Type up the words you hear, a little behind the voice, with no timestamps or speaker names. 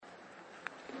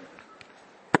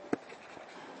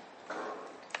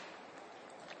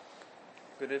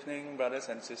Good evening, brothers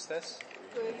and sisters.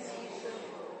 Good evening.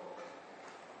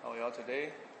 How are you all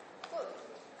today? Good.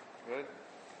 Good.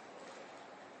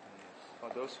 For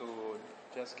those who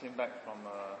just came back from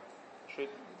a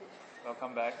trip,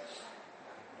 welcome back.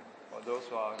 For those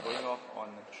who are going off on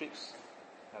trips,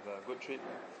 have a good trip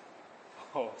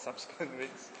for subsequent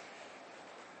weeks.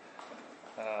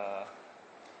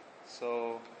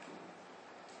 So,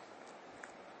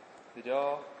 did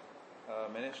y'all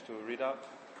manage to read up?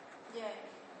 Yeah.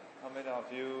 How many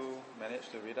of you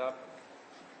managed to read up?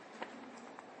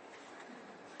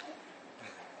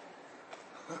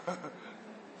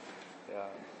 Yeah.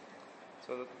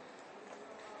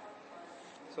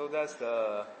 So that's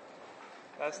the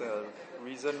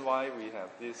reason why we have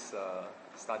this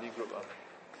study group,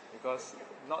 because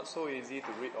not so easy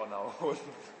to read on our own.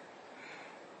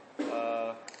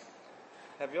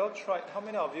 Have you all tried? How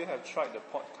many of you have tried the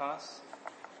podcast?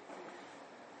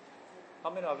 How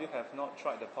many of you have not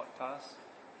tried the podcast?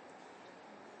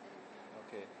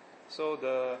 Okay, so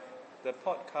the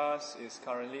podcast is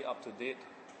currently up to date.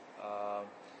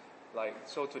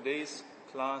 So today's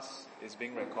class is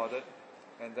being recorded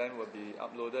and then will be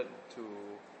uploaded to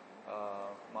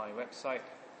my website,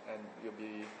 and will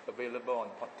be available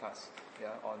on podcast.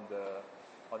 Yeah, on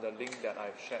the link that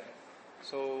I've shared.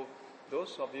 So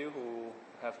those of you who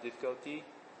have difficulty,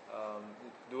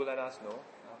 do let us know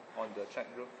on the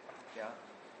chat group. Yeah.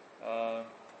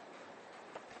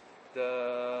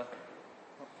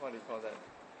 What do you call that?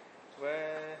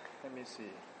 Let me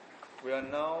see. We are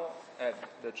now at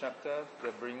the chapter,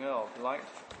 The Bringer of Light.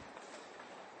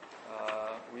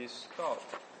 We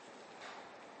stopped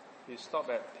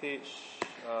at page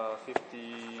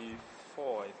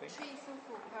 54, I think.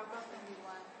 344, paragraph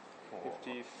 21.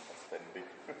 50.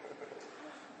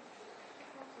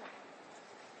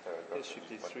 Page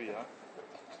 53, yeah.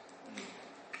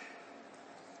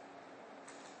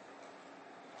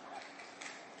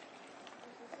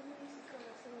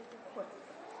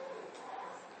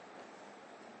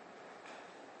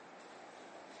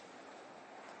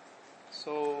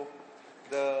 So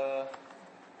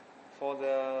for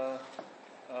the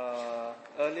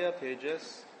earlier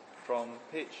pages from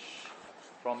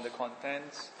the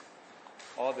contents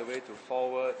all the way to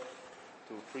forward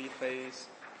to preface,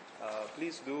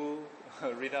 please do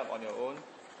read up on your own,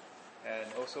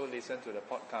 and also listen to the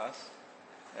podcast,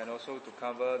 and also to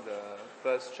cover the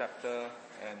first chapter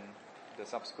and the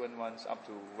subsequent ones up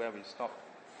to where we stopped.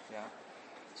 Yeah.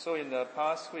 So in the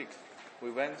past week, we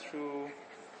went through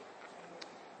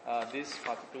this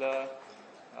particular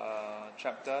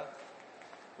chapter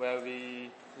where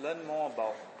we learn more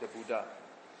about the Buddha.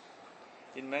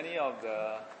 In many of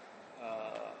the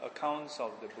accounts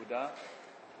of the Buddha,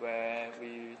 where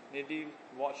we maybe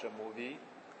watch a movie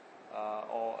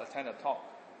or attend a talk,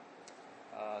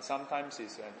 sometimes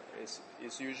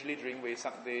it's usually during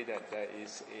Vesak Day that there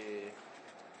is a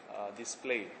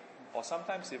display, or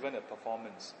sometimes even a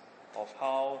performance of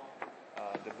how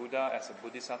the Buddha as a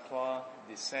Bodhisattva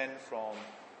descend from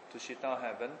Tushita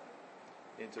heaven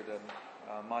into the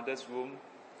mother's womb,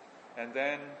 and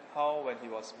then how when he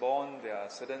was born there are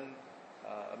certain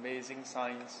amazing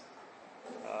signs.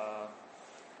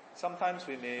 Sometimes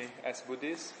we may, as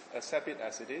Buddhists, accept it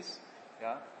as it is.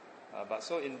 Yeah. But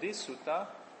so in this sutta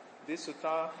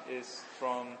is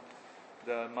from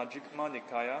the Majjhima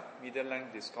Nikaya, Middle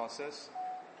Length Discourses,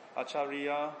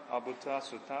 Acharya Abhuta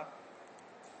Sutta.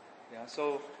 Yeah,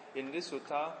 so in this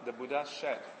sutta, the Buddha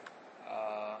shared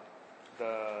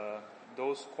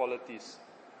those qualities,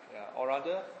 or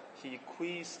rather, he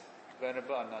quizzed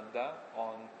Venerable Ananda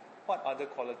on what other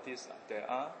qualities there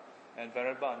are, and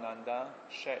Venerable Ananda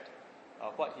shared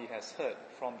what he has heard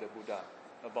from the Buddha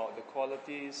about the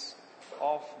qualities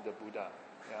of the Buddha.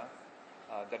 Yeah,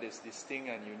 that is distinct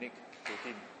and unique to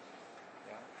him.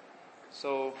 Yeah,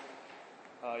 so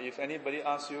if anybody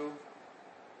asks you,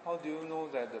 how do you know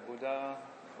that the Buddha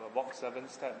walked 7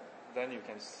 steps? Then you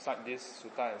can cite this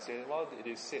sutta and say, well, it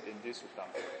is said in this sutta.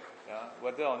 Yeah?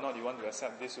 Whether or not you want to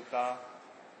accept this sutta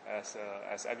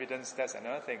as evidence, that's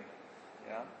another thing.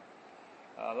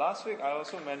 Yeah? Last week I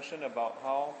also mentioned about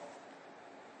how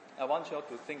I want you all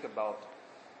to think about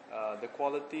the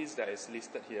qualities that is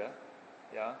listed here.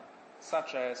 Yeah?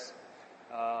 Such as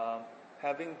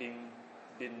having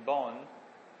been born,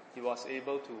 he was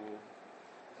able to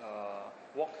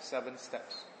walk 7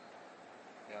 steps.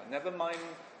 Yeah, never mind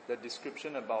the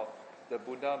description about the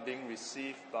Buddha being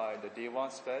received by the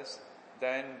Devas first,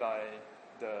 then by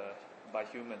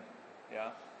human.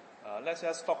 Yeah, let's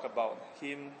just talk about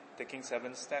him taking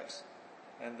 7 steps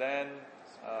and then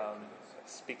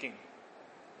speaking.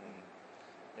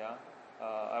 Yeah,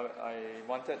 I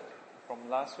wanted from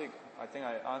last week. I think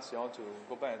I asked you all to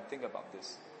go back and think about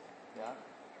this. Yeah.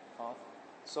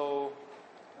 So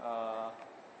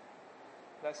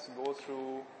let's go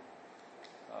through.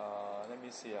 Let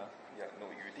me see. Yeah, no,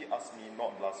 you did ask me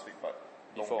not last week, but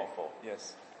long before.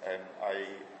 Yes. And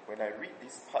when I read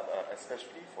this part,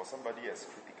 especially for somebody as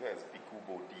critical as Bhikkhu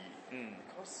Bodhi,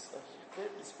 because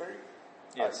it's very.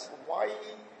 Yes. Why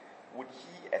would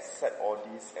he accept all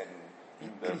this? And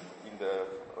in the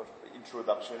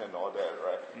introduction and all that,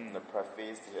 right? In the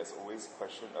preface, he has always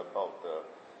questioned about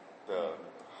the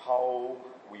how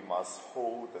we must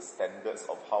hold the standards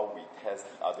of how we test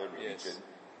the other religion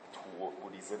toward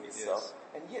Buddhism itself,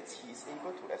 and yet he is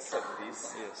able to accept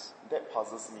this. Yes. That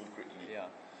puzzles me greatly. Yeah.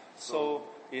 So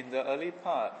in the early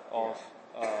part of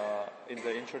in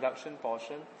the introduction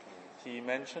portion, he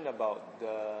mentioned about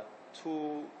the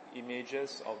two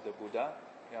images of the Buddha,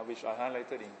 which I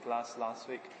highlighted in class last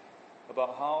week,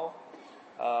 about how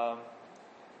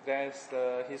there's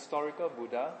the historical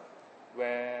Buddha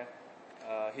where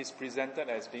he's presented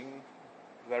as being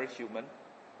very human,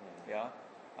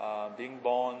 being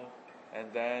born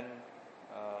and then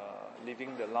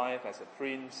living the life as a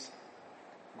prince,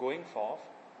 going forth,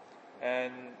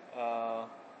 and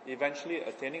eventually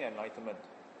attaining enlightenment.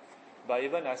 But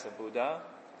even as a Buddha,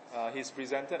 he's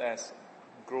presented as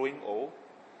growing old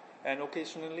and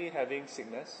occasionally having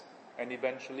sickness and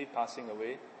eventually passing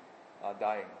away,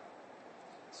 dying.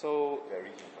 So Very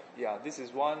human. yeah, this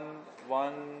is one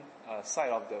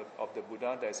side of the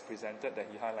Buddha that is presented that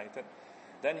he highlighted.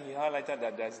 Then he highlighted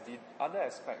that there's the other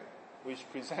aspect which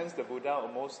presents the Buddha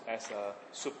almost as a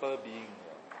super being,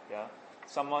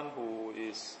 someone who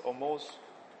is almost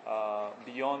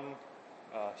beyond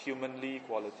humanly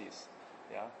qualities.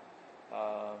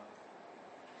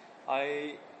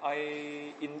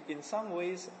 In some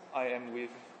ways I am with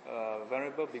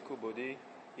Venerable Bhikkhu Bodhi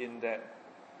in that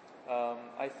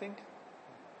I think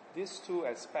these two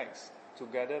aspects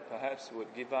together perhaps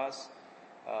would give us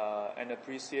an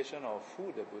appreciation of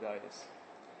who the Buddha is.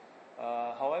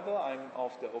 However, I'm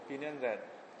of the opinion that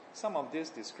some of this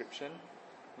description,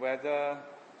 whether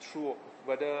true,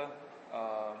 whether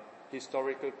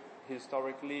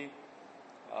historically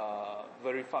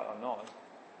verified or not,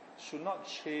 should not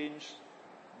change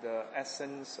the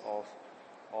essence of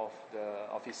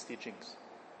his teachings.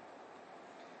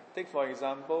 Take for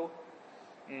example,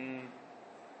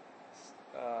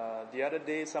 the other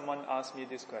day someone asked me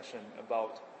this question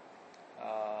about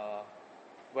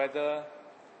whether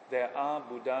there are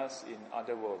Buddhas in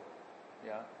other world.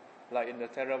 Like in the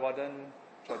Theravadan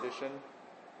tradition,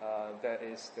 there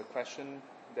is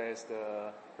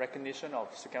the recognition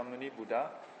of Sakyamuni Buddha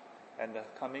and the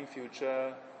coming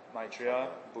future Maitreya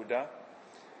Buddha.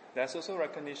 There's also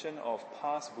recognition of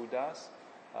past Buddhas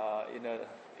in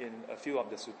a few of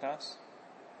the suttas.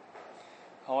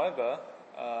 However,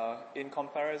 in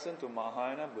comparison to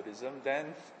Mahayana Buddhism,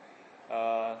 then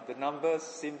the numbers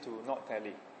seem to not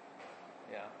tally.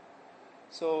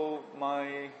 So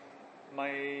my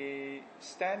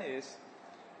stand is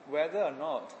whether or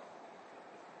not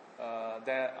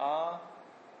there are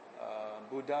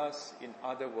Buddhas in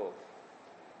other worlds.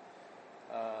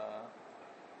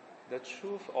 The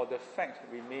truth or the fact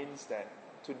remains that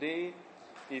today,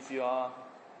 if you are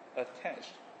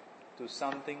attached to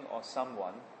something or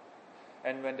someone,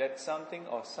 and when that something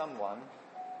or someone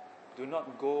do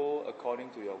not go according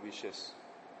to your wishes,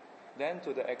 then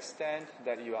to the extent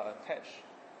that you are attached,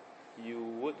 you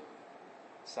would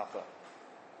suffer.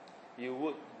 You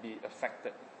would be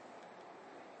affected.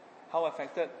 How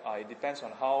affected? It depends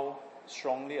on how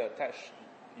strongly attached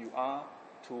you are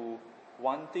to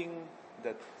wanting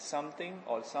that something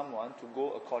or someone to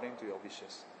go according to your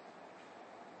wishes.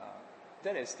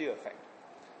 That is still a fact.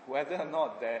 Whether or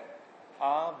not there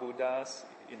are Buddhas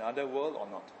in other world or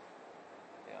not.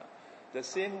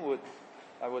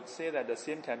 I would say that the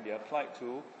same can be applied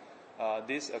to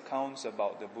these accounts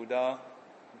about the Buddha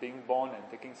being born and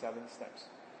taking 7 steps.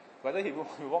 Whether he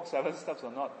walked 7 steps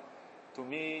or not, to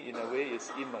me, in a way, is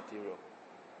immaterial.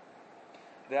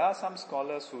 There are some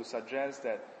scholars who suggest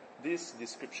that these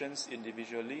descriptions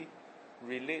individually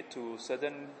relate to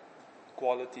certain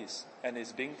qualities and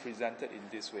is being presented in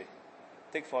this way.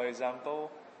 Take, for example,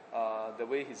 the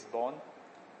way he's born.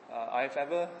 I've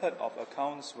ever heard of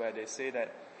accounts where they say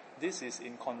that this is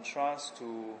in contrast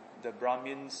to the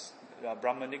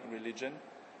Brahmanic religion,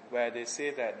 where they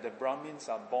say that the Brahmins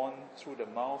are born through the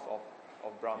mouth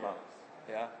of Brahma.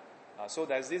 So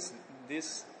there's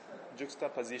this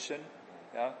juxtaposition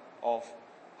of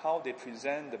how they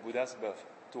present the Buddha's birth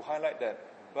to highlight that,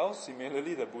 well,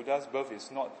 similarly the Buddha's birth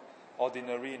is not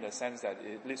ordinary in the sense that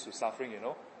it leads to suffering,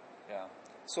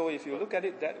 So if you look at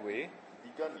it that way,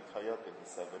 Digha Nikaya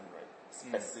 27, right?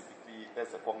 Specifically,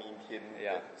 that's the Guang Yin Tian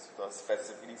Yeah. that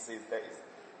specifically says that is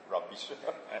rubbish.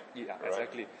 Yeah, Right.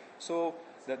 exactly. So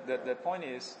the point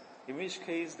is, in which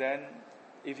case then,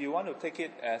 if you want to take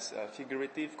it as a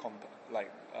figurative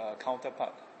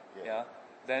counterpart, Yeah.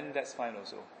 then that's fine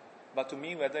also. But to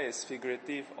me, whether it's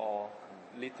figurative or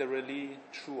literally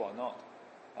true or not,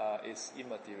 is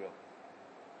immaterial.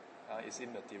 It's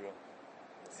immaterial.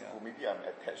 So Yeah. maybe I'm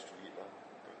attached to it.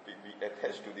 Be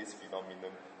attached to this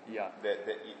phenomenon. Yeah. That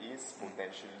it is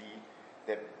potentially,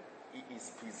 that it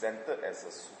is presented as a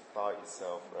sutta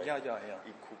itself, right? Yeah.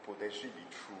 It could potentially be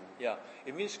true. Yeah.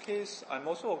 In which case, I'm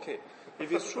also okay.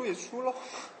 If it's true, it's true, lor.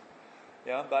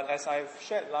 Yeah. But as I've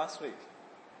shared last week,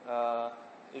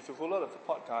 if you follow the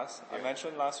podcast, I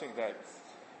mentioned last week that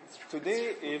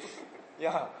today,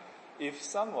 if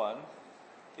someone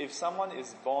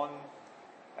is born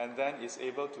and then is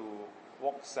able to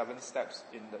walk 7 steps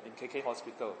in KK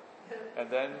hospital, and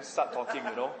then start talking,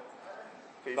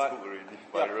 Facebook already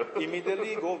viral.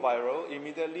 immediately go viral,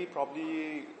 immediately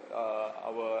probably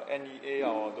our NEA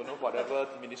or don't know whatever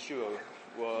ministry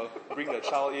will bring the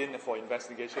child in for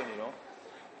investigation,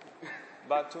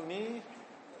 But to me,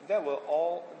 that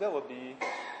will be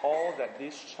all that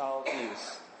this child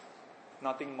is,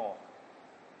 nothing more.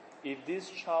 If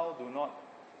this child do not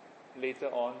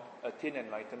later on attain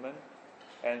enlightenment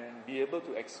and be able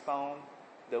to expound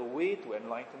the way to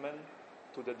enlightenment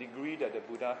to the degree that the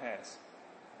Buddha has,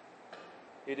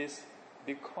 it is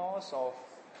because of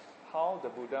how the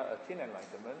Buddha attained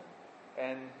enlightenment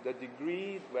and the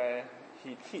degree where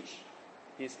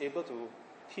he's able to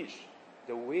teach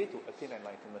the way to attain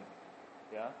enlightenment,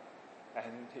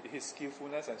 and his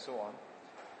skillfulness and so on,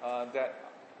 that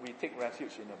we take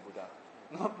refuge in the Buddha.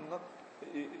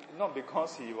 Not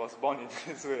because he was born in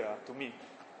this way, to me.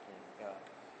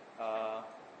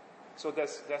 So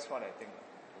that's what I think.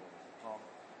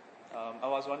 I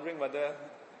was wondering whether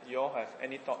you all have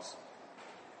any thoughts.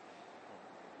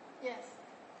 Yes.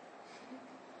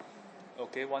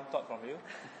 Okay, one thought from you.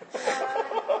 If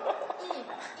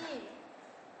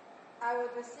I were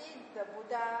to see the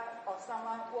Buddha or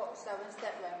someone walk 7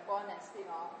 steps when born and speak,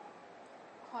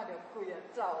 看到鬼啊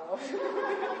走。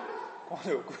看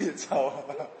到鬼走。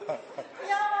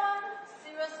Yeah,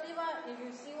 seriously, if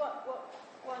you see what's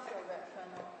your reaction?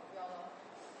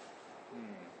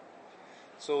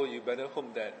 So you better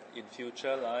hope that in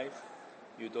future life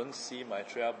you don't see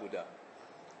Maitreya Buddha.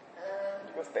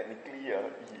 Because technically, he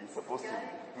is supposed to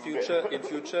do that. In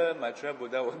future, Maitreya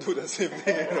Buddha will do the same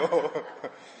thing,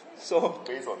 So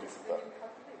based on this stuff.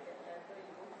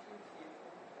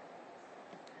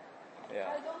 Yeah.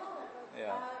 I don't know.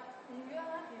 Yeah. In real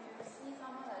life, if you see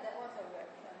someone like that, what's your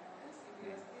reaction?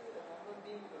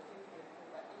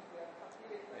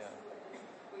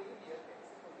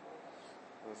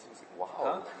 Wow.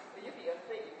 Huh? Will you be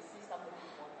afraid if you see somebody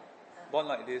Born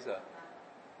like this,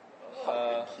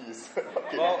 Keys.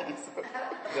 Well,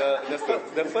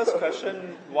 the first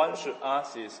question one should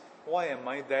ask is, why am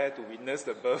I there to witness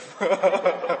the birth?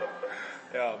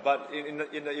 But in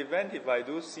the event if I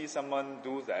do see someone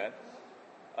do that,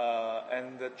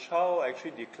 and the child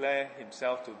actually declare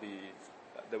himself to be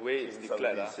the way it's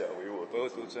declared,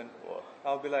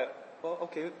 I'll be like, well,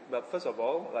 okay, but first of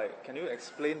all, can you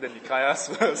explain the Nikayas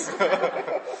first?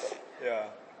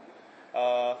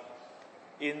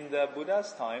 In the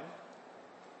Buddha's time,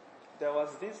 there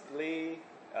was this lay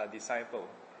disciple,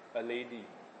 a lady.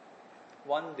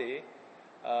 One day,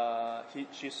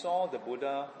 she saw the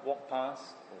Buddha walk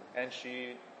past, and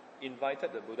she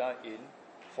invited the Buddha in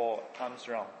for alms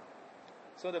round.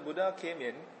 So the Buddha came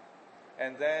in,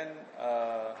 and then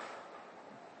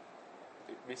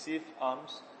received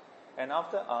alms. And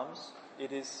after alms,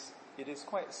 it is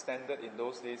quite standard in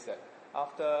those days that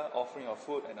after offering of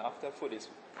food and after food is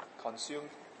consumed,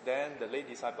 then the lay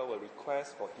disciple will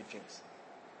request for teachings.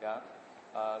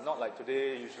 Not like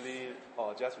today, usually,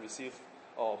 or just receive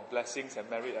blessings and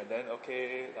merit, and then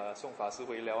okay, 送法师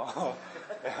回了.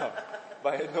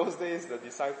 But in those days, the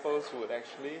disciples would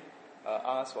actually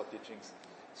ask for teachings.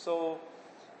 So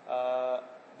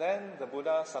then the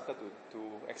Buddha started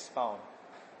to expound.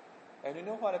 And you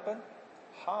know what happened?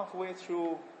 Halfway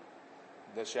through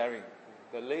the sharing,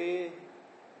 the lay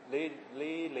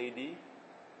lady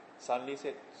suddenly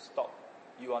said, "Stop!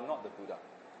 You are not the Buddha."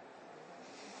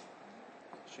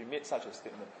 She made such a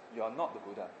statement. You are not the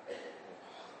Buddha.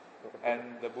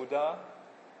 And the Buddha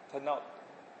turned out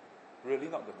really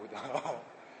not the Buddha.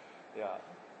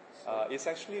 It's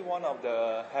actually one of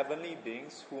the heavenly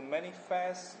beings who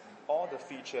manifests all the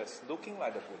features looking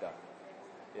like the Buddha.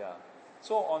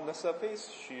 So on the surface,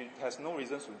 she has no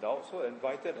reasons to doubt, so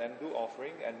invited and do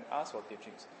offering and asked for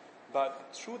teachings. But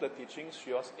through the teachings,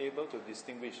 she was able to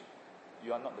distinguish,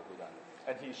 you are not the Buddha.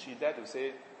 And she dared to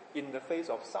say, in the face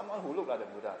of someone who looked like the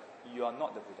Buddha, you are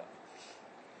not the Buddha.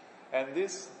 And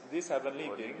this heavenly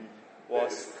being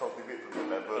was cultivated to the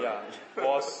level. Yeah,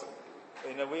 was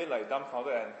in a way like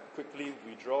dumbfounded and quickly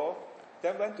withdraw.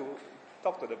 Then went to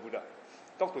talk to the Buddha,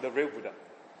 talk to the real Buddha,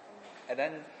 and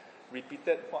then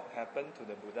repeated what happened to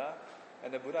the Buddha.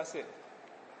 And the Buddha said,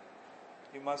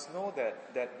 "You must know that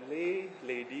lay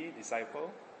lady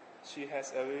disciple, she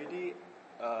has already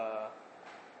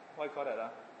what you call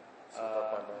that?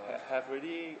 Have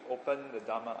already opened the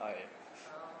Dharma eye.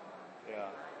 Yeah."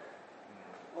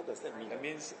 What does that mean? That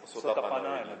means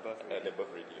Sotapanna and above. And above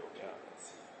already, okay.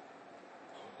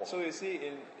 Yeah. So you see,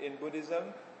 in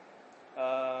Buddhism,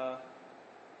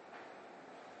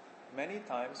 many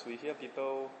times we hear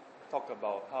people talk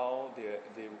about how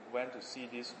they went to see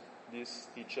this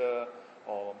teacher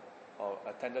or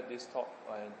attended this talk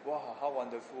and wow, how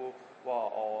wonderful,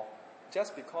 wow, or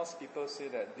just because people say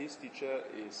that this teacher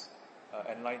is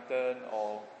enlightened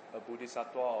or a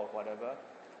bodhisattva or whatever,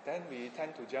 then we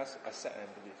tend to just accept and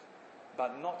believe,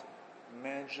 but not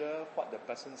measure what the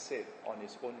person said on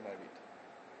his own merit.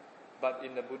 But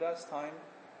in the Buddha's time,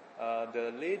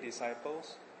 the lay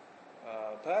disciples,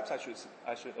 perhaps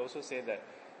I should also say that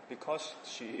because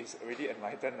she is already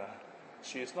enlightened,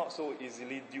 she is not so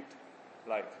easily duped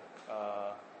like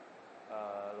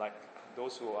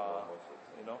those who are,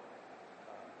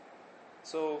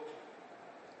 So,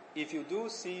 if you do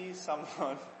see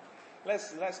someone,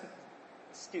 let's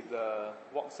skip the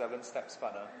walk 7 steps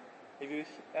part. If you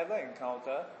ever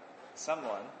encounter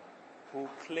someone who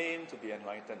claims to be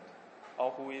enlightened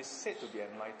or who is said to be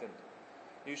enlightened,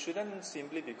 you shouldn't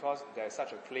simply because there is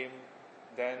such a claim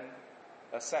then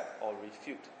accept or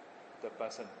refute the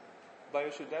person. But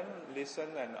you should then listen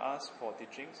and ask for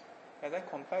teachings and then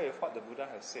compare with what the Buddha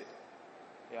has said,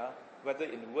 whether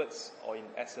in words or in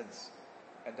essence,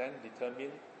 and then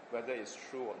determine whether it's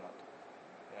true or not.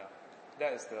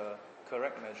 That is the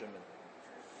correct measurement.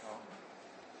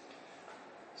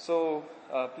 So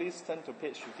please turn to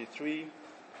page 53,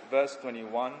 verse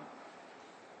 21.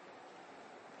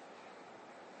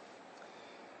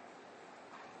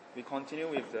 We continue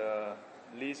with the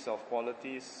list of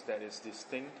qualities that is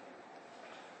distinct.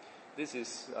 This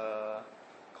is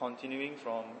continuing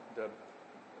from the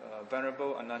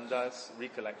Venerable Ananda's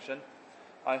recollection.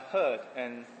 I heard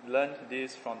and learned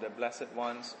this from the Blessed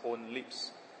One's own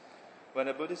lips. When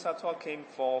the Bodhisattva came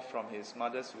forth from his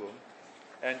mother's womb,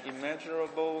 an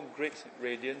immeasurable great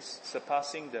radiance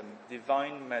surpassing the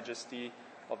divine majesty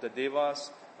of the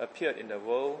Devas appeared in the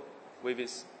world with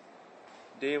its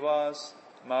Devas,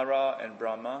 Mara and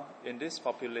Brahma, in this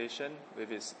population with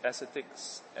its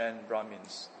ascetics and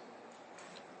Brahmins.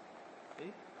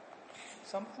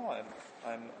 Somehow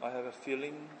I have a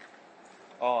feeling,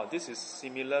 this is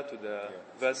similar to the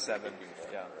verse 7.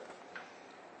 Yeah.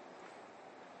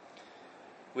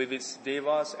 With its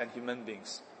devas and human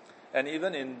beings. And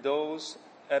even in those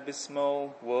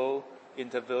abysmal world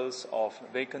intervals of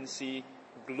vacancy,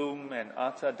 gloom and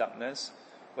utter darkness,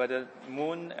 where the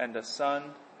moon and the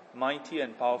sun, mighty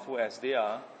and powerful as they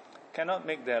are, cannot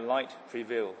make their light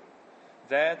prevail,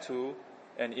 there too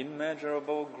an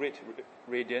immeasurable great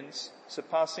radiance,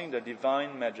 surpassing the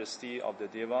divine majesty of the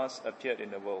Devas, appeared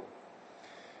in the world.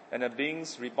 And the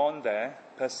beings reborn there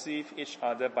perceive each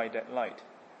other by that light.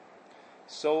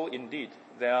 So indeed,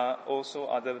 there are also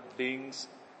other beings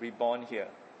reborn here.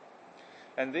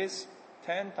 And this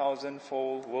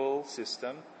 10,000-fold world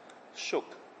system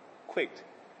shook, quaked,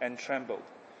 and trembled.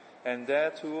 And there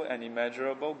too an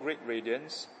immeasurable great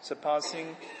radiance,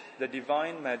 surpassing the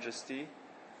divine majesty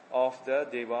of the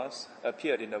Devas,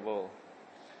 appeared in the world.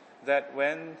 That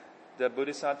when the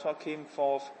Bodhisattva came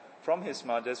forth from his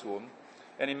mother's womb,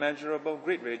 an immeasurable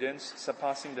great radiance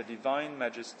surpassing the divine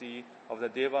majesty of the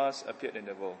Devas appeared in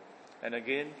the world. And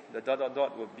again, the ...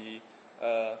 would be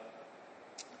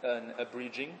an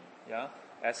abridging,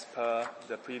 as per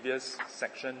the previous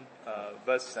section,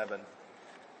 verse 7.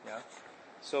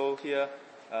 So here,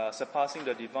 surpassing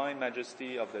the divine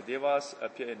majesty of the Devas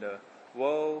appeared in the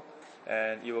world,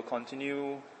 and it will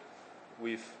continue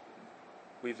with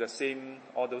the same,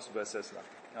 all those verses.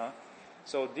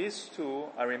 So these two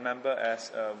I remember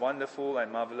as a wonderful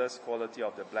and marvelous quality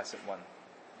of the Blessed One.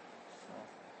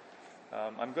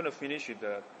 I'm going to finish with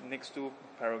the next two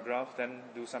paragraphs, then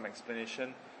do some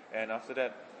explanation, and after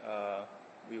that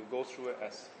we'll go through it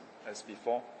as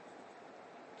before.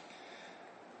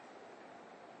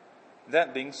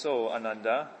 That being so,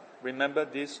 Ananda, remember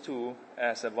this too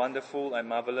as a wonderful and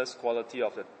marvelous quality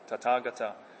of the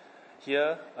Tathagata.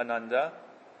 Here, Ananda,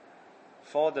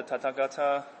 for the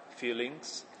Tathagata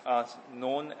feelings are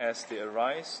known as they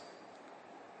arise.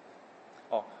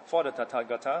 For the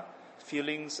Tathagata,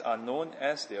 feelings are known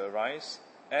as they arise,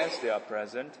 as they are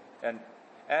present, and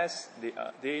as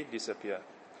they disappear.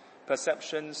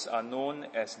 Perceptions are known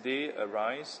as they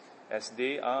arise, as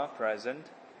they are present,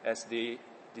 as they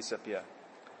disappear.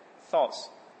 Thoughts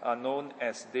are known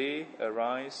as they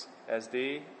arise, as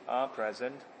they are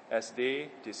present, as they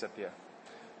disappear.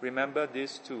 Remember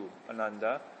this too,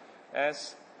 Ananda,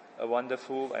 as a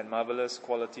wonderful and marvelous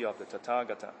quality of the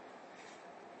Tathagata.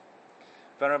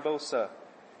 Venerable Sir,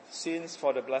 since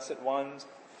for the Blessed Ones,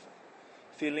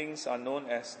 feelings are known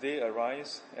as they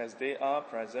arise, as they are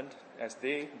present, as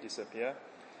they disappear.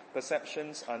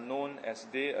 Perceptions are known as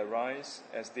they arise,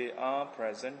 as they are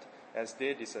present, as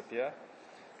they disappear.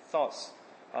 Thoughts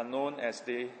are known as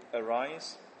they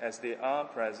arise, as they are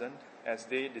present, as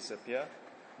they disappear.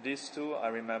 These two I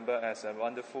remember as a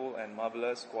wonderful and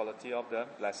marvelous quality of the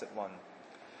Blessed One.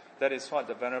 That is what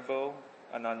the Venerable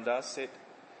Ananda said.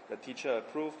 The teacher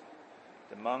approved.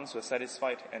 The monks were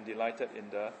satisfied and delighted in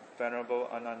the Venerable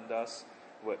Ananda's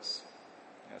words.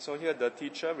 So here the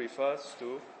teacher refers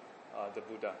to the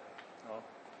Buddha.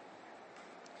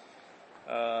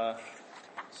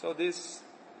 So this,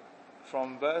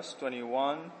 from verse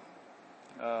 21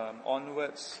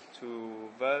 onwards to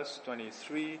verse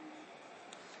 23,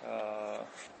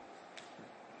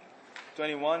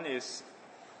 21 is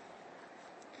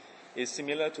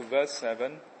similar to verse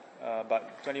 7,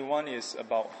 but 21 is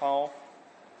about how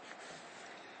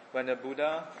when the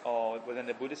Buddha or when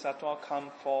the Bodhisattva come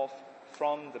forth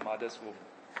from the mother's womb.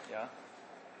 Yeah.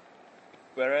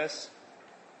 Whereas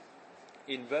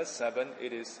in verse 7,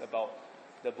 it is about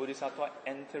the Bodhisattva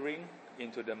entering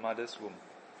into the mother's womb.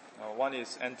 One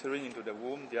is entering into the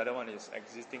womb, the other one is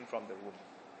existing from the womb.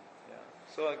 Yeah.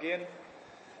 So again,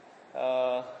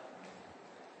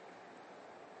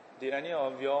 did any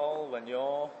of y'all, when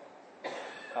y'all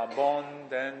are born,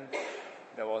 then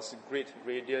there was great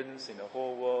radiance in the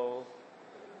whole world?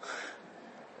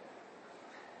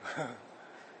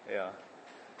 Yeah.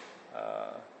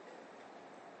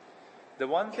 The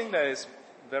one thing that is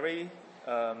very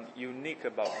unique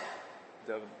about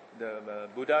the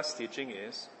Buddha's teaching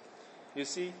is, you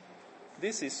see,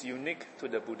 this is unique to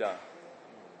the Buddha.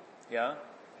 Yeah?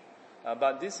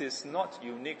 But this is not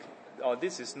unique, or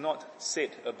this is not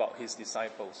said about his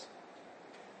disciples.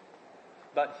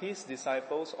 But his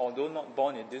disciples, although not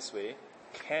born in this way,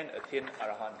 can attain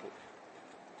arahanthood.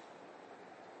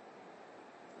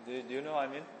 Do you know what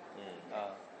I mean?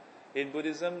 In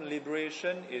Buddhism,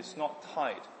 liberation is not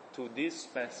tied to these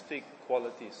specific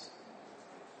qualities.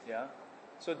 Yeah.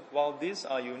 So while these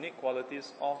are unique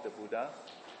qualities of the Buddha,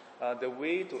 the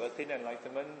way to attain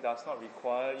enlightenment does not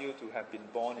require you to have been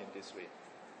born in this way.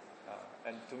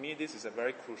 And to me, this is a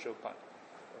very crucial part.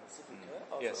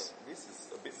 Yes. This is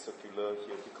a bit circular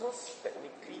here because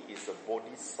technically it's the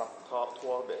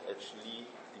Bodhisattva that actually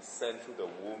descend through the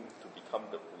womb to become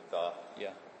the Buddha.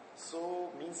 Yeah. So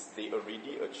means they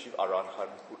already achieve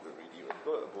arahanthood already.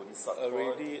 Because a Bodhisattva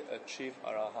already achieve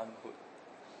arahanthood.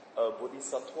 A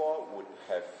Bodhisattva would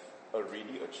have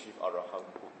already achieved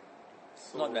arahanthood.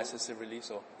 So, not necessarily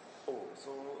so. Oh,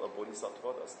 so a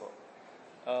Bodhisattva does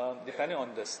not. Depending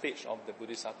on the stage of the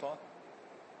Bodhisattva.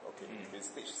 Okay, it's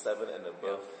stage 7 and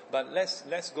above. Yeah. But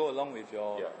let's go along with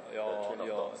your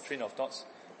train of thoughts.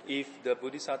 If the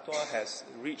Bodhisattva has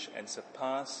reached and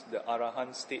surpassed the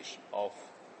Arahant stage of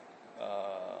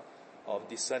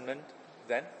discernment,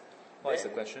 then what is the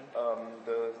question?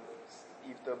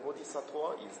 If the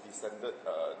Bodhisattva is descended,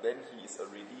 then he is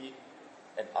already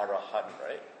an Arahant,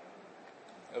 right?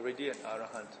 Already an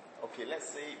Arahant. Okay, let's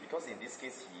say, because in this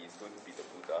case he is going to be the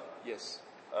Buddha. Yes.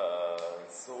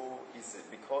 So is it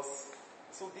because,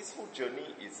 so this whole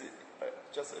journey, is it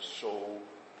just a show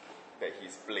that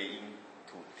he's playing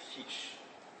to teach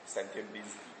sentient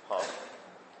beings the path?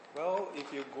 Well,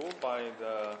 if you go by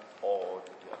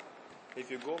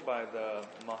the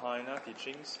Mahayana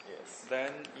teachings, yes,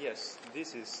 then yes,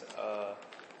 this is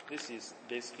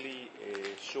basically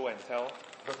a show and tell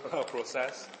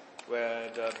process where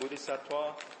the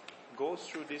Bodhisattva goes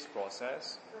through this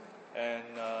process and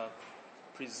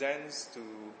presents to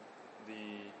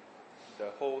the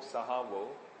whole Saha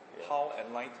world how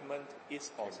enlightenment is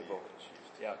possible.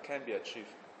 Can be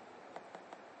achieved.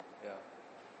 Yeah.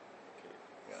 Okay.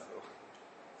 Yeah.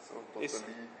 So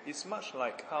totally. It's much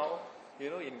like how,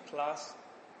 in class,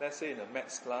 let's say in a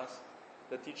maths class,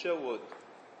 the teacher would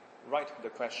write the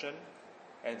question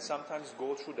and sometimes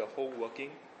go through the whole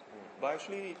working. But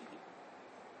actually,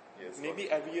 Yes, maybe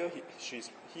every year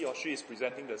he or she is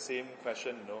presenting the same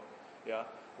question, yeah,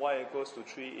 y equals to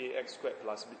 3ax squared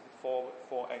plus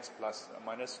 4x plus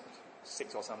minus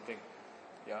 6 or something,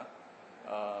 yeah.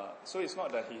 So it's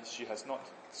not that she has not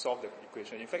solved the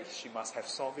equation. In fact, she must have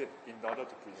solved it in order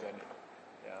to present it,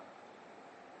 yeah.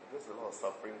 There's a lot of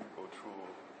suffering to go through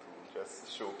to just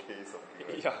showcase something.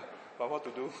 Right? Yeah, but what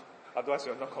to do? Otherwise,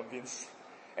 you're not convinced.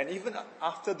 And even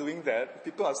after doing that,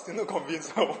 people are still not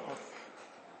convinced. Do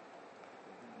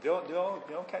you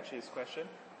all catch his question?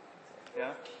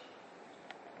 Yeah.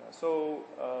 So,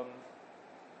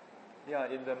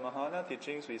 in the Mahayana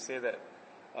teachings, we say that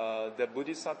the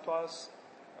Bodhisattvas,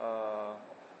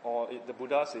 or the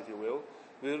Buddhas, if you will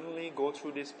only go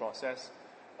through this process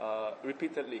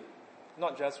repeatedly,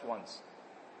 not just once.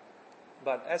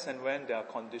 But as and when there are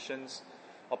conditions,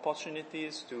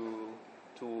 opportunities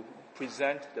to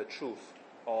present the truth,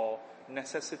 or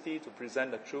necessity to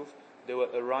present the truth, they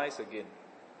will arise again.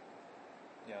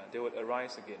 Yeah, they would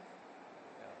arise again.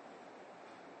 Yeah.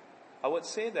 I would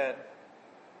say that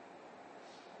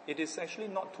it is actually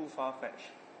not too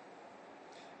far-fetched.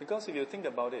 Because if you think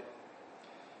about it,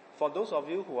 for those of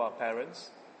you who are parents,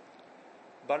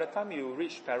 by the time you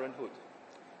reach parenthood,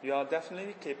 you are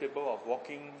definitely capable of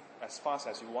walking as fast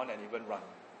as you want and even run.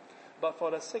 But for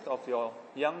the sake of your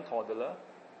young toddler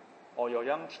or your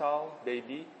young child,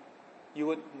 baby, you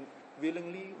would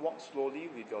willingly walk slowly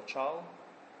with your child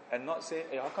and not say,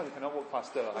 hey, how come you cannot walk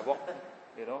faster? I walk,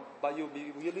 But you'll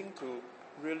be willing to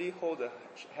really hold the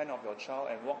hand of your child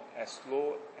and walk as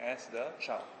slow as the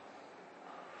child.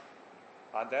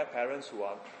 Are there parents who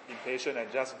are impatient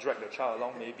and just drag the child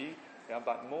along? Maybe. Yeah,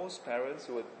 but most parents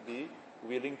would be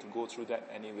willing to go through that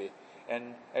anyway,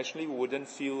 and actually wouldn't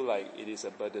feel like it is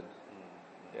a burden.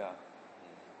 Yeah.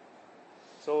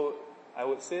 So I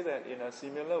would say that in a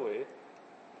similar way,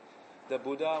 the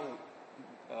Buddha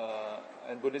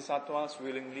and Bodhisattvas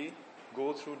willingly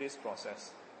go through this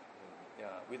process. Yeah,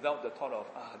 without the thought of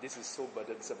this is so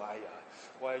burdensome.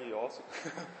 Why are you also,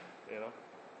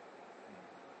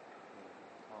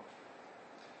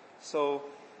 So,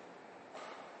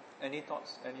 any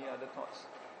thoughts? Any other thoughts?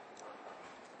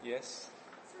 Yes.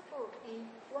 So if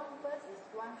one verse is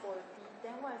one quality,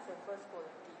 then what is the first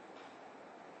quality?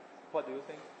 What do you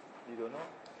think? You don't know?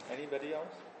 Anybody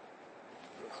else?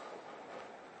 Yes.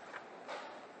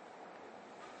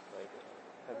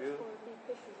 Have you?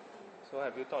 So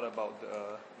have you thought about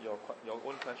your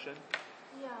own question?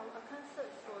 Yeah, I can't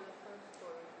search for the first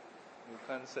quality. You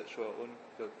can't search for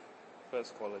the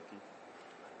first quality.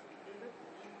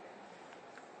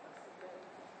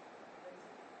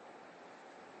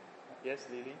 Yes,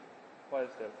 Lily. What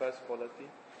is the first quality?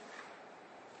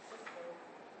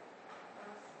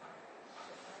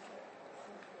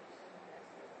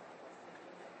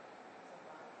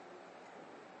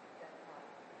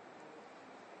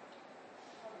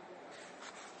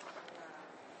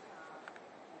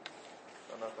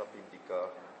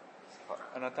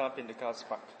 Anathapindika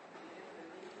spark.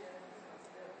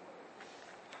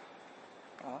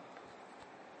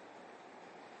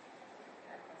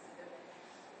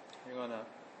 Hang on.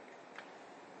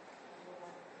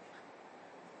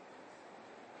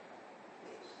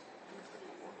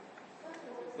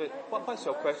 Wait, what's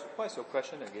your question? What's your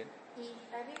question again? If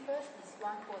every verse is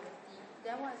one quality,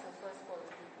 then what is the first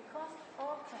quality? Because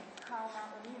all can count,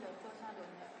 only the first one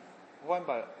don't have. Why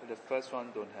but the first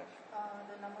one don't have?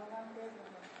 The number one there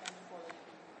don't have any quality.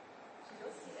 She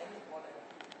don't see any quality.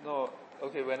 No,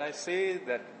 okay, when I say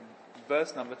that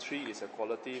verse number 3 is a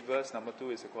quality, verse number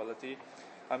 2 is a quality,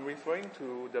 I'm referring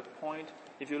to the point,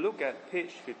 if you look at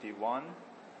page 51,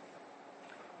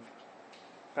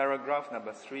 paragraph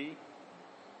number 3,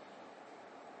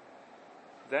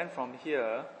 then from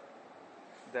here,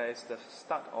 there is the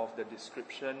start of the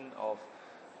description of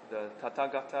the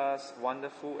Tathagata's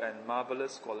wonderful and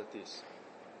marvelous qualities.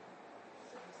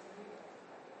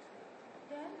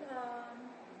 Then,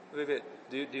 Wait.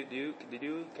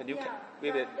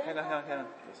 Hang on.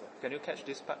 Can you catch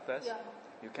this part first? Yeah.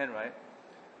 You can, right?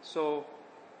 So,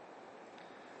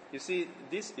 you see,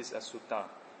 this is a sutta.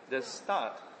 The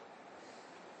start,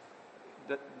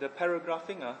 the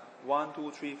paragraphing, 1,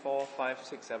 2, 3, 4, 5,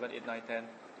 6, 7, 8, 9, 10,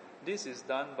 this is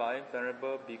done by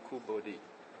Venerable Bhikkhu Bodhi.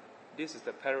 This is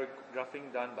the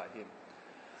paragraphing done by him.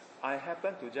 I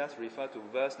happen to just refer to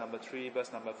verse number 3,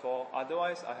 verse number 4.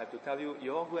 Otherwise, I have to tell you,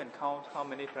 you all go and count how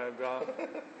many paragraphs.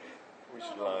 Which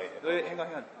line? Wait, hang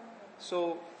on.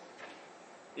 So,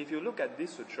 if you look at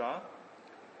this sutra,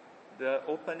 the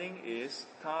opening is,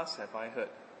 thus have I heard.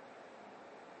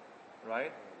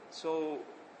 Right? So,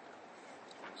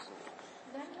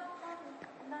 then how come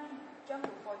 9? jump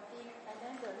to 14, and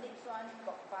then the next one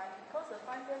got 5. Because the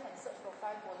 5 here can search for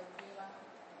 5 quality, mah.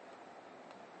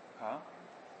 Huh?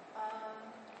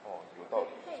 Oh, 有道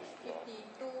理。 Page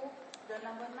 52, the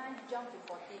number 9 jump to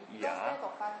 14. Because Yeah. there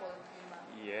got 5 quality, mah.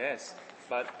 Yes,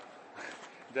 but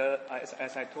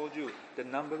as I told you, the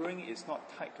numbering is not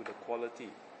tied to the quality.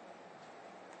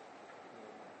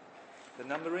 The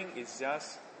numbering is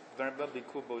just Venerable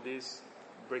Bhikkhu Bodhi's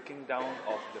breaking down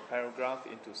of the paragraph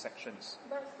into sections.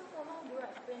 But still, how long do you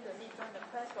explain the next one, the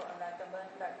quest for enlightenment,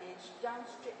 like they jump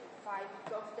straight to 5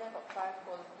 because there got 5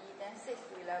 quality, then 6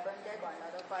 to 11, there got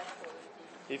another 5 quality.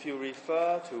 If you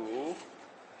refer to,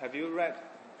 have you read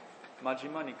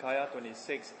Majjhima Nikaya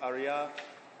 26, Arya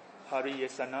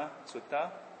Pariyesana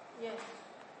Sutta? Yes,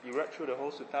 You read through the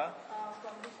whole sutta?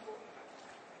 from this book.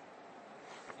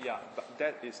 Yeah, but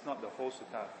that is not the whole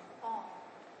sutta. Oh,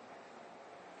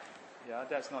 Yeah,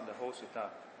 that's not the whole sutta.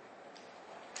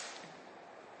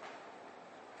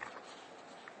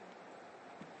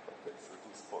 That's a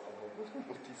good spot. I never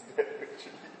noticed that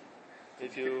actually.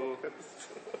 If you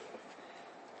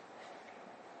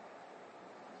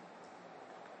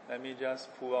let me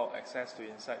just pull out Access to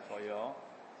Insight for you all.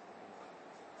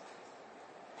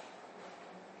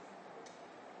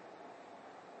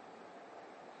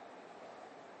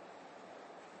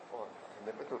 Oh, I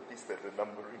never noticed that the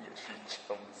numbering actually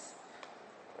jumps.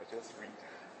 I just read.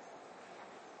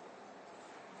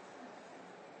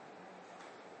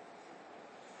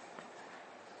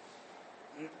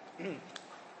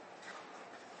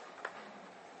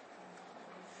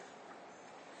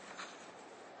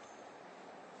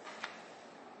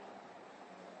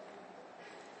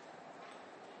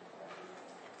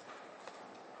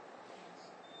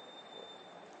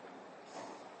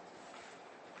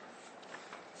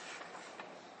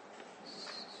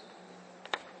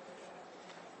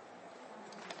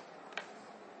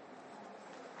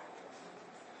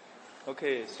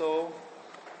 Okay, so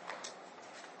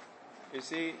you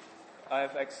see,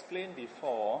 I've explained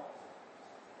before.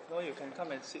 No, you can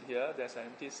come and sit here. There's an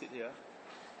empty seat here.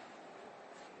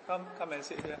 Come and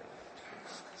sit here.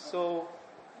 So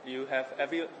you have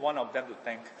every one of them to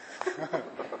thank.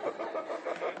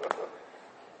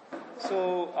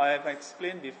 So I have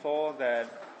explained before that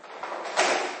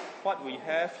what we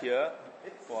have here.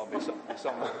 Wow,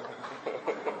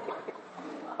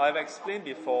 I've explained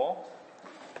before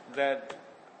that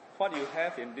what you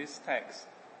have in this text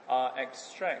are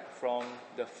extract from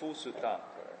the full sutta.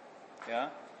 Yeah.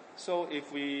 So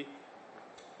if you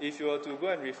were to go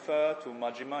and refer to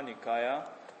Majjhima Nikaya,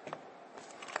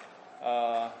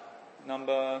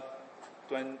 number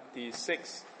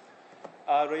 26,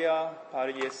 Arya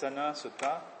Pariyesana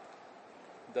Sutta,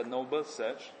 the Noble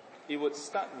Search, it would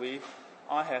start with,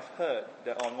 I have heard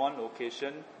that on one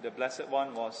occasion the Blessed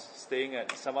One was staying at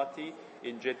Savatthi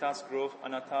in Jeta's Grove,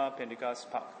 Anatta Pendika's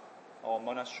Park or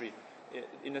monastery,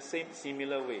 in the same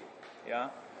similar way. Yeah.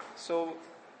 So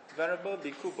Venerable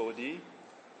Bhikkhu Bodhi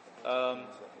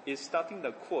is starting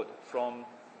the quote from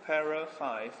para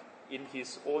 5 in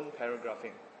his own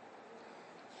paragraphing.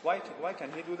 Why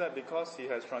can he do that? Because he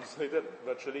has translated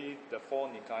virtually the 4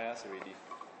 Nikayas already.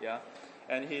 Yeah.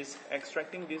 And he's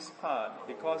extracting this part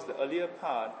because the earlier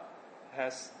part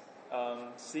has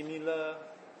similar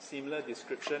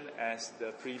description as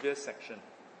the previous section.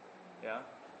 Yeah.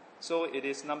 So it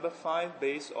is number 5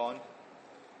 based on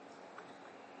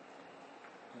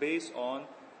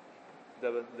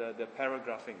the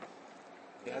paragraphing.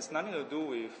 It has nothing to do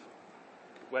with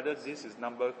whether this is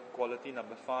number quality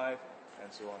number 5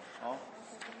 and so on. Oh?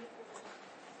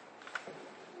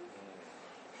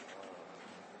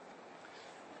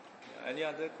 Any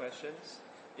other questions?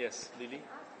 Yes, Lily?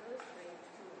 Ask verse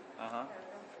 22, Uh-huh.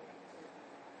 paragraph 22.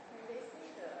 When they say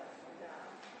the Buddha,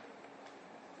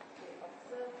 they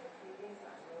observe the feelings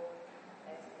are known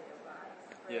as they arise,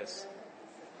 Yes. present and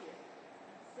disappear.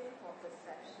 Same for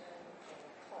perception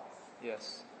and thoughts.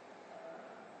 Yes.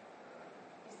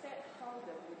 Is that how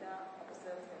the Buddha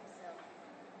observes themselves?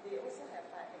 They also have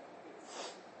 5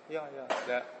 aggregates. Yeah.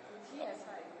 That He has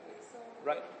 5 aggregates, so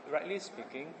rightly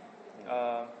speaking,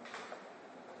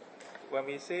 when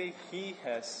we say he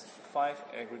has 5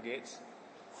 aggregates,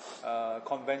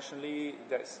 conventionally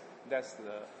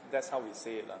that's how we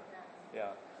say it, lah.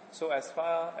 Yeah. So as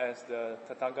far as the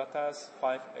Tathagata's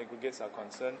 5 aggregates are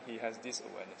concerned, he has this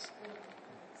awareness.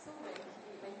 So when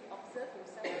he observes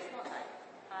himself, it's not like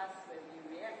us when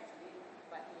we react to it,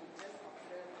 but he just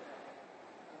observes the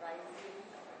arising,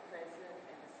 the present,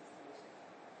 and the cessation.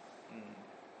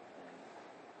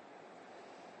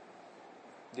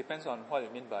 Depends on what you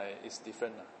mean by it's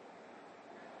different, lah.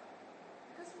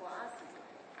 Because for us, it's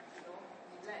like,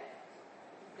 we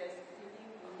if there's a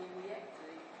feeling, we may react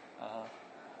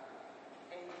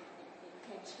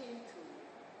chain to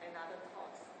another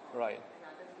thought or Right.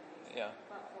 another feeling. Yeah.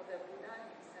 But for the Buddha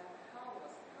himself, how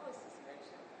is his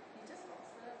reaction? He just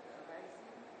observed the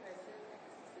arising, present, and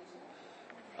cessation.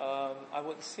 I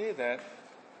would say that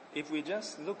if we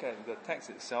just look at the text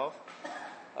itself,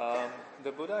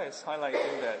 the Buddha is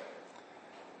highlighting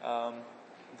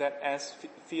that as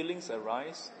feelings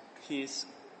arise, he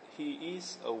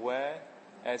is aware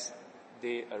as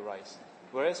they arise.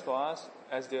 Whereas for us,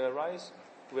 as they arise,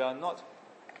 we are not.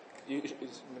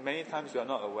 Many times we are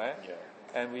not aware,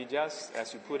 and we just,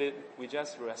 as you put it, we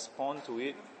just respond to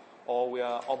it, or we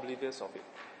are oblivious of it.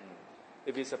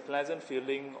 If it's a pleasant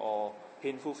feeling or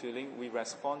painful feeling, we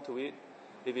respond to it.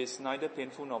 If it's neither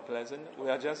painful nor pleasant, we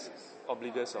are just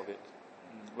oblivious of it.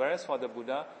 Whereas for the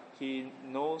Buddha, he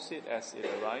knows it as it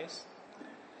arises.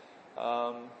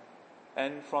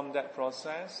 And from that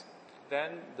process,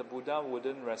 then the Buddha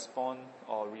wouldn't respond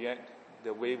or react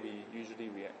the way we usually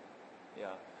react.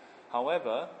 Yeah.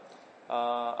 However,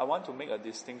 I want to make a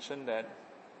distinction that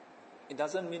it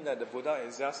doesn't mean that the Buddha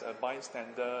is just a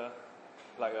bystander,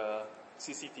 like a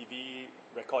CCTV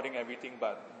recording everything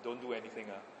but don't do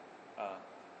anything.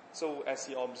 So as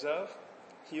he observes,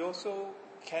 he also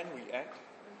can react,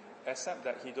 except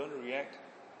that he don't react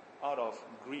out of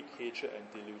greed, hatred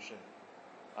and delusion.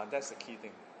 That's the key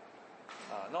thing.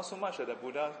 Not so much that the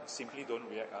Buddha simply don't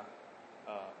react.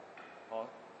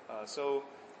 So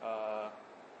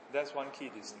that's one key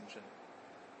distinction.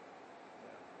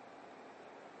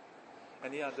 Yeah.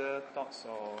 Any other thoughts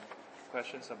or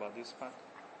questions about this part?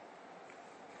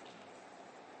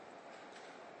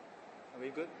 Are we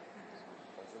good?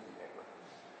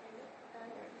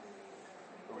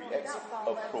 Reacts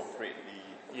appropriately.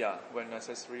 Yeah, when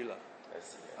necessary. I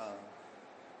see.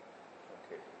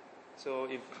 Okay. So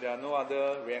if there are no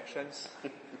other reactions,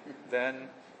 then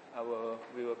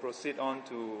we will proceed on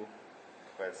to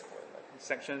Quest for enlightenment.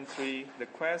 section 3, the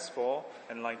quest for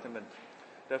enlightenment.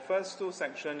 The first two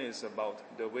sections is about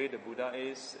the way the Buddha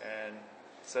is and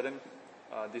certain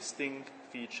distinct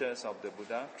features of the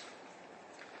Buddha.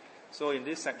 So in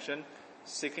this section,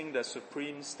 seeking the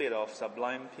supreme state of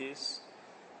sublime peace,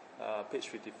 page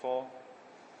 54,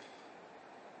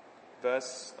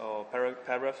 verse or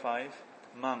paragraph 5,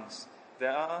 monks,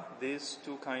 there are these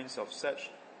two kinds of search,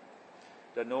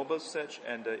 the noble search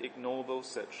and the ignoble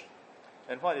search.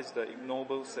 And what is the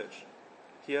ignoble search?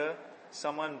 Here,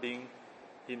 someone being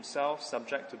himself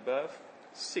subject to birth,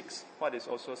 seeks what is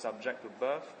also subject to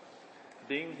birth.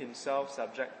 Being himself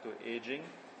subject to aging,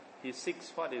 he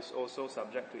seeks what is also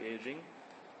subject to aging.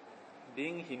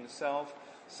 Being himself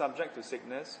subject to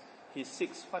sickness, he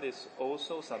seeks what is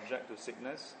also subject to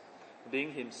sickness.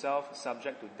 Being himself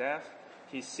subject to death,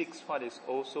 he seeks what is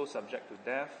also subject to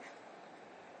death.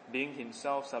 Being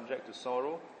himself subject to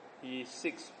sorrow, he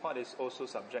seeks what is also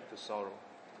subject to sorrow.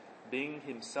 Being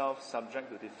himself subject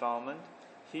to defilement,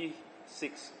 he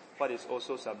seeks what is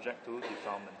also subject to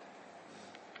defilement.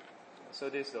 So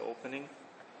this is the opening.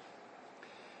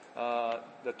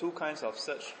 The two kinds of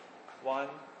search, one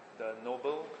the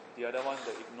noble, the other one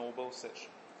the ignoble search.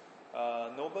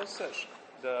 Noble search,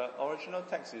 the original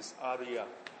text is Arya.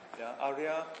 Yeah,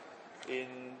 Arya in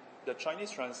the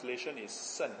Chinese translation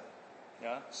is Shen.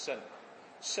 Yeah, Shen.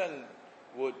 Shen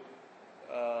would,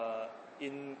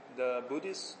 in the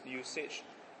Buddhist usage,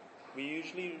 we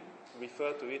usually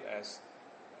refer to it as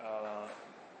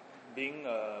being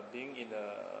in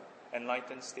the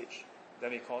enlightened stage.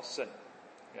 That we call Shen.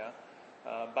 Yeah,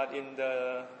 but in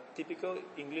the typical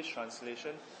English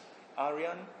translation,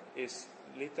 Aryan is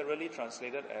literally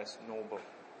translated as noble.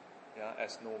 Yeah,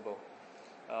 as noble.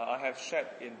 I have shared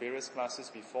in various classes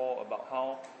before about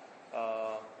how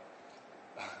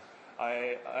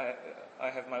I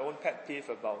have my own pet peeve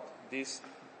about this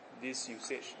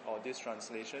usage or this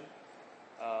translation.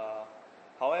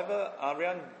 However,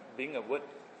 Aryan being a word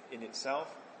in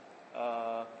itself,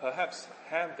 perhaps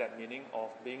have that meaning of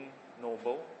being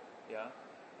noble, yeah.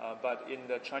 But in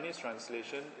the Chinese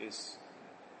translation is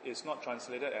not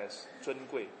translated as 尊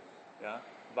贵, yeah,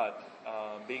 but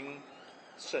being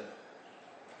圣,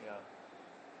 yeah.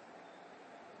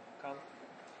 Come,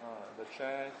 the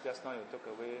chair just now you took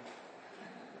away,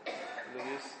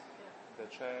 Louis, the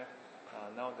chair.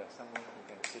 Now there's someone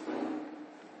who can sit.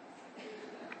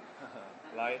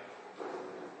 来，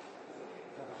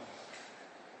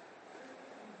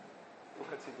不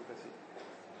客气，不客气。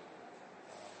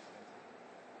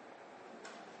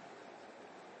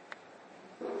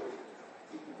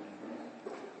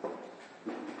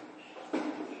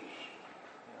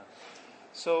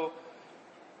So,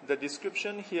 the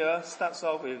description here starts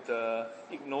off with the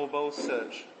ignoble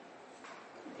search.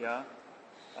 Yeah,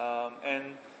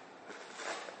 and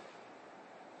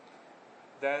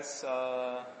there's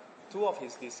two of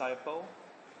his disciples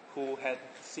who had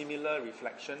similar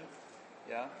reflection,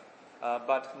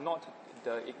 but not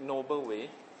the ignoble way.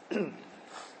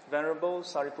 Venerable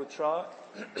Sariputra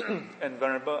and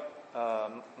Venerable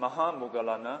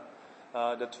Mahamoggallana,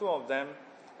 the two of them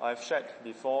I've shared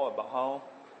before about how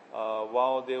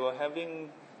while they were having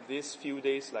these few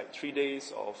days, like 3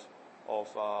 days of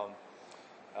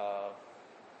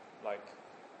like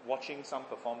watching some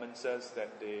performances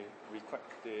that they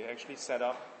actually set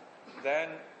up, then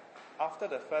after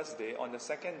the first day, on the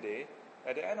second day,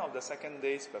 at the end of the second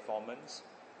day's performance,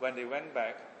 when they went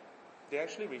back, they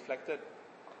actually reflected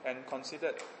and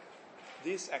considered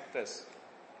these actors.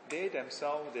 They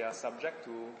themselves, they are subject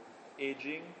to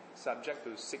aging, subject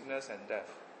to sickness and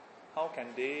death. How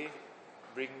can they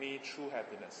bring me true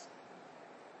happiness?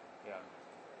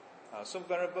 So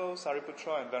Venerable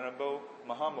Sariputra and Venerable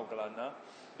Mahamoggallana,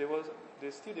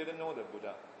 they still didn't know the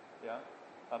Buddha.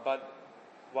 But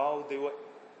while they were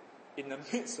in the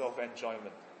midst of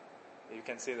enjoyment, you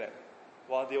can say that,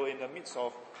 while they were in the midst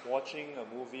of watching a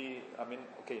movie,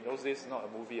 in those days not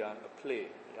a movie, a play,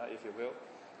 if you will,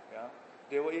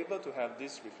 they were able to have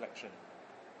this reflection.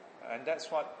 And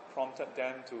that's what prompted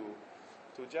them to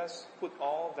just put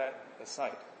all that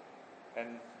aside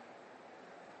and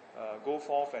go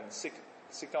forth and seek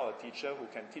out a teacher who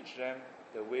can teach them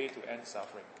the way to end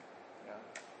suffering,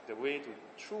 the way to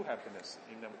true happiness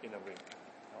in a way.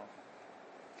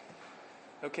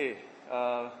 Okay,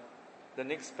 the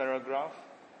next paragraph.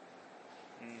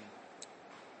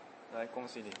 来，恭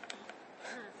喜你。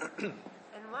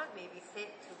 And one may be said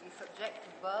to be subject to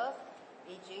birth,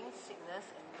 aging, sickness,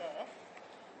 and death,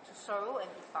 to sorrow and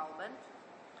defilement,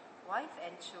 wife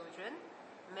and children,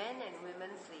 men and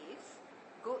women slaves,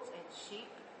 goats and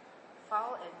sheep,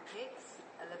 fowl and pigs,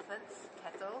 elephants,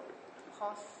 cattle,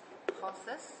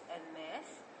 horses and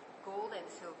mares, gold and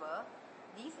silver.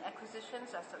 These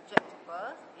acquisitions are subject to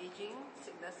birth, aging,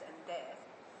 sickness, and death,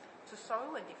 to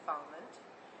sorrow and defilement,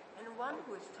 and one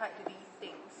who is tied to these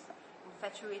things,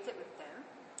 infatuated with them,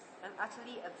 and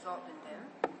utterly absorbed in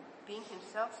them, being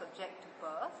himself subject to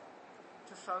birth,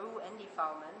 to sorrow and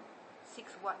defilement,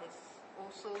 seeks what is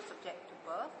also subject to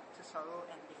birth, to sorrow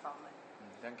and defilement.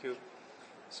 Thank you.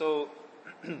 So,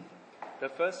 the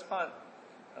first part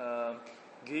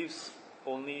gives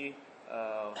only,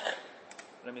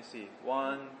 let me see,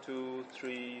 1, 2,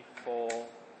 3, 4,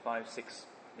 5, 6.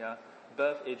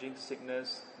 Birth, aging,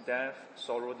 sickness, death,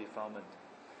 sorrow, defilement.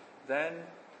 Then,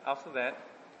 after that,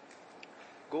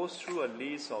 goes through a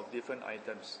list of different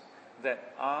items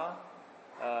that are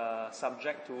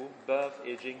subject to birth,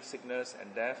 aging, sickness,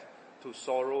 and death, to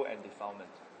sorrow and defilement.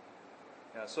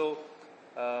 So,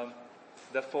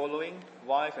 the following,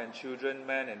 wife and children,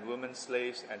 men and women,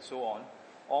 slaves, and so on,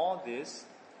 all these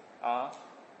are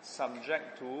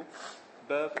subject to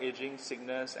birth, aging,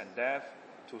 sickness, and death,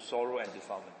 to sorrow and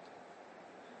defilement.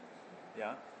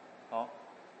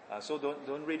 So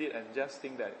don't read it and just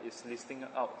think that it's listing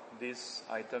out these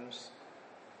items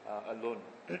alone.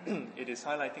 It is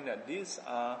highlighting that these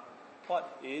are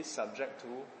what is subject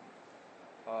to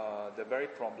the very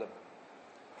problem.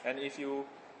 And if you,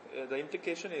 the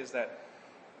implication is that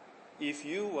if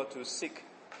you were to seek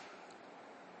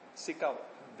out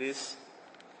this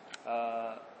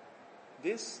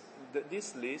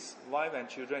list, wife and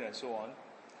children and so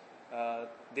on,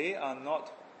 they are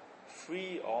not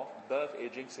free of birth,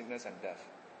 aging, sickness, and death,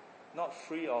 not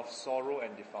free of sorrow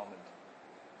and defilement.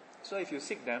 So if you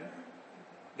seek them,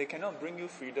 they cannot bring you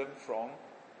freedom from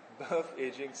birth,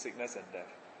 aging, sickness, and death,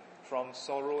 from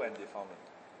sorrow and defilement.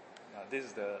 This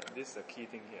is the key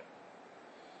thing here.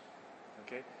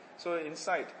 Okay, so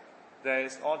inside there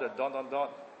is all the ...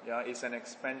 It's an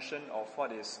expansion of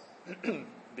what is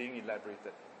being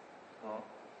elaborated.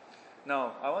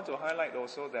 Now, I want to highlight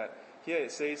also that here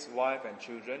it says wife and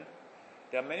children.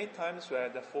 There are many times where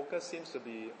the focus seems to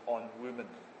be on women,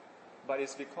 but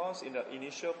it's because in the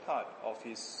initial part of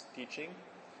his teaching,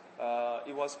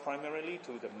 it was primarily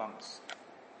to the monks.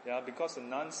 Because the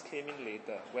nuns came in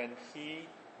later when he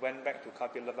went back to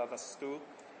Kapilavastu,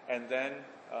 and then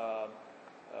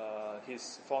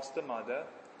his foster mother,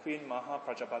 Queen Maha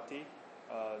Prajapati,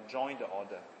 joined the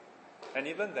order. And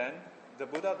even then, the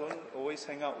Buddha don't always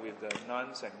hang out with the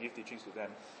nuns and give teachings to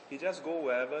them. He just go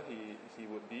wherever he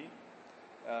would be.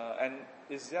 And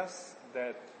it's just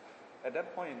that at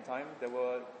that point in time, there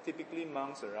were typically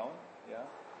monks around.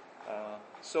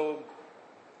 So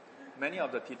many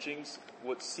of the teachings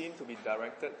would seem to be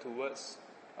directed towards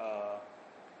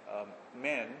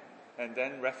men and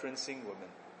then referencing women.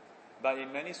 But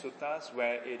in many suttas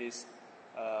where it is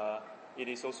it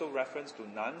is also reference to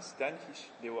nuns, then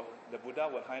the Buddha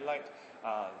would highlight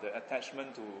the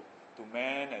attachment to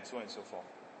man and so on and so forth.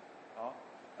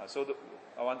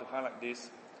 I want to highlight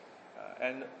this.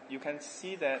 And you can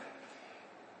see that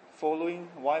following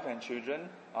wife and children,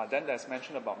 then there's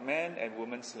mention about men and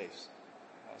women slaves.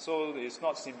 So it's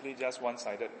not simply just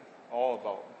one-sided, all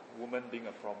about women being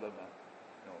a problem.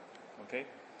 No. Okay?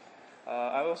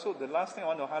 The last thing I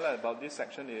want to highlight about this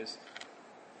section is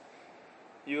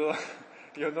you'll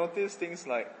notice things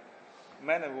like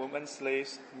men and women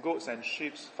slaves, goats and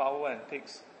sheep, fowl and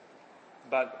pigs.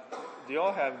 But do you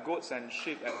all have goats and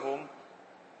sheep at home?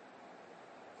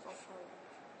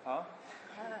 Huh?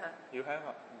 You have?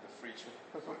 The fridge.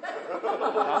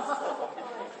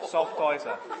 Soft toys.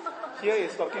 Here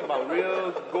is talking about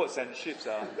real goats and sheep.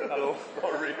 Hello.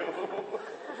 Not real.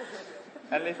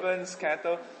 Elephants,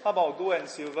 cattle. How about gold and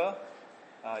silver?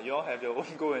 You all have your own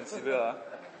gold and silver.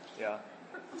 Yeah.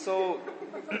 So,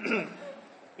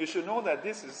 you should know that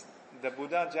this is the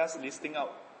Buddha just listing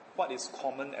out what is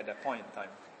common at that point in time.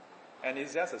 And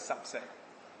it's just a subset.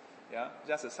 Yeah,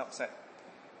 just a subset.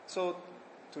 So,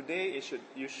 today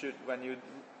you should, when you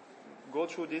go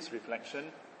through this reflection,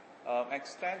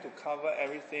 extend to cover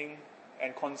everything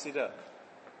and consider,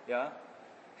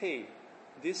 hey,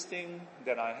 this thing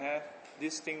that I have,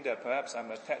 this thing that perhaps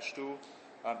I'm attached to,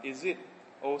 is it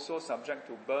also subject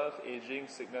to birth, aging,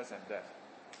 sickness and death?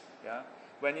 Yeah.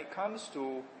 When it comes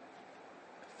to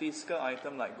physical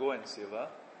item like gold and silver,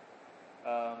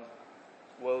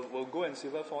 will gold and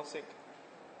silver fall sick?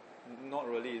 Not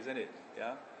really, isn't it?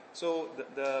 Yeah. So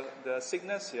the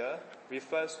sickness here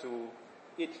refers to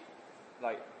it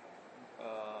like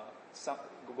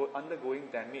undergoing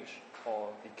damage or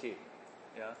decay.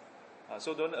 Yeah.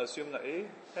 So don't assume that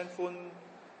handphone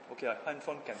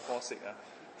can fall sick.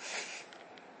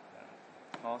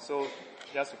 So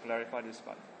just to clarify this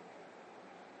part.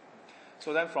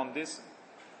 So then from this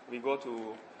we go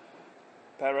to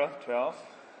para 12,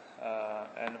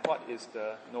 and what is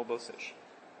the noble search?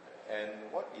 And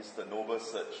what is the noble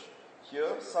search?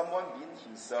 Here, someone being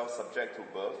himself subject to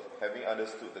birth, having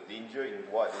understood the danger in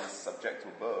what is subject to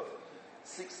birth,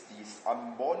 seeks this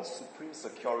unborn supreme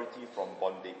security from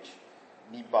bondage,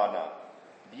 nibbana.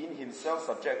 Being himself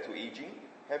subject to aging,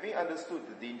 having understood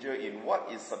the danger in what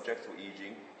is subject to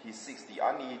aging, he seeks the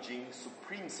unaging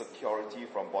supreme security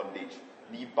from bondage,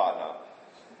 nibbana.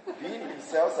 Being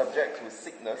himself subject to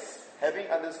sickness, having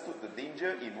understood the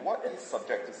danger in what is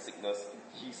subject to sickness,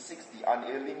 he seeks the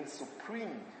unailing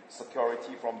supreme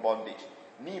security from bondage,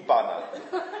 nibbana.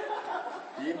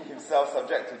 Being himself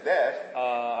subject to death.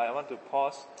 I want to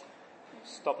pause.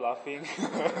 Stop laughing.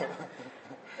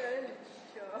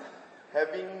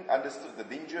 Having understood the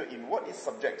danger in what is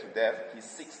subject to death, he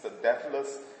seeks the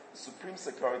deathless supreme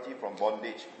security from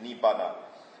bondage, nibbana.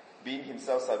 Being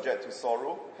himself subject to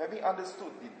sorrow, having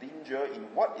understood the danger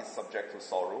in what is subject to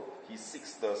sorrow, he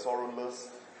seeks the sorrowless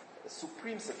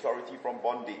supreme security from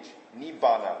bondage,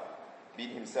 nibbana.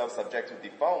 Being himself subject to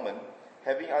defilement,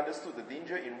 having understood the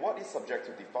danger in what is subject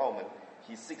to defilement,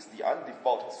 he seeks the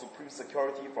undefiled supreme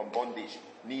security from bondage,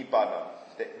 nibbana.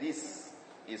 That this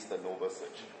is the noble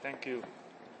search. Thank you.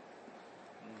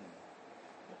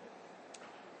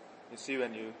 You see,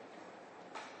 when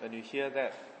you hear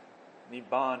that,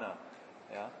 nibbana,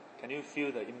 can you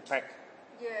feel the impact?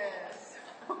 Yes.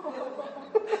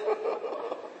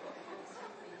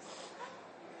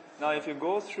 Now, if you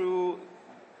go through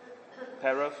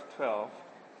paragraph 12,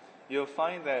 you'll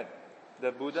find that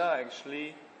the Buddha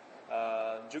actually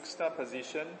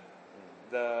juxtaposition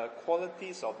the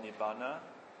qualities of nibbana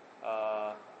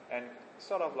and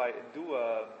sort of like do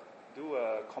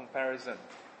a comparison.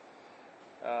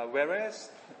 Whereas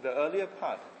the earlier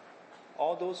part,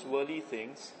 all those worldly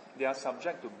things, they are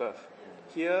subject to birth.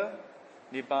 Here,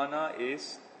 nibbana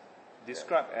is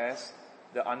described as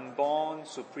the unborn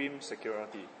supreme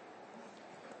security.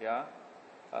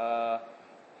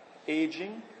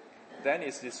 Aging then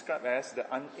is described as the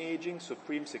unaging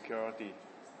supreme security.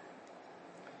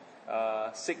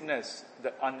 Sickness,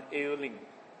 the unailing.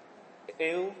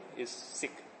 Ail is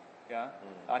sick.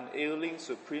 Unailing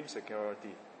supreme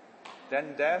security.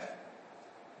 Then death,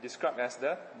 described as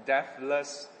the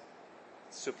deathless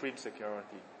supreme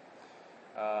security.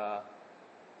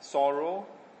 Sorrow,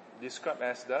 described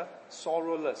as the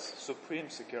sorrowless supreme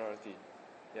security.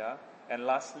 And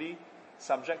lastly,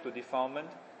 subject to defilement,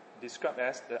 described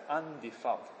as the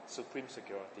undefiled supreme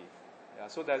security.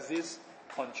 So there's this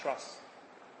contrast.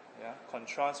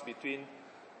 Contrast between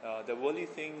the worldly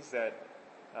things that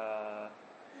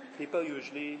people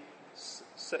usually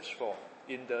search for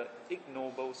in the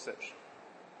ignoble search,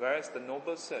 whereas the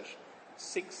noble search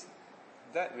seeks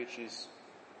that which is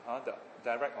the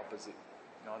direct opposite.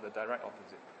 The direct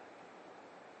opposite.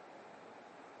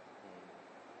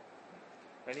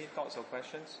 Any thoughts or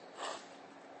questions?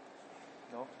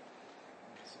 No?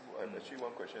 So I have actually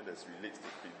one question that relates to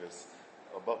previous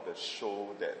about the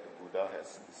show that the Buddha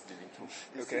is living through.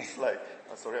 It Okay. seems like,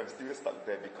 sorry, I'm still stuck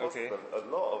there because Okay. a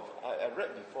lot of, I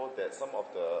read before that some of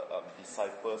the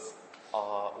disciples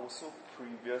are also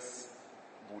previous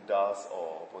Buddhas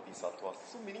or Bodhisattvas.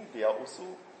 So meaning they are also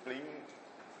playing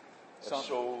a Some-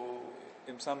 show.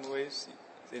 In some ways,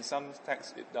 in some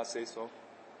texts, it does say so.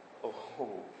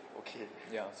 Oh, okay.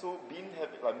 Yeah. So being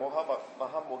like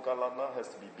Mahamoggallana has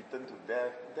to be beaten to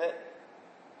death.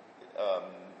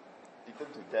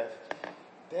 Beaten to death.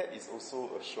 That is also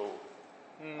a show.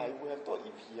 I would have thought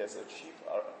if he has achieved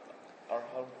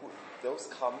arhathood, those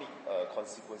karmic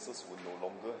consequences would no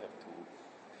longer have to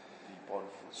be borne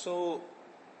through. So,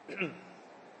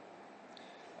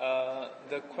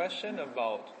 the question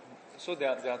about, so there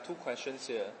are two questions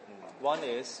here. One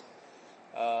is,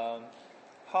 how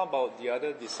about the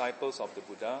other disciples of the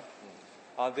Buddha?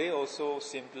 Are they also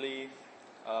simply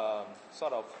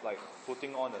sort of like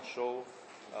putting on a show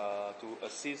to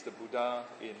assist the Buddha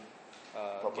in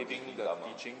giving the Dharma.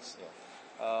 teachings?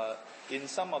 Yeah. In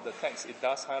some of the texts, it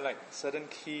does highlight certain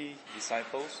key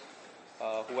disciples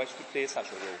who actually play such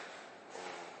a role.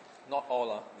 Not all,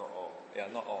 Not all. yeah,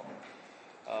 not all.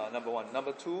 Number one.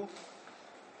 Number two,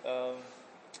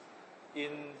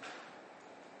 in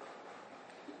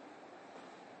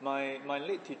my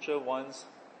late teacher once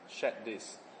shared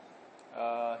this.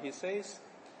 He says,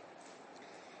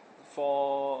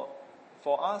 for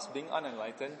us being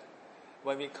unenlightened,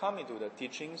 when we come into the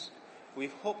teachings, we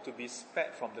hope to be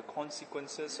spared from the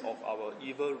consequences of our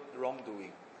evil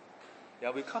wrongdoing.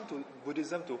 Yeah, we come to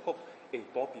Buddhism to hope,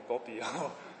 Poppy,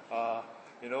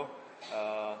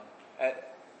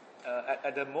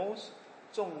 at the most,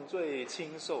 重罪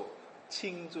轻受,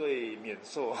 轻罪免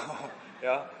受.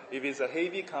 Yeah, if it's a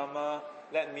heavy karma,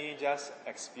 let me just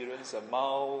experience a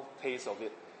mild taste of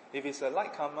it. If it's a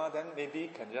light karma, then maybe you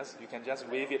can just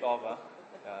wave it off.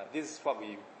 This is what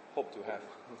we hope to have.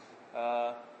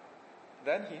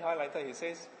 Then he highlighted, he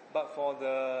says, but for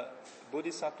the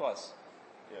Bodhisattvas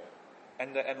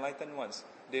and the enlightened ones,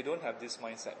 they don't have this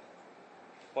mindset.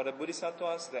 For the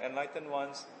Bodhisattvas, the enlightened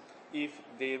ones, if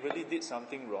they really did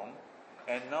something wrong,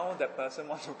 and now that person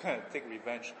wants to kind of take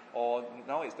revenge, or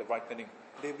now it's the ripening,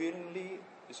 they willingly,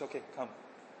 it's okay, come.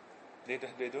 They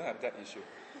don't have that issue.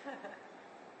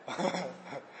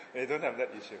 They don't have that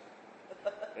issue.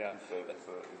 Yeah. It's a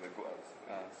good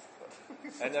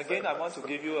answer. And again, I want to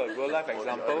give you a real life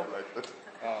example.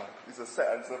 It's a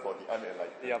sad answer for the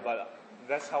unenlightened. Yeah, but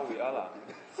that's how we are.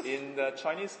 In the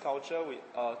Chinese culture,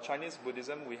 Chinese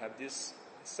Buddhism, we have this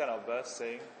set of verse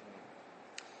saying,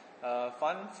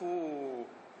 凡夫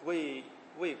为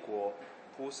果，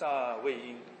菩萨为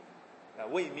因。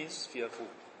为 means fearful.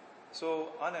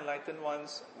 So unenlightened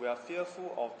ones, we are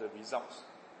fearful of the results.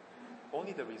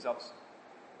 Only the results.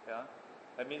 Yeah,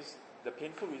 that means the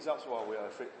painful results, we are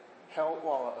afraid. Hell, we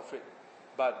are afraid.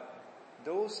 But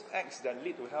those acts that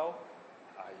lead to hell,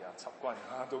 习惯,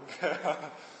 don't care.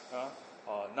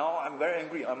 Now I'm very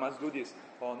angry, I must do this.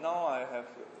 Or now I have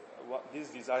this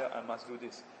desire, I must do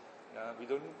this. We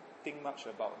don't think much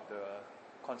about the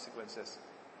consequences.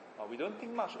 We don't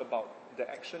think much about the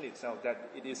action itself, that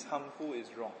it is harmful, is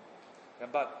wrong.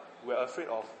 But we're afraid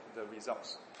of the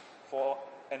results. For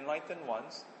enlightened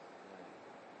ones,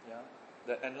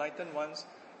 the enlightened ones,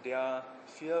 they are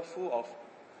fearful of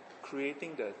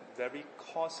creating the very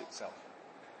cause itself.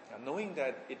 Knowing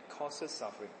that it causes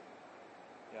suffering.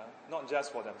 Not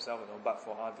just for themselves, but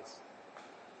for others.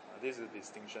 This is the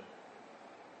distinction.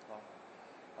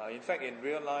 In fact, in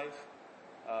real life,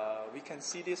 we can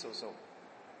see this also.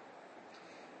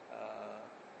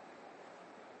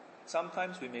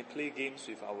 Sometimes we may play games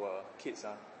with our kids,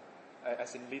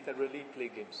 as in literally play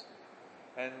games.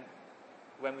 And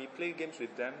when we play games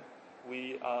with them,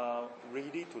 we are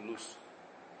ready to lose.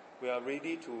 We are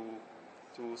ready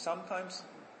to sometimes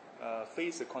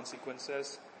face the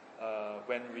consequences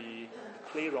when we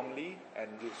play wrongly and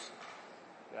lose.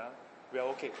 We are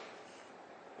okay.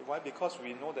 Why? Because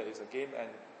we know that it's a game, and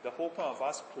the whole point of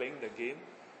us playing the game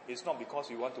is not because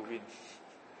we want to win.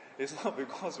 It's not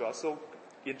because we are so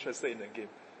interested in the game.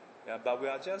 But we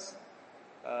are just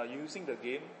using the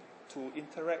game to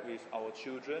interact with our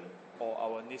children or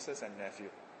our nieces and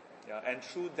nephews. And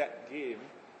through that game,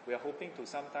 we are hoping to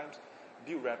sometimes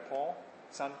build rapport,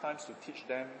 sometimes to teach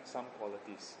them some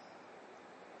qualities.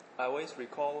 I always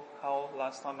recall how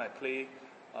last time I played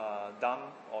dam,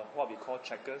 or what we call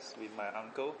checkers, with my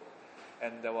uncle.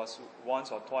 And there was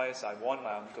once or twice I warned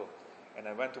my uncle. And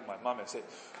I went to my mom and said,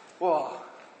 "Wow,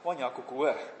 wanya kuku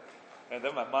eh." And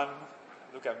then my mom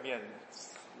looked at me and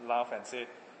laughed and said,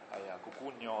 "Aiya,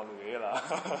 kuku nyo lu lah."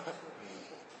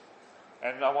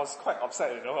 And I was quite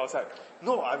upset, I was like,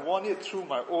 "No, I won it through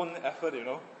my own effort,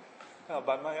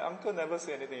 But my uncle never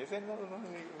said anything. He said, "No,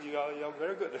 you're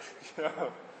very good."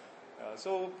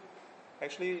 So,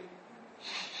 actually,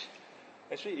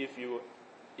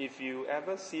 if you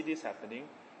ever see this happening,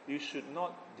 you should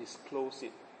not disclose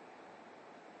it.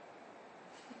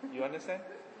 You understand?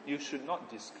 You should not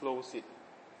disclose it.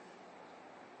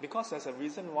 Because there's a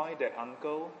reason why that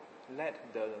uncle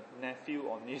let the nephew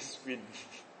or niece win.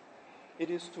 It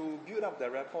is to build up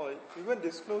the rapport. You won't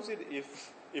disclose it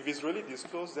if it's really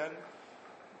disclosed, then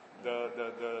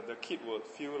the kid would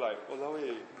feel like,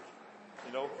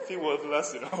 feel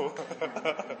worthless,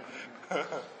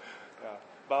 Yeah.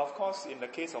 But of course, in the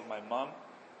case of my mom,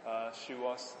 she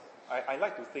was, I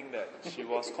like to think that she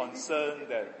was concerned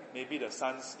that maybe the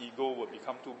son's ego would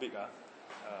become too big.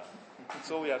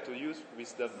 So we have to use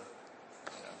wisdom.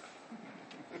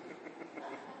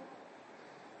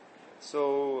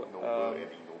 So,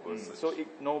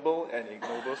 ignoble and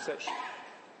ignoble search.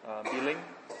 Billing,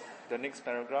 the next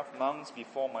paragraph. Monks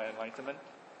before my enlightenment.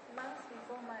 Months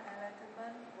before my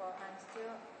enlightenment, while I'm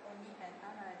still only an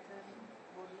unenlightened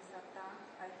bodhisattva,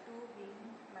 I too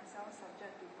being myself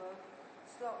subject to birth,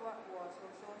 sought what was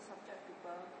also subject to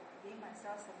birth, being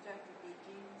myself subject to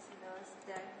aging, sinners,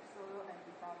 death, sorrow and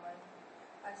defilement.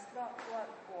 I sought what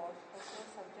was also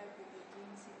subject to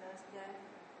aging, sinners, death,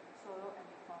 sorrow and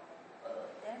defilement.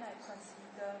 Then I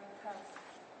consider thus,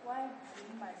 why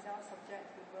being myself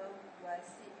subject to birth do I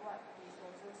seek what is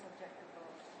also subject to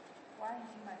birth? Why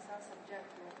being myself subject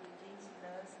to aging,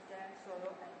 sinners, death,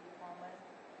 sorrow and defilement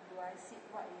do I seek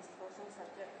what is also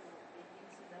subject to aging,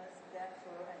 sinners, death,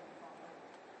 sorrow and defilement?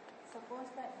 Suppose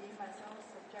that being myself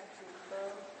subject to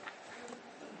birth,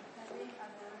 having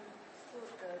understood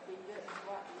the danger in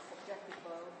what is subject to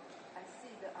birth, I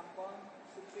seek the unborn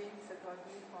supreme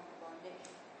security from bondage,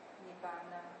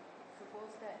 Nibbana.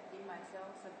 Suppose that being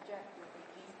myself subject to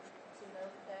aging,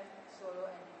 sinners, death, sorrow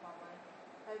and defilement,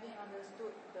 having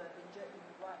understood the danger in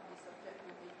what is subject to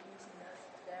aging, sinners,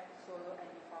 death, sorrow and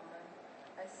defilement,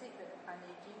 I seek the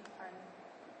unaging,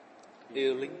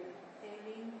 Ailing,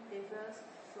 deathless,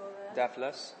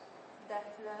 soulless,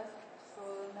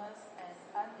 soulless and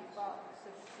undefiled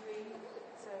supreme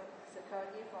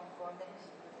security from bondage,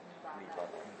 Nibbana.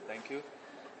 Thank you.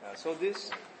 So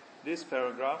this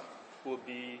paragraph would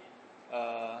be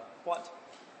what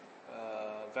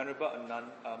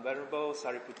Venerable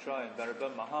Sariputra and Venerable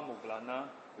Mahamoggallana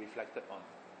reflected on.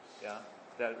 Yeah,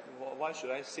 that why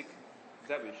should I seek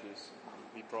that which is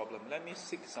the problem? Let me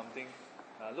seek something.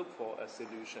 Look for a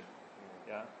solution.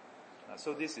 Yeah.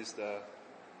 So this is the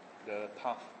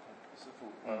path.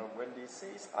 When they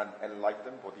say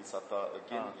unenlightened bodhisattva,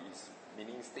 again, is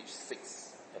meaning stage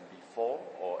 6 and before,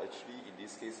 or actually in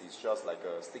this case it's just like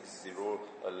a stage 0,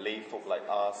 a lay folk like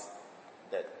us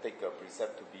that take a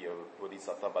precept to be a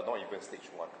bodhisattva, but not even stage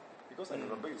 1. Because I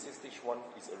remember you said stage 1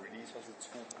 is already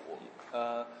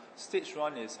Stage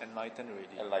 1 is enlightened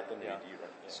already. Enlightened already, right?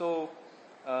 Yeah. So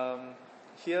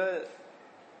here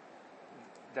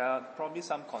there are probably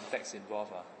some context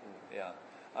involved. Yeah,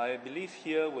 I believe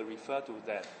here will refer to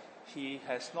that he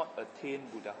has not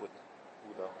attained Buddhahood.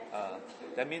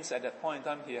 That means at that point in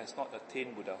time he has not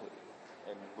attained Buddhahood.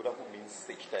 And Buddhahood means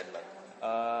stage 10,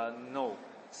 No.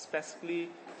 Specifically,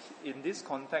 in this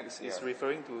context, is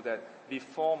referring to that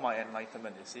before my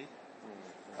enlightenment, you see.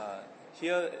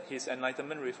 Here, his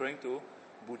enlightenment referring to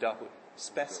Buddhahood,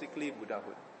 specifically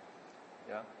Buddhahood.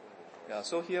 Yeah.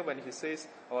 So here, when he says,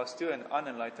 I was still an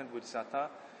unenlightened bodhisattva,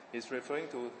 he's referring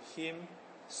to him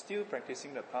still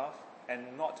practicing the path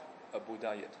and not a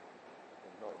Buddha yet.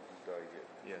 Not Buddha yet.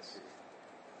 Yes.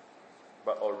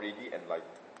 But already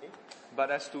enlightened.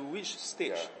 But as to which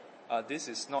stage, this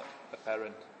is not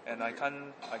apparent, and I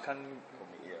can't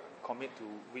commit to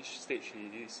which stage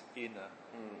he is in.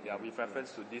 With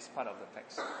reference to this part of the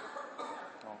text.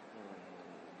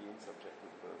 Being subject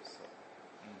to birth.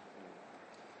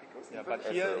 Because Yeah, even but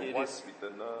here as it a is-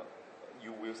 returner,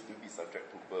 you will still be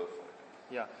subject to birth.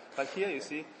 Yeah, but here you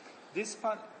see, this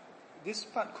part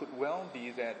could well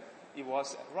be that it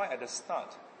was right at the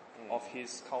start of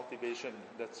his cultivation,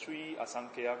 the 3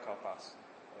 Asankhya Kalpas.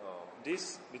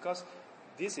 Because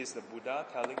this is the Buddha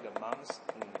telling the monks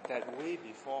that way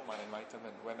before my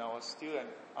enlightenment, when I was still an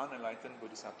unenlightened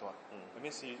bodhisattva. That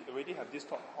means he already had this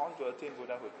thought, I want to attain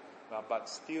Buddhahood, but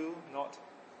still not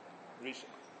reached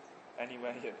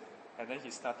anywhere yet. And then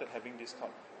he started having this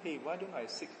thought, hey, why don't I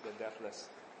seek the deathless?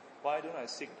 Why don't I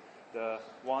seek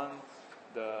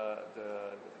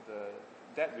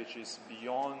that which is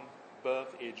beyond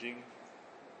birth, aging,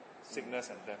 sickness,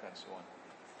 and death, and so on?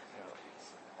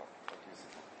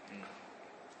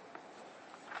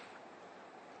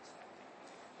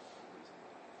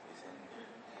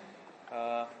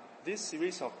 This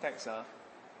series of texts,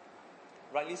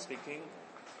 rightly speaking,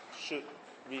 should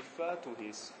refer to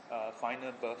his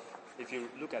final birth. If you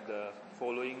look at the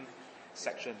following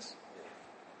sections,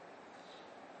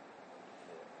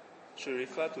 should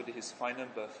refer to his final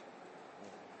birth.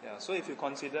 Yeah. So if you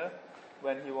consider,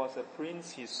 when he was a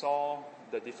prince, he saw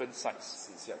the different sights.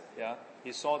 Yeah.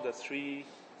 He saw the 3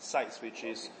 sights, which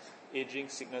is aging,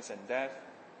 sickness, and death.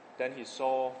 Then he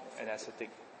saw an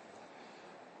ascetic.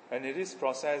 And in this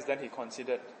process, then he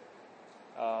considered,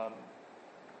 how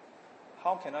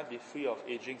can I be free of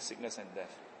aging, sickness, and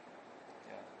death?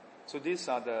 Yeah. So these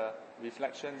are the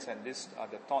reflections and these are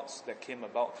the thoughts that came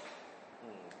about.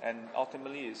 And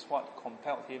ultimately is what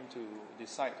compelled him to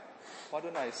decide, why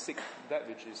don't I seek that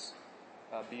which is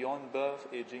beyond birth,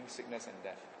 aging, sickness, and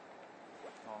death?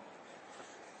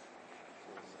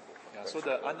 Yeah, so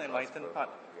the unenlightened part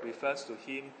refers to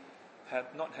him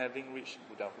not having reached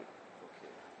Buddhahood.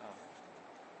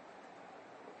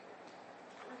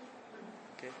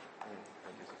 Okay.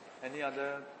 Any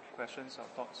other questions or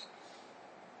thoughts?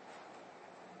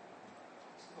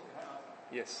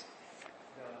 Yes.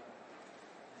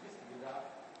 This Buddha,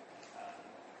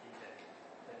 in that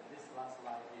this last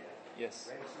life here, Yes.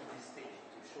 went through this stage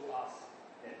to show us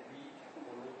that we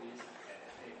follow this and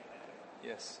attain enlightenment.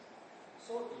 Yes.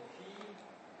 So if he,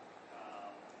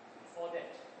 before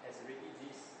that, has already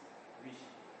this wish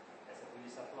as a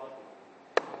bodhisattva to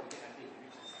get until he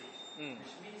reached this stage,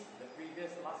 which means the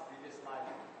previous life,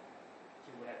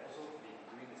 he would have also been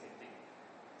doing the same thing,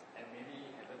 and maybe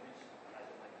haven't reached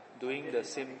enlightenment. Doing the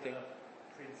same thing.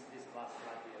 Prince, this last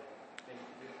life here, then he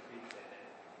became a prince and then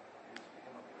he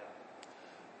became a Buddha.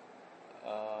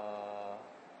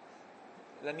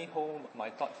 Let me hold my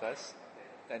thought first,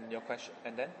 and your question,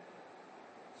 and then,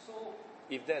 So,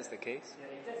 if that's the case,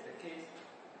 if that's the case,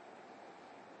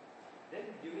 then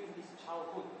during his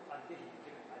childhood until he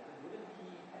became enlightened, wouldn't he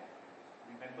have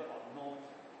remembered or known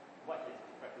what he has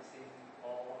been practicing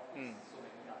all his so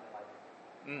many other lives?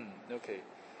 Okay.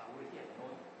 Would he have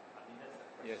known? I mean, that's the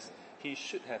question. Yes, he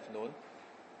should have known.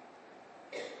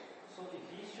 So if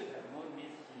he should have known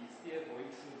means he's still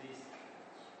going through this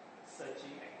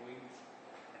searching and going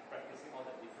and practicing all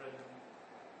the different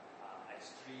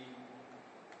extreme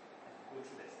and go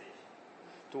through that stage.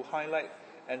 To highlight,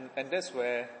 and that's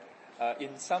where,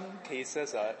 in some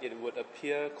cases, it would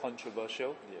appear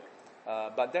controversial.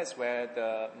 But that's where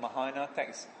the Mahayana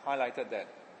text highlighted that,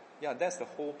 that's the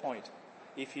whole point.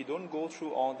 If he don't go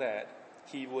through all that,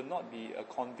 he would not be a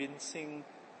convincing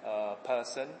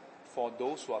person for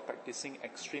those who are practicing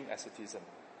extreme asceticism.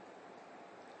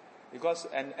 Because,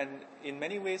 and in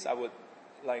many ways, I would,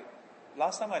 like,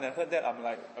 last time when I heard that, I'm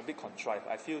like a bit contrived.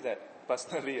 I feel that,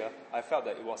 personally, I felt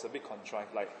that it was a bit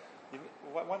contrived. Like,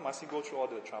 why must he go through all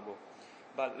the trouble?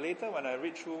 But later, when I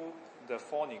read through the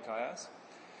 4 Nikayas,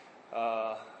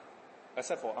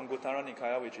 except for Anguttara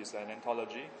Nikaya, which is an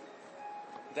anthology,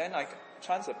 then I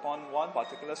chance upon one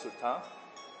particular sutta.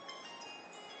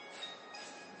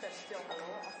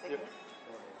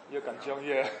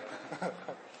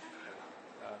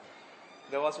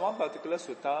 There was one particular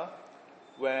sutta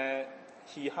where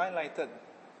he highlighted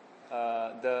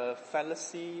the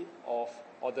fallacy of,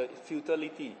 or the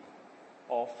futility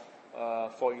of,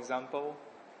 for example,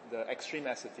 the extreme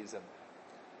asceticism.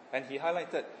 And he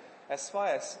highlighted, as far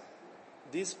as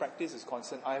this practice is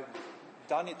concerned, I've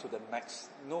done it to the max.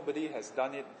 Nobody has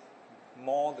done it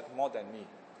more than me.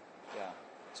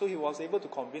 So he was able to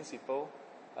convince people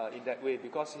in that way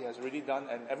because he has really done,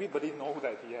 and everybody knows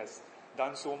that he has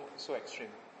done so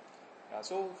extreme.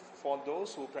 So for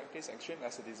those who practice extreme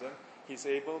asceticism, he's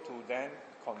able to then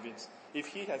convince. If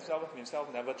he himself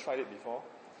never tried it before,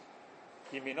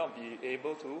 he may not be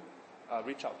able to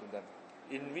reach out to them.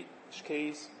 In which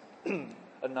case,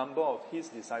 a number of his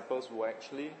disciples were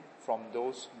actually from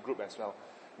those group as well,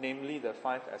 namely the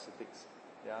 5 ascetics,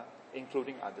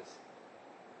 including others.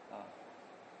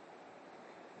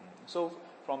 So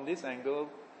from this angle,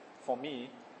 for me,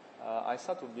 I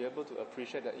start to be able to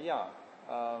appreciate that,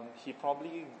 he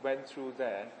probably went through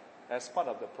that as part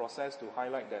of the process to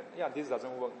highlight that, this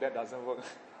doesn't work, that doesn't work.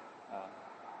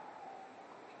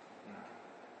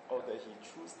 That he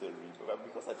chose the rebirth.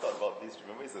 Because I thought about this,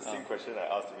 remember it's the same question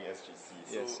I asked during SGC.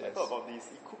 So Yes. I thought about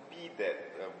this. It could be that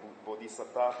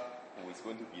Bodhisattva who is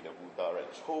going to be the Buddha,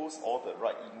 right, chose all the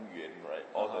right yin yuan, right,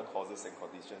 all the causes and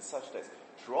conditions, such that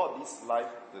throughout this life,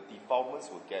 the defilements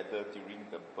will gather during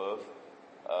the birth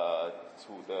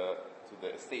to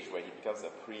the stage where he becomes a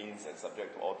prince and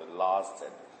subject to all the lusts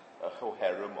and a whole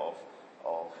harem of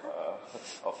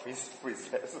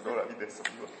princess.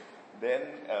 Then,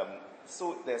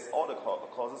 so there's all the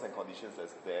causes and conditions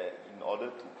that's there in order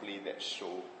to play that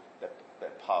show, that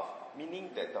path. Meaning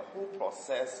that the whole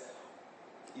process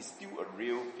is still a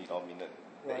real phenomenon.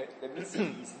 Right. That means he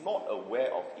is not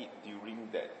aware of it during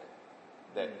that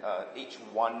age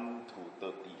 1 to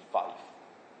 35.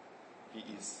 He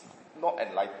is not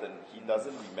enlightened. He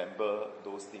doesn't remember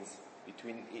those things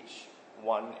between age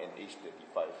 1 and age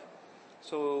 35.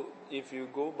 So if you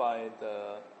go by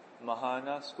the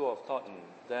Mahayana school of thought,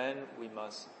 then we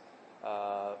must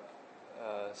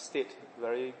state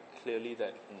very clearly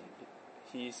that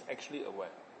he is actually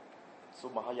aware. So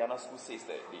Mahayana school says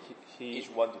that He- age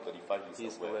 1 to 35 He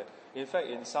is is aware. aware. In fact,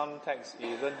 in some texts,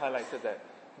 he even highlighted that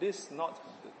this is not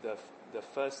the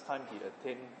first time he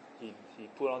attained. He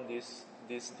put on this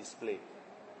display.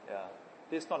 Yeah,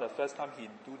 this is not the first time he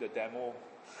do the demo.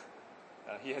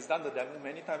 He has done the demo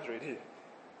many times already.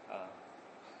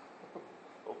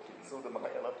 Okay, so the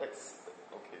Mahayana text,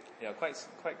 okay. Yeah, quite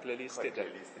clearly state that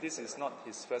clearly states this is not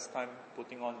his first time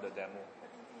putting on the demo. But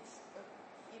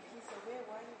if he's aware,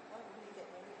 why would he get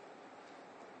married?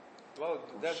 Well,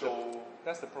 show-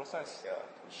 that's the process. Yeah,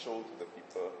 to show to the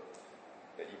people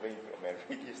that even if you're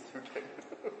married, you still can.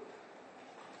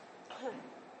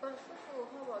 But Sifu,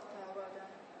 how about Theravada?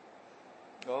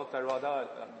 Well, Theravada,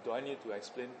 do I need to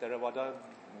explain? Theravada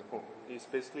No. is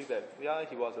basically that, yeah,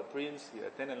 he was a prince, he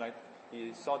attended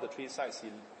he saw the 3 sides,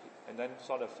 and then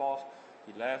saw the 4th,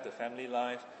 he left the family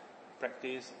life,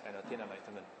 practiced, and attained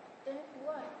enlightenment. Then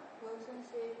what Wilson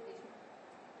said is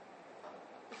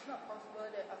it's not possible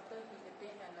that after he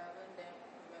attained enlightenment, then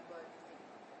remember everything.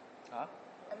 Huh?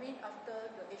 I mean, after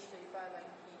the age 35, when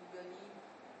he really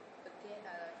attained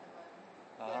enlightenment,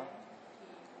 Uh-huh. then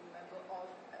he remember all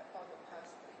the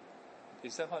past things.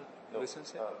 Is that what No. Wilson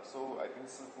said? So I think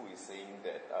Sifu is saying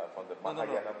that from the No.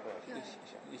 Mahayana point of view,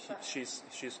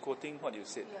 She's quoting what you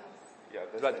said. Yeah. yeah,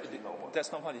 that's But actually not what.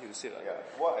 that's not what you said. Yeah,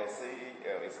 what I say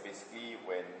is basically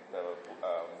when the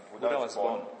Buddha Buddha was was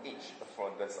born,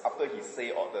 born. after he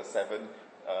say all the 7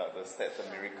 the steps, the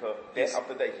miracle, then He's-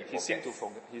 after that he He seemed to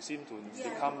forgets. forget. He seemed to Yeah.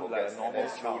 become like a Forgets, and normal then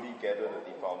child. slowly gather the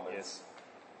defilements. Yes.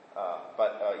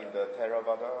 But in the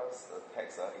Theravada's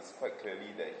text, it's quite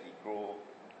clearly that he grow.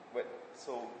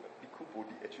 So Bhikkhu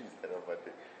Bodhi actually is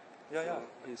Theravada. Yeah. So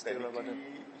He's technically,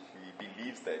 Theravada. he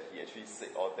believes that he actually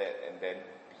said all that, and then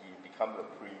he become a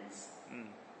prince,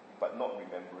 but not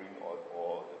remembering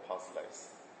all the past lives.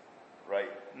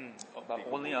 Right? But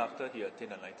Bhikkhu only Bodhi. after he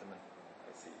attained enlightenment.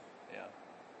 I see. Yeah.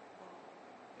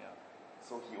 Yeah.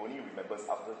 So he only remembers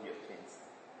after he attains.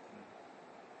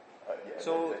 Yeah,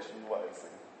 So- that's actually what I'm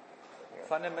saying. Yeah.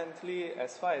 Fundamentally,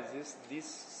 as far as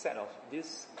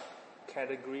this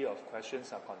category of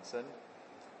questions are concerned,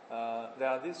 there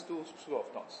are these 2 schools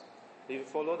of thoughts. If you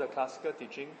follow the classical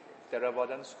teaching,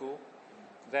 Theravadan school,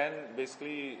 then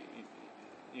basically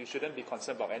you shouldn't be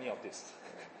concerned about any of this.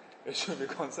 You should be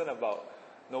concerned about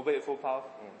Noble Eightfold Path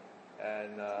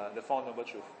and the Four Noble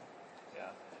Truths. Yeah.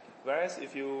 Whereas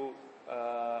if you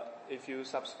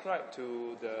subscribe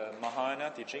to the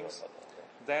Mahayana teachings,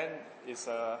 then it's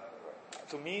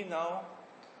to me now.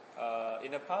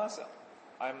 In the past,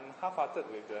 I'm half-hearted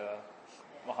with the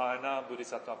Mahayana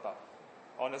Bodhisattva path.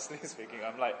 Honestly speaking,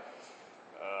 I'm like,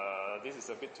 this is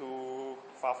a bit too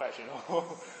far-fetched,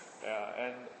 Yeah,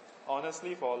 and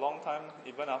honestly, for a long time,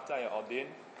 even after I ordained,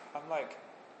 I'm like,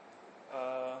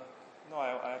 no,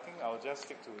 I think I'll just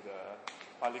stick to the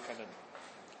Pali Canon.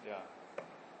 Yeah.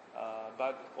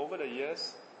 But over the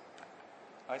years,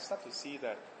 I start to see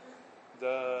that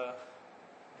the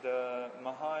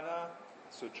Mahayana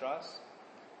Sutras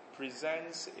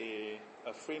presents a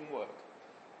framework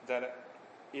that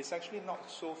is actually not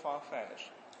so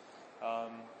far-fetched,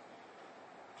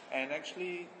 and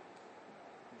actually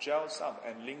gels up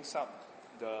and links up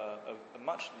a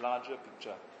much larger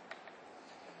picture.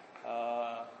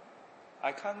 I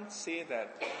must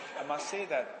say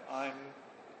that I'm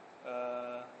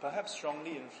perhaps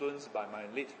strongly influenced by my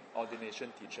late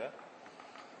ordination teacher.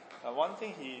 One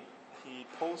thing he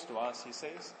posed to us, he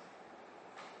says,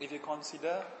 if you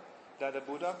consider that the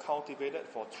Buddha cultivated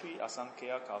for 3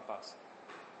 Asankhya kalpas,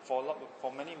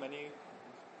 for many,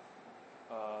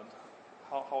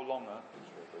 how long?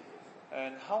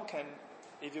 And how can,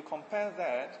 if you compare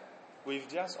that with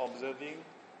just observing,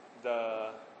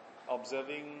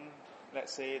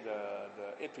 let's say, the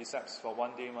 8 precepts for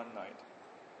 1 day, 1 night,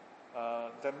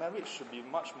 the marriage should be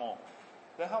much more.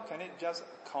 Then how can it just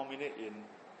culminate in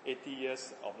 80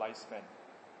 years of lifespan?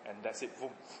 And that's it,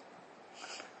 boom.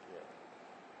 Yeah.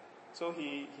 So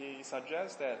he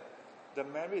suggests that the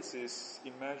merits is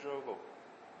immeasurable.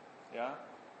 Yeah?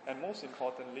 And most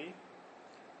importantly,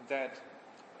 that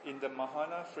in the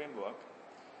Mahana framework,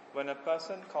 when a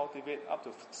person cultivates up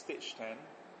to stage 10,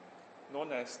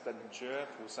 known as the Jue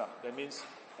Pusa, that means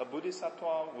a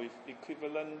bodhisattva with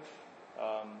equivalent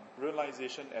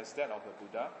realization as that of the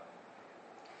Buddha,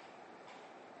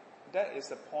 that is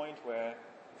the point where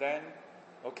then,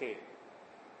 okay,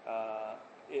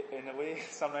 in a way,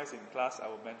 sometimes in class I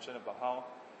will mention about how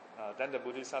then the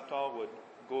bodhisattva would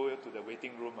go to the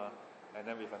waiting room, and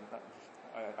then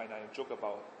I joke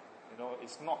about,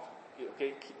 it's not,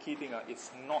 okay, key thing,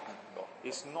 it's not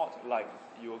like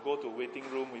you will go to waiting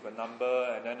room with a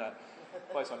number and then,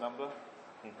 what is your number?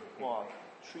 Wow,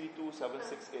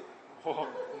 32768. Oh,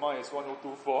 mine is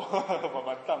 1024.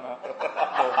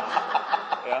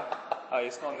 Yeah,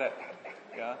 it's not that.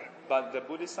 Yeah, but the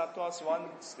bodhisattvas,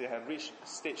 once they have reached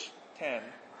stage 10,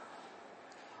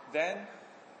 then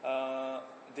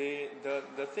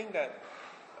the thing that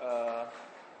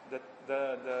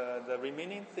the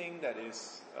remaining thing that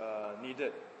is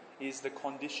needed is the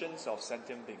conditions of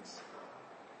sentient beings.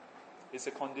 It's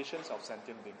the conditions of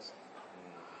sentient beings.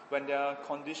 When there are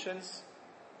conditions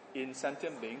in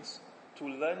sentient beings to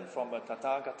learn from a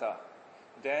Tathagata,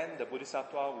 then the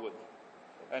bodhisattva would,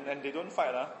 and they don't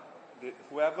fight,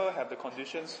 whoever have the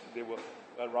conditions, they will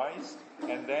arise,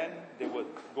 and then they would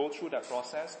go through that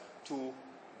process to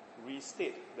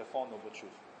restate the Four Noble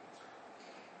Truths.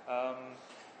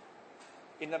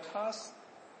 In the past,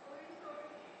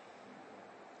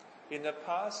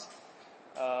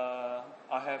 I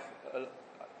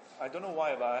don't know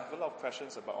why, but I have a lot of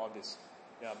questions about all this.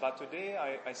 Yeah, but today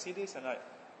I see this and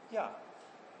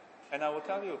and I will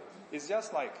tell you, it's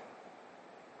just like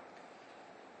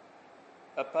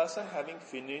a person having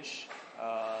finished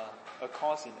a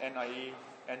course in NIE,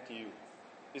 NTU,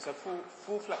 is a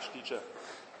full-fledged teacher.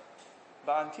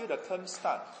 But until the term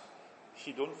start,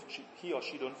 he or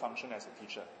she don't function as a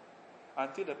teacher.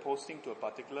 Until the posting to a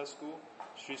particular school,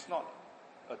 she's not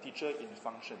a teacher in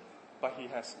function, but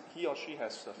he or she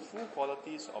has the full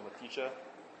qualities of a teacher.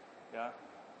 Yeah,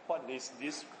 what is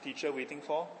this teacher waiting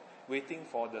for? Waiting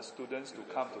for the students to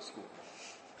come to school.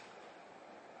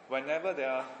 Whenever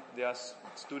there are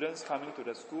students coming to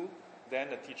the school, then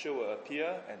the teacher will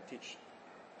appear and teach.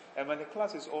 And when the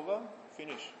class is over,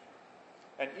 finish.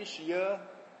 And each year,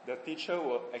 the teacher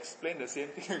will explain the same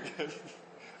thing again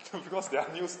because there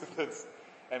are new students,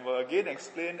 and will again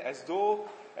explain as though,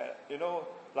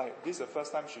 like this is the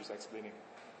first time she's explaining.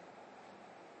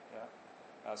 Yeah.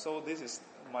 So this is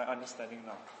my understanding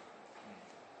now.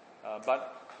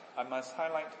 But I must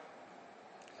highlight,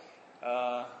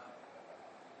 I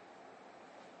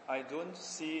don't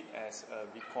see it as a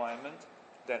requirement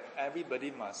that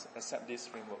everybody must accept this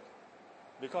framework.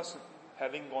 Because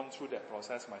having gone through that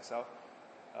process myself,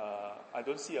 I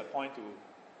don't see a point to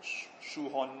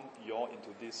shoehorn you all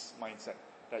into this mindset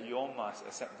that you all must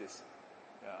accept this.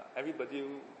 Everybody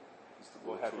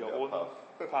will have your own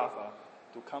path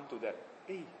to come to that.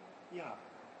 Hey,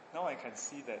 now I can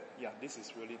see that, this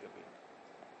is really the way.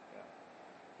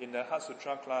 In the Heart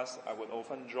Sutra class, I would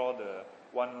often draw the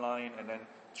one line and then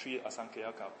 3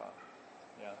 Asankhya Kappa.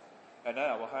 And then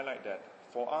I will highlight that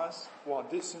for us,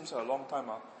 this seems a long time.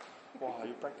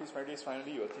 You practice,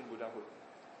 finally you attain Buddhahood.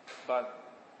 But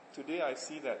today I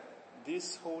see that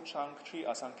this whole chunk, 3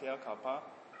 Asankhya Kappa,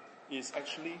 is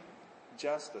actually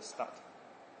just the start.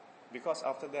 Because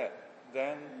after that,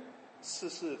 then 世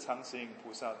世常行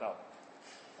菩萨道.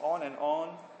 On and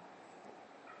on,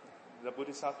 the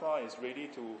Bodhisattva is ready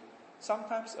to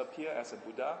sometimes appear as a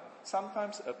Buddha,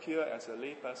 sometimes appear as a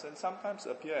lay person, sometimes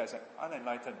appear as an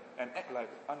unenlightened and act like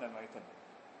unenlightened.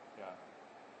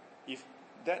 If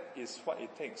that is what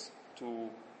it takes to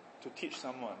teach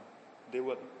someone, they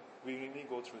would willingly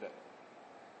go through that.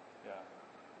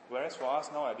 Whereas for us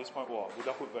now at this point,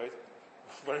 Buddhahood very,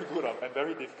 very good and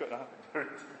very difficult.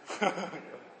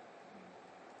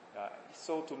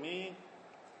 So to me,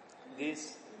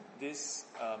 this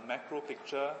macro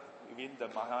picture within the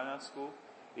Mahayana school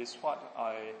is what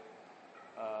I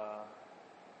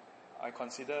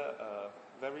consider a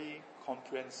very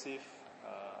comprehensive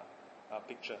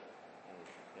picture.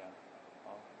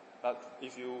 But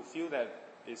if you feel that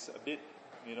it's a bit,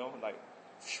 like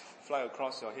fly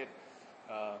across your head,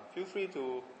 feel free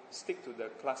to stick to the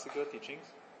classical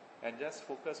teachings and just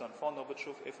focus on Four Noble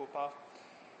Truths, Eightfold Path.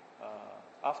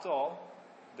 After all,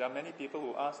 there are many people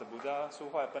who ask the Buddha, so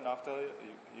what happened after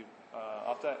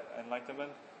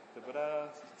enlightenment? The Buddha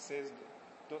says,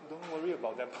 don't worry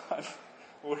about that part.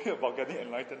 Worry about getting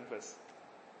enlightened first.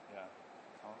 Yeah.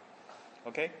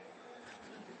 Okay?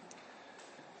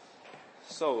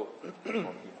 So,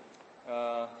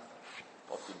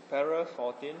 para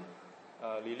 14,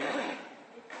 Lily.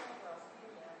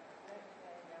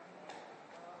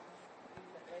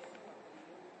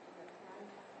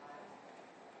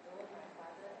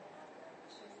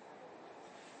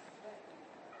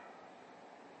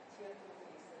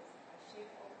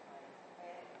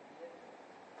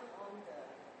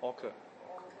 Okay.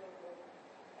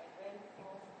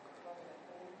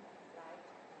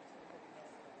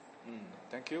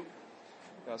 Thank you.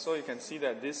 So you can see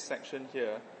that this section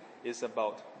here is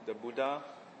about the Buddha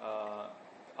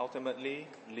ultimately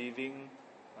living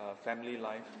family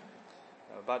life.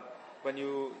 But when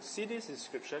you see this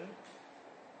description,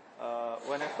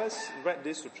 when I first read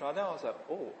this sutra, I was like,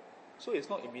 oh, so it's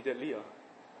not immediately.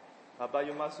 But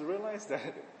you must realize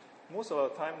that most of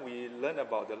the time we learn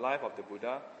about the life of the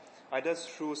Buddha either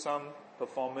through some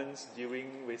performance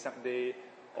during Vesak Day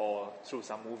or through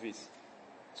some movies.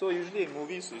 So usually in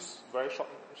movies it's very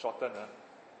shortened.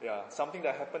 Yeah, something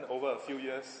that happened over a few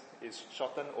years is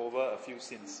shortened over a few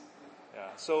scenes.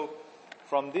 Yeah. So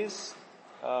from this,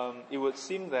 it would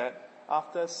seem that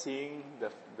after seeing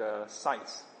the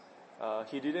sights,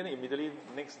 he didn't immediately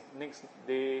next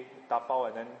day tapao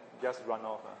and then just run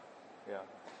off. Yeah.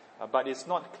 But it's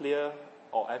not clear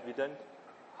or evident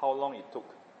how long it took.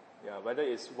 Yeah, whether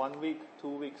it's 1 week, 2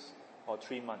 weeks, or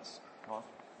 3 months.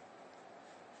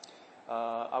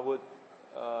 I would,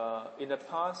 in the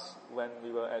past, when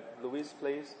we were at Louis'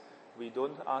 place, we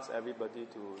don't ask everybody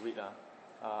to read.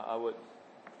 I would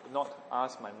not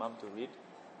ask my mom to read.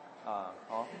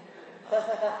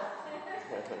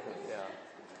 Yeah.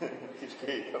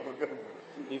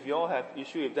 If you all have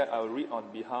issue with that, I'll read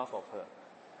on behalf of her.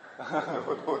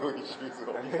 No issues.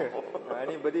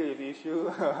 Anybody with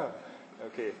issue?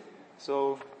 Okay.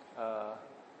 So,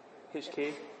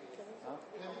 HK. Having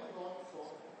gone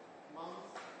for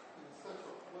months in search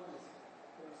of what is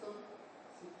wholesome,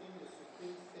 seeking the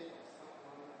supreme state of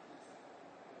Satmana peace,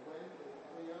 I went to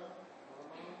Arya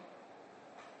Kalama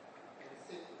and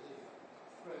said to him,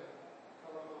 friend,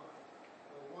 Kalama,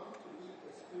 I want to lead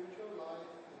a spiritual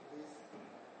life in this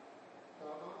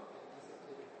Dharma and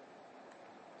discipline.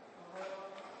 Arya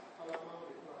Kalama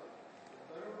replied, the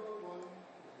Venerable One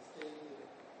may stay here.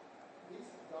 This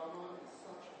Dharma is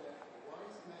such that a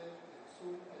wise man can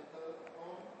soon enter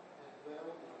on and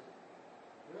dwell in it.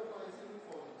 Realizing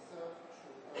for himself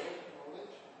through direct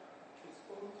knowledge his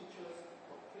own teacher's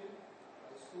doctrine,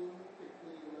 I soon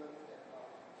quickly learned that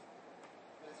Dharma.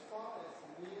 As far as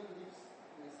mere lips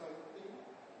reciting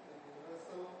the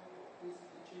rehearsal of this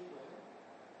teaching went,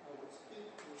 I would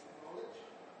speak with knowledge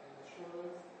and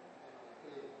assurance and I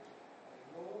claim, I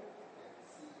know and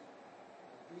see,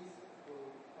 and these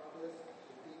will others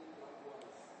to be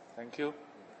likewise. Thank you.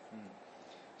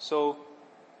 So,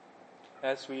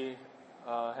 as we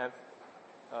have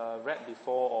read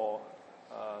before or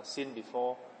seen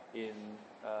before in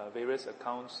various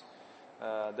accounts,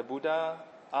 the Buddha,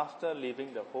 after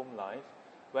leaving the home life,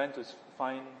 went to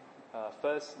find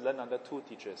first learn under two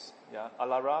teachers,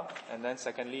 Alara, and then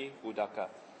secondly Uddaka.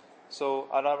 So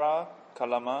Alara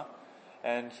Kalama,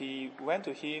 and he went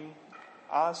to him,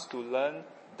 asked to learn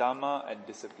Dhamma and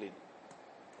discipline.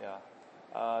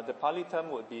 The Pali term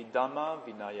would be Dhamma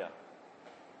Vinaya.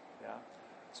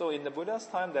 So in the Buddha's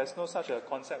time, there's no such a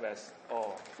concept as,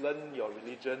 learn your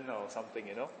religion or something,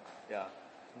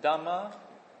 Dhamma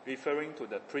referring to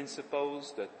the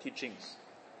principles, the teachings.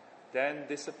 Then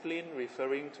discipline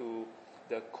referring to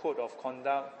the code of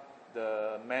conduct,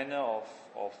 the manner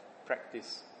of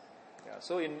practice.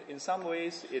 So in some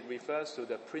ways, it refers to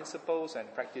the principles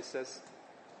and practices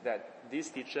that this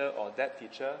teacher or that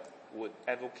teacher would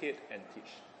advocate and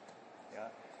teach.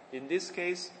 In this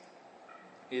case,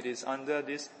 it is under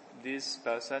this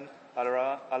person,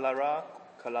 Alara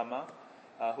Kalama,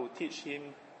 who teach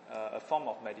him a form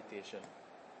of meditation.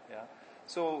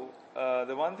 So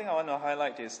the one thing I want to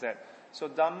highlight is that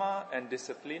Dhamma and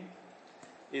discipline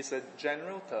is a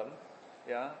general term.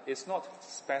 It's not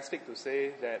specific to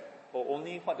say that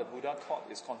only what the Buddha taught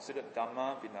is considered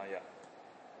Dhamma Vinaya.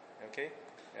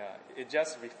 It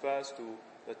just refers to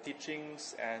the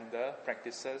teachings and the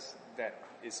practices that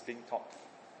is being taught.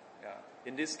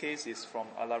 In this case, it's from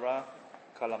Alara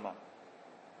Kalama.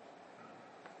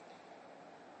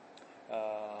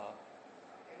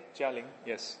 Jialing,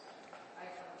 yes. I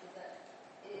consider that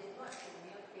it is not the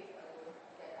mere faith alone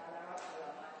that Alara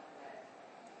Kalama has.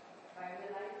 By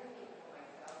realizing it for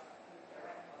myself with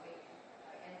direct knowledge,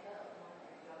 I enter upon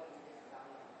and dwell in this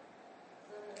Dharma.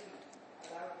 Certainly,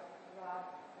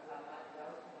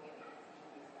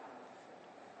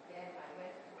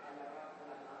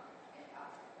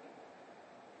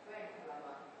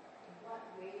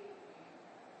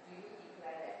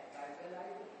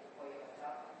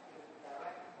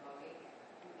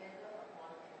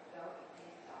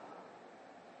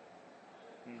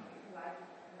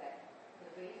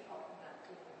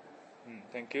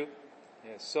 Thank you.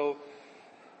 Yes. So,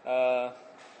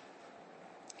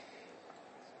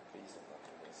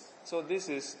 this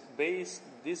is base.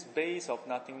 This base of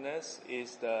nothingness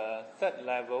is the third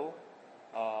level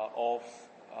of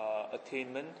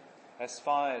attainment, as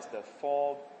far as the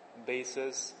four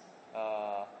bases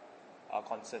are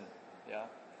concerned. Yeah.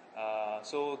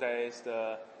 So there is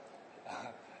the.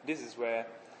 This is where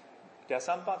there are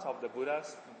some parts of the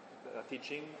Buddha's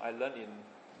teaching I learned in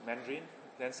Mandarin,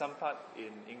 then some part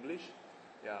in English.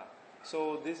 Yeah.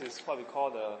 So this is what we call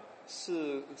the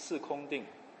四空定.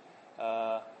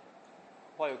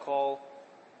 What you call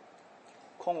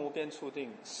空无边处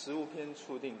定, 实无边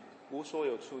处定, 无所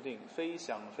有处定, 非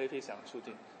想非非想处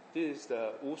定. This is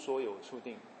the 无所有处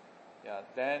定. Yeah.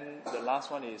 Then the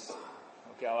last one is,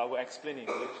 okay, I will explain in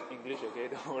English, okay,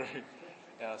 don't worry.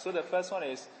 Yeah. So the first one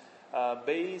is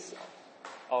base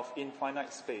of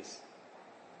infinite space.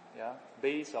 Yeah.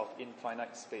 Base of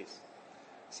infinite space.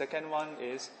 Second one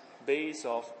is base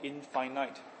of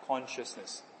infinite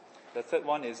consciousness. The third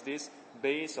one is this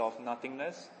base of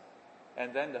nothingness.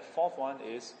 And then the fourth one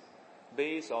is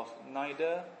base of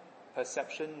neither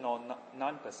perception nor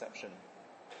non-perception.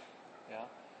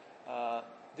 Yeah.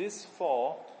 This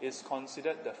four is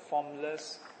considered the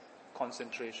formless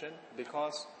concentration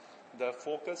because the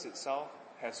focus itself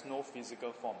has no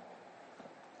physical form,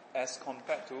 as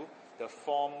compared to the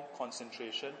form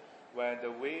concentration, where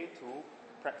the way to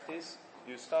practice,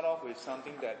 you start off with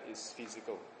something that is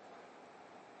physical.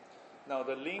 Now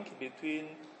the link between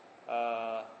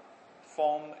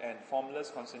form and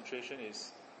formless concentration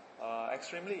is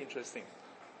extremely interesting.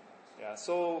 Yeah.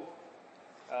 So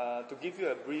to give you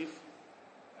a brief,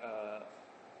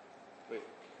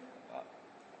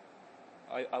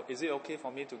 is it okay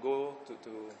for me to go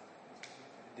to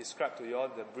describe to you all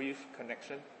the brief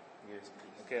connection? Yes,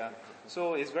 please. Okay.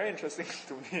 So it's very interesting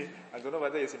to me. I don't know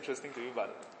whether it's interesting to you,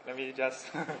 but let me just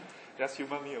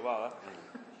humor me a while.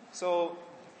 So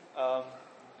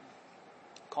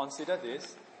consider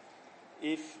this.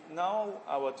 If now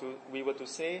we were to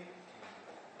say,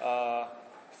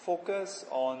 focus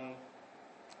on,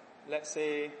 let's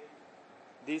say,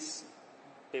 this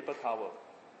paper towel.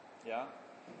 Yeah.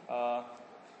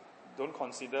 Don't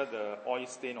consider the oil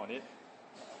stain on it.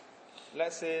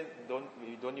 Let's say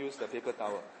we don't use the paper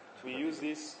towel. We use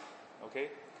this, okay?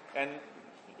 And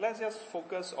let's just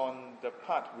focus on the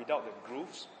part without the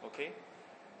grooves, okay?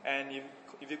 And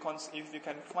if you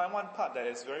can find one part that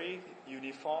is very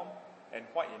uniform and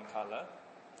white in color,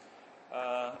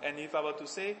 and if I were to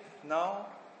say now,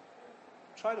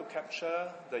 try to capture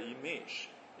the image,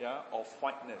 yeah, of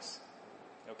whiteness,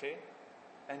 okay,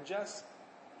 and just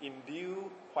imbue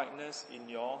whiteness in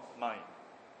your mind,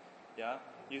 yeah.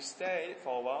 You stare at it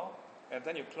for a while, and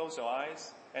then you close your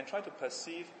eyes and try to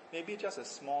perceive maybe just a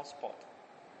small spot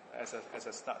as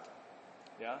a start,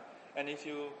 yeah. And if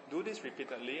you do this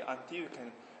repeatedly until you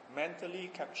can mentally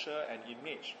capture an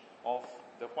image of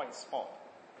the white spot,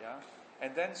 yeah,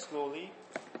 and then slowly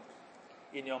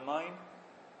in your mind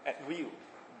at will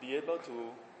be able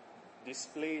to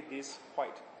display this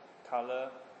white color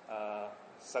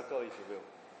circle, if you will,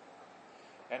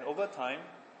 and over time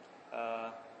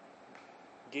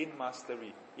gain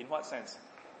mastery. In what sense?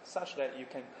 Such that you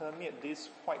can permeate this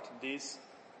white disc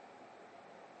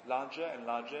larger and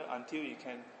larger until you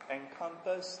can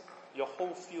encompass your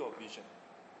whole field of vision.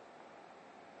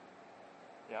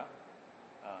 Yeah?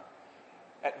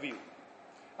 At will.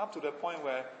 Up to the point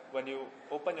where when you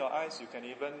open your eyes, you can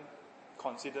even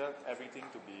consider everything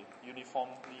to be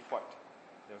uniformly white.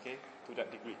 Okay? To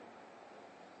that degree.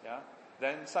 Yeah?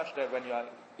 Then such that when you are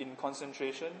in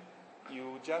concentration,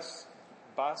 you just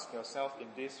bask yourself in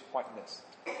this whiteness.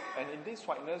 And in this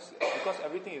whiteness, because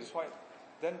everything is white,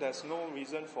 then there's no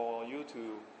reason for you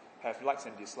to have likes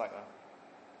and dislikes.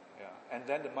 Yeah. And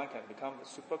then the mind can become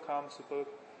super calm, super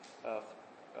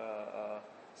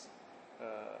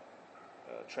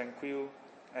tranquil,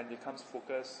 and becomes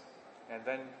focused, and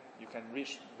then you can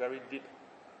reach very deep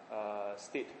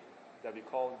state that we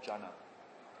call jhana.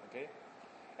 Okay?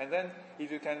 And then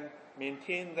if you can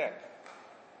maintain that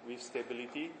with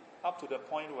stability, up to the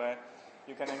point where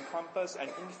you can encompass an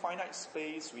infinite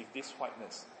space with this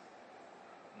whiteness.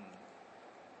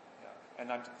 Yeah.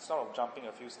 And I'm sort of jumping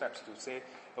a few steps to say,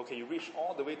 okay, you reach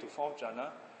all the way to fourth jhana,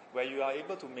 where you are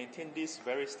able to maintain this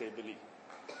very stably.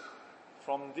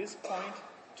 From this point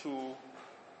to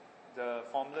the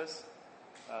formless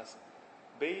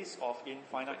base of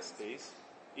infinite space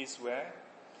is where,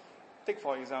 take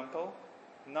for example,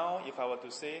 now if I were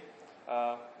to say,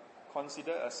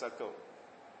 consider a circle.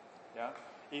 Yeah.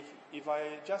 If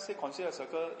I just say consider a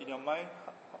circle in your mind,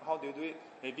 how do you do it?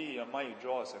 Maybe in your mind you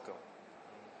draw a circle.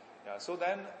 Yeah, so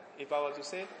then, if I were to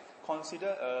say, consider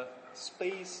a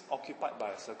space occupied by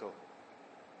a circle.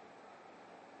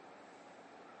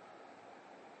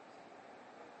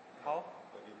 How?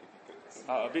 Very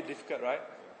difficult. A bit difficult, right?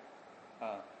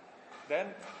 Then,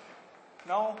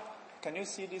 now, can you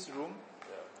see this room?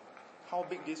 Yeah. How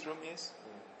big this room is?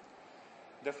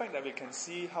 The fact that we can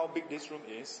see how big this room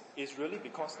is really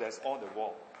because there's all the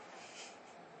wall.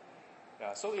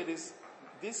 Yeah, so this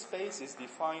space is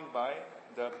defined by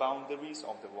the boundaries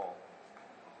of the wall.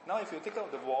 Now, if you take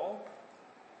out the wall,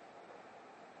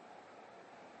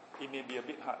 it may be a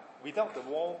bit hard. Without the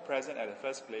wall present at the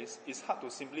first place, it's hard to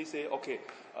simply say, okay,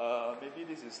 maybe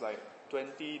this is like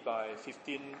 20 by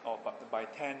 15 or by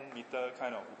 10 meter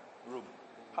kind of room.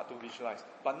 Hard to visualize.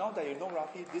 But now that you know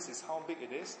roughly this is how big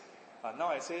it is, now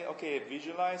I say, okay,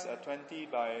 visualize a 20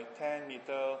 by 10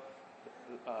 meter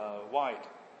wide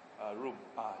room.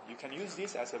 You can use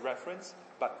this as a reference,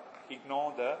 but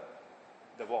ignore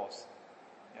the walls.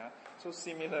 Yeah. So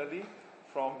similarly,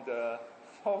 from the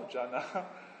fourth jhana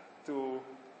to,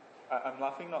 I'm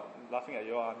laughing, not laughing at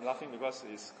you, I'm laughing because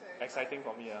it's exciting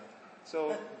for me.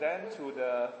 So then to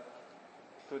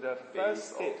the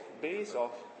first state, base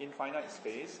of infinite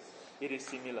space, it is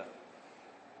similar.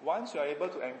 Once you are able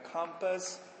to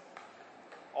encompass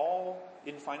all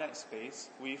infinite space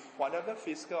with whatever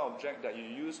physical object that you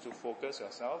use to focus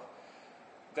yourself,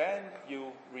 then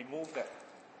you remove that.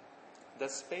 The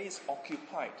space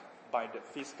occupied by the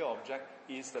physical object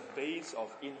is the base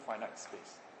of infinite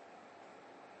space.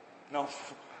 Now,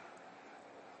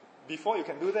 before you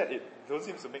can do that, it don't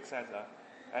seem to make sense.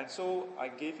 And so I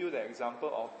gave you the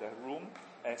example of the room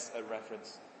as a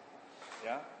reference.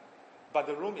 Yeah? But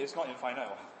the room is not infinite.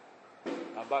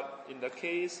 But in the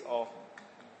case of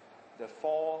the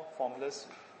four formless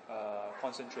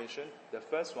concentration, the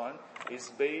first one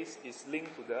is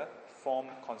linked to the form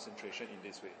concentration in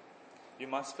this way. You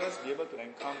must first be able to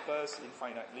encompass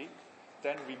infinitely,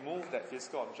 then remove that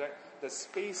physical object. The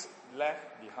space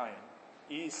left behind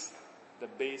is the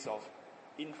base of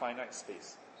infinite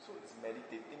space. So it's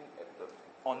meditating at the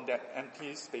on that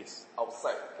empty space.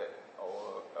 outside that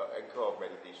our anchor of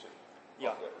meditation.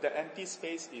 Yeah, the empty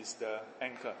space is the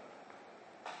anchor.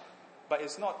 But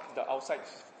it's not the outside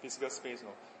physical space,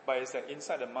 no. But it's that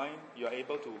inside the mind, you are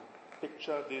able to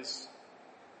picture this,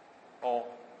 or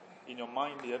in your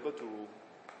mind be able to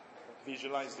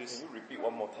visualize this. Can you repeat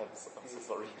one more time? I'm so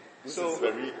sorry. This So- is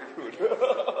very good. Yeah.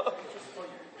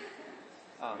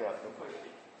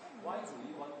 Why do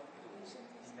we want to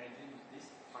imagine this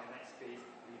finite space,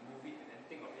 remove it, and then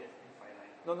think of it as infinite?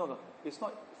 No. It's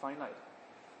not finite.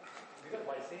 Because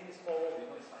by saying this four wall, we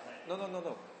know it's finite.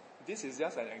 No. This is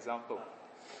just an example.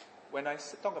 When I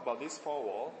talk about this four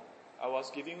wall, I was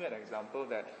giving you an example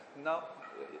that now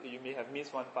you may have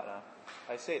missed one part.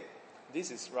 I said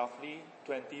this is roughly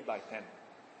 20 by 10.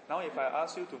 Now if I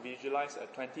ask you to visualize a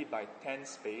 20 by 10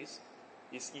 space,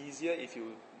 it's easier if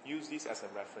you use this as a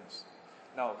reference.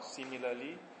 Now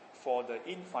similarly, for the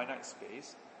infinite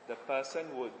space, the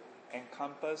person would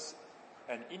encompass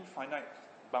an infinite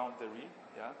boundary,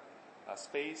 a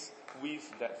space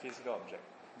with that physical object.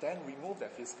 Then remove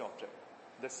that physical object.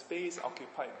 The space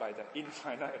occupied by the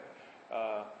infinite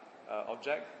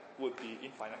object would be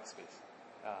infinite space.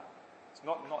 It's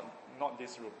not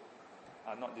this room.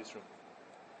 Not this room.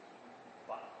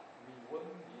 But we won't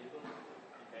be able to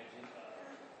imagine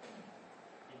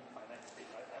infinite space,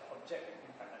 right? An object in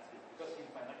infinite space, because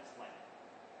infinite is light.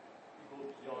 We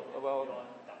go beyond, Well, beyond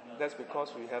darkness. that's because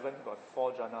we haven't got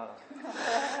four jhana.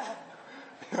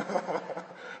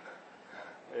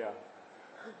 Yeah.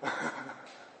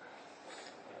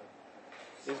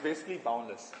 It's basically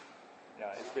boundless.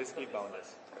 Yeah, it's basically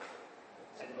boundless.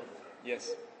 Yes.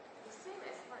 The same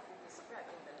as what you described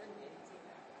in the Ren Yan Jing,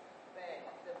 where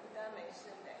the Buddha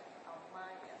mentioned that our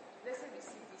mind, let's say we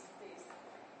see this space,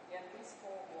 there are these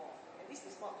four walls, and this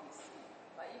is what we see.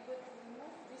 But if we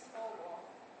remove this four walls,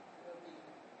 it will be,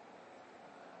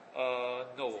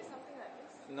 No. is it something like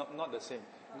this? Not the same.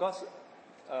 Because,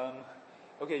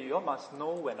 okay, you all must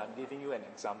know when I'm giving you an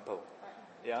example.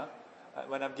 Yeah?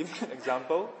 When I'm giving an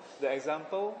example, the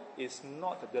example is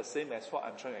not the same as what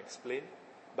I'm trying to explain,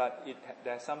 but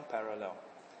there's some parallel.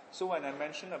 So when I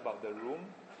mention about the room,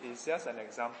 it's just an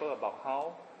example about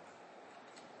how,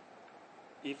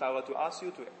 if I were to ask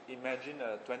you to imagine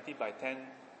a 20 by 10,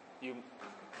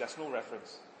 there's no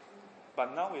reference.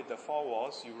 But now with the four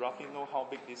walls, you roughly know how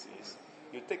big this is.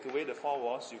 You take away the four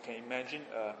walls, you can imagine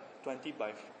a 20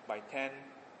 by 10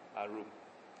 room.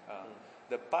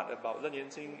 The part about Ren Yan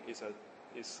Jing is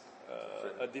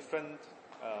a different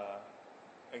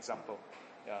example.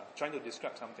 Yeah, trying to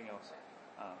describe something else.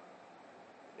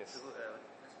 Yes. So,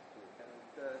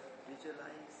 the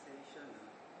visualization,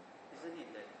 isn't it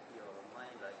that your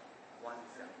mind like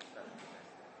wants something?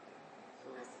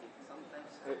 So it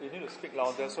sometimes. You need to speak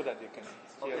louder so that you can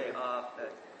hear. Okay.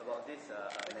 it. About this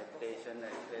meditation,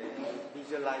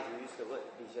 visualize. You use the word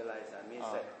visualize. Means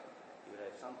that you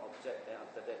have some object, then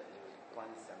after that you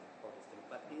want some all these things.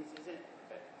 But isn't it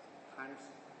at times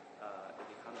it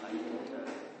becomes like the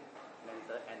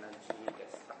mental energy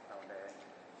gets stuck down there.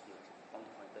 You one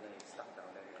point then you stuck down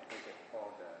there. You think that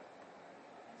all the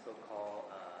so-called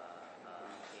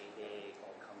headache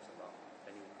all comes about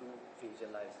when you do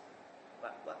visualize.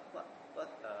 But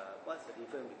what's the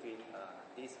difference between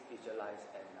this visualize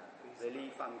and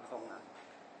really 放空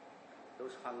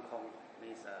Those 放空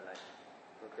means like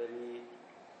totally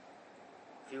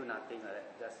feel nothing like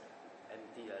that, just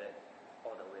empty like that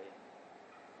all the way.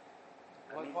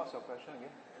 What's your question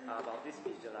again? About this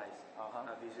visualize.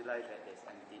 Visualize that there's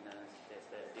emptiness,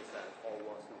 there's this four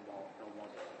walls, no more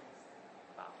there.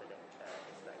 After that,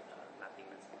 it's like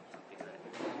nothingness or something like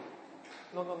that.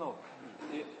 No.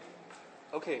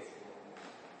 Okay.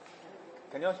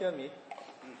 Can you all hear me?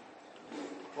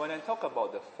 When I talk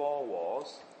about the four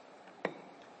walls,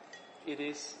 it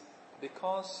is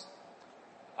because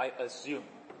I assume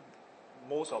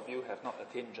most of you have not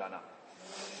attained jhana.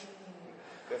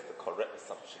 That's the correct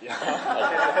assumption. Yeah.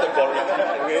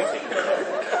 Okay.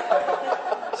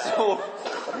 So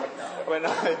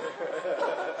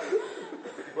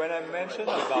when I mention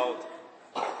about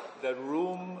the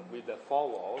room with the four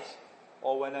walls,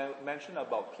 or when I mention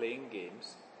about playing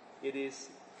games, it is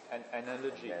an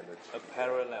analogy, a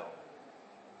parallel.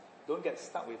 Don't get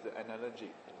stuck with the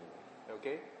analogy.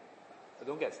 Okay?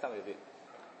 Don't get stuck with it.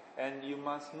 And you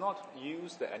must not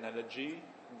use the analogy.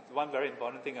 One very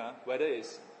important thing, whether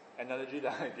it's analogy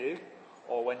that I gave,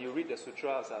 or when you read the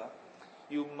sutras,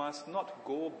 you must not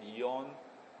go beyond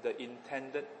the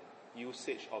intended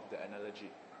usage of the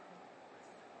analogy.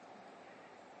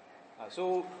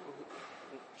 So,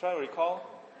 try to recall,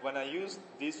 when I used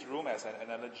this room as an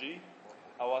analogy,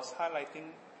 I was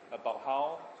highlighting about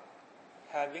how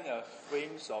having a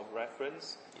frames of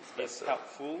reference is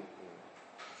helpful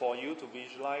for you to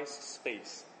visualize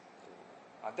space.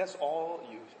 That's all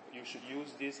you should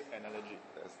use this analogy.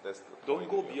 That's the Don't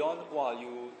point. go beyond,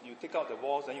 you take out the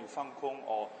walls, then you 放空,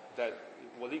 or that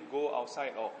will it go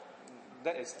outside, or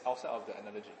that is outside of the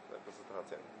analogy. Not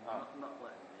what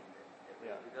I mean.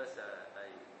 Yeah. Because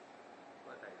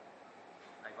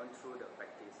I gone through the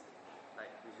practice, like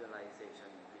visualization.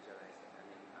 I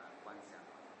mean, 观想.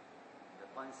 The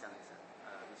观想 is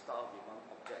we start off with one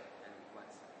object and 观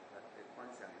想. But the 观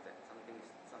想 is that something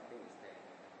is there.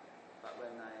 But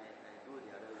when I do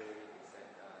the other way, it's that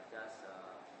just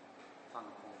放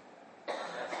空,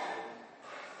 just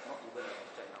not even an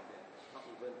object out there, not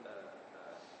even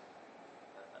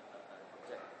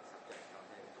object, subject out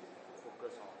there to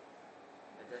focus on.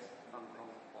 And just 放空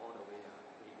all the way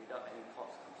without any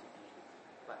thoughts completely.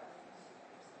 But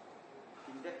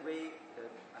in that way,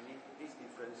 these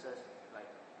differences, like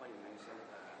what you mentioned,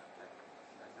 like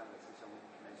some of the Sư兄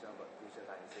mentioned about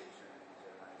visualization,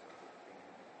 visualize or something,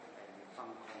 and 放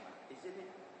空, isn't it?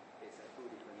 It's two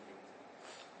different things.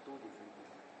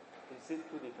 Is it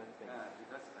two different things?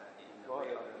 Because in the Well,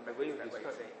 way of the way you practice,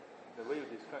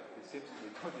 describe, it seems to be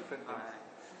two different things.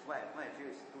 what I feel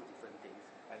is two different things.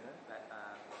 And then? But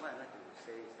what I like to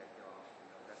say is that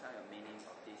that's how your meaning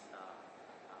of this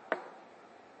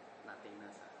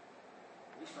nothingness.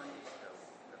 Which one is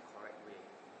the correct way?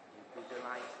 You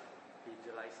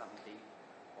visualize something,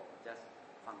 or just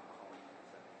放空.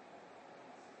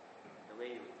 The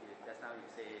way just now you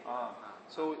say.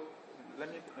 So let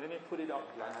me put it out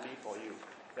bluntly for you.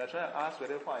 They are trying to ask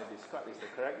whether what I described is the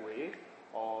correct way,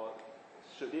 or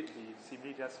should it be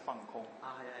simply just 放空?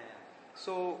 Yeah.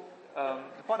 So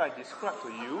what I described to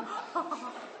you,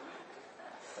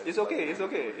 it's okay.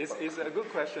 It's a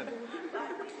good question.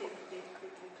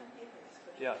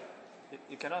 Yeah,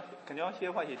 you cannot. Can you all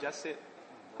hear what he just said?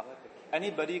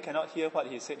 Anybody cannot hear what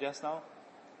he said just now?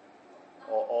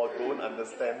 Or don't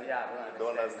understand.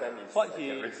 Don't understand. What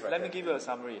let me give you a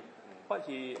summary. What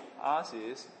he asks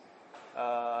is,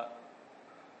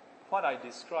 what I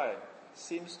described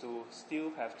seems to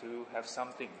still have to have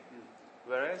something,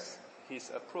 whereas his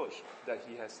approach that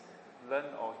he has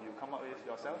learned or you come up with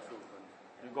yourself,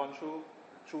 you've gone through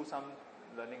some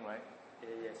learning, right?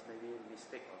 Yes, maybe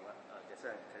mistake or what. That's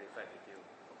why I clarified with you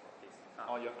about this.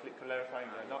 Or you're clarifying,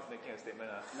 you're not making a statement.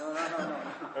 No.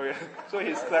 Okay. So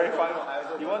he's clarifying.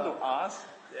 You want to ask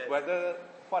whether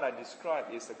what I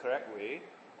described is the correct way,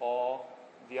 or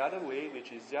the other way,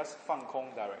 which is just 放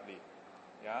空 directly.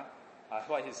 Yeah?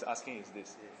 What he's asking is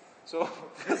this. So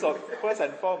first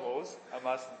and foremost, I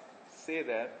must say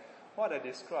that what I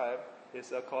describe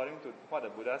is according to what the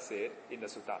Buddha said in the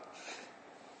sutta.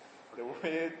 The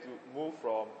way to move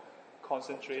from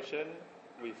concentration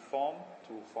with form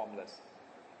to formless.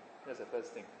 That's the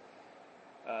first thing.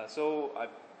 So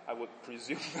I would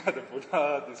presume that the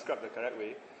Buddha described the correct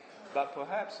way. But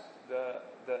perhaps the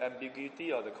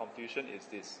ambiguity or the confusion is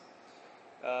this.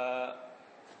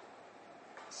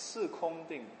 是空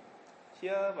定.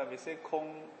 Here, when we say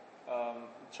空,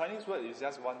 Chinese word is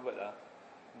just one word,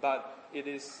 but it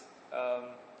is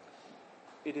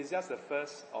just the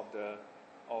first of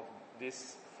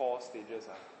these four stages.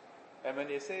 And when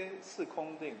they say 是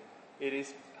空定, it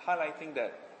is highlighting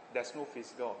that there's no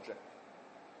physical object.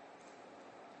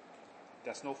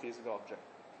 There's no physical object.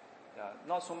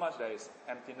 Not so much there is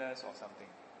emptiness or something.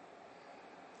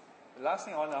 The last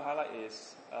thing I want to highlight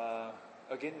is,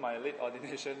 again, my late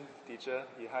ordination teacher,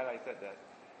 he highlighted that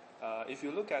if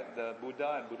you look at the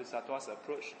Buddha and Bodhisattva's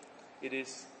approach, it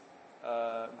is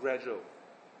gradual.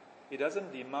 It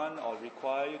doesn't demand or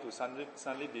require you to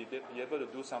suddenly be able to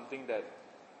do something that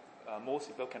most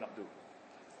people cannot do.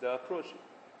 The approach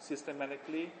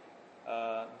systematically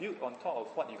built on top of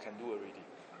what you can do already.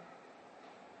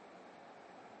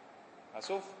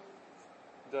 So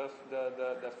the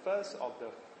first of the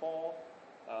four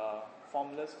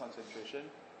formless concentration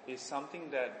is something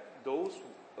that those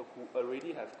who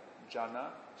already have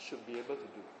jhana should be able to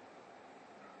do.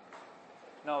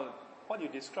 Now, what you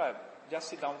describe, just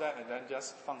sit down there and then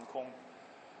just 放空。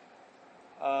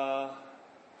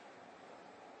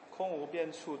空无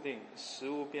边处定，实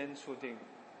无边处定，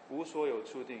无所有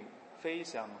处定，非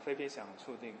想非非想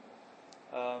处定。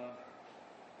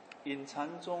In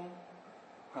禅宗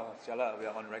we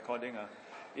are on recording.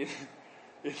 In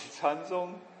禅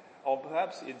宗 or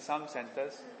perhaps in some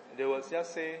centers, they will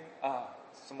just say,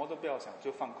 什么都不要想，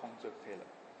就放空就可以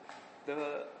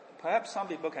了。Perhaps some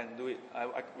people can do it.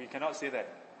 We cannot say that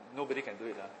nobody can do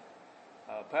it.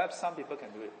 Perhaps some people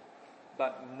can do it,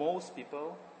 but most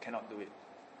people cannot do it.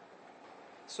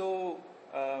 So,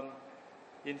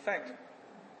 in fact,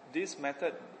 this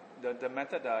method, the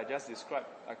method that I just described,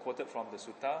 I quoted from the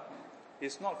sutta,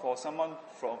 is not for someone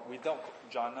without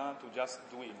jhana to just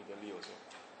do it immediately also.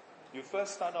 You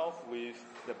first start off with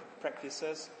the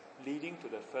practices leading to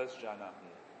the first jhana,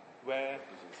 where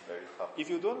if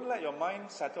you don't let your mind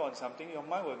settle on something, your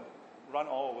mind will run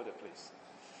all over the place.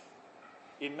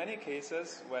 In many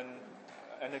cases,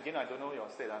 and again I don't know your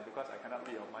state because I cannot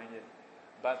read your mind yet,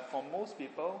 but for most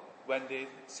people, when they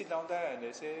sit down there and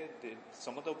they say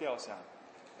什么都不要想,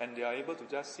 and they are able to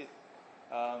just sit,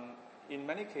 in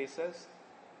many cases,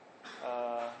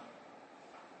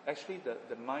 actually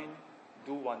the mind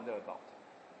do wander about.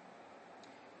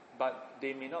 But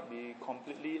they may not be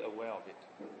completely aware of it.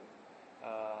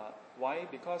 Why?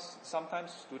 Because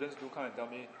sometimes students do come and tell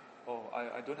me,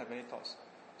 I don't have any thoughts.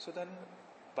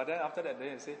 But then after that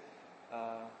they say,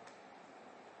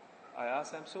 I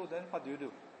ask them, so then what do you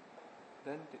do?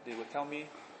 Then they will tell me,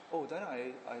 then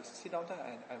I sit down there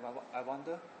and I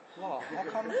wonder, wow, how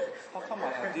come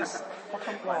I have this? How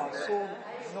come, so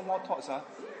no more thoughts,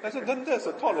 I said, then there's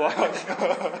a thought,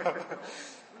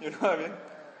 You know what I mean?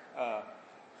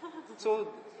 So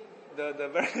the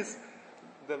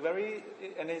very,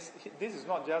 and this is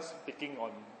not just picking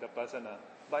on the person,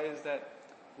 but it's that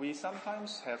we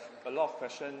sometimes have a lot of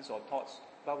questions or thoughts,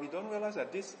 but we don't realize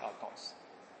that these are thoughts.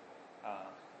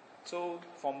 So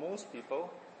for most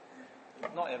people,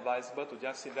 not advisable to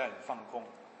just sit there and 放空.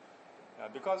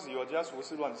 Because you're just 胡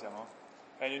思乱想.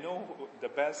 And you know the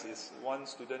best is one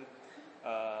student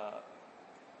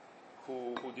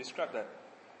who described that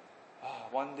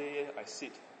one day I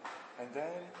sit and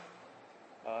then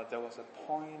there was a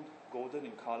point golden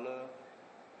in color.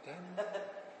 Then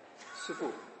师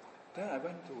父, then I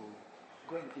went to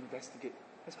go and investigate.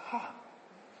 I said,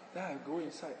 Then I go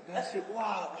inside. Then I see,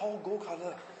 wow, all gold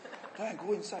color. Then I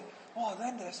go inside. Wow,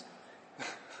 then there's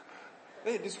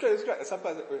then describe. At some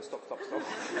point I said, wait, stop. Those are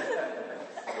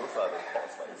the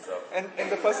thoughts by itself.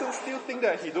 And the person still think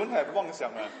that he don't have 妄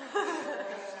想.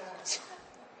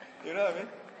 You know what I mean?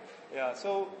 Yeah,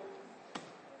 so,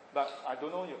 but I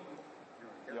don't know your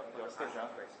stage.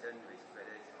 Question is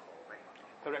whether it's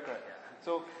correct. Correct.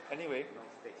 So anyway, No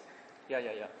stage.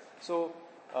 yeah. So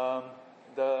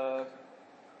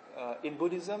in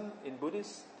Buddhism, in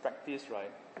Buddhist practice,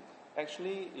 right?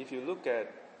 Actually, if you look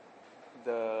at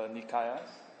the Nikayas,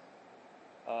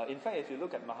 in fact, if you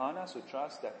look at Mahayana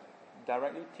Sutras that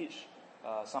directly teach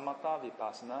Samatha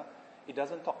Vipassana, it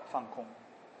doesn't talk 放空.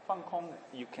 放空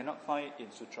you cannot find in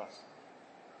sutras.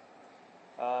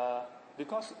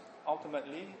 Because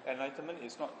ultimately, enlightenment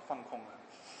is not 放空.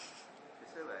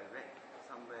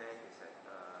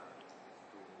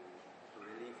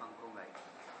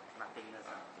 nothingness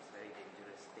is very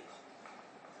dangerous stage.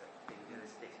 It's a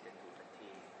dangerous stage that to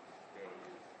attain, where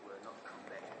you will not come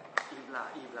back.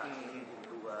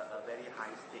 Into a very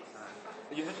high stage.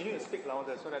 You need to speak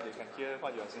louder so that they can hear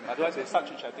what you are saying. Otherwise, they start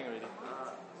chit-chatting already.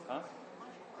 Huh?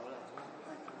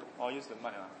 Or use the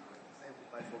mic.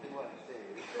 I forget what I say.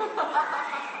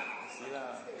 See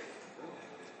lah.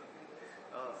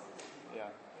 Yeah.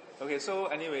 Okay, so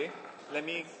anyway, let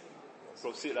me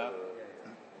proceed.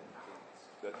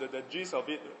 The gist of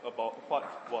it about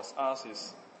what was asked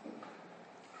is,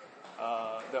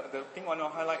 the thing I want to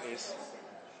highlight is,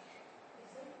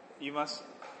 you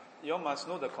all must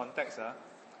know the context.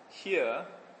 Here,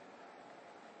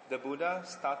 the Buddha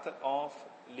started off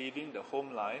living the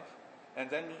home life and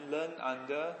then learned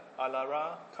under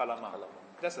Alara Kalama.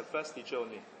 That's the first teacher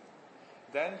only.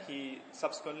 Then he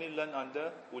subsequently learned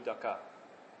under Uddaka.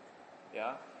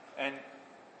 Yeah, and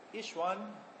each one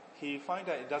he find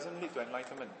that it doesn't lead to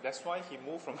enlightenment. That's why he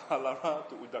moved from Alara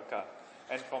to Uddaka,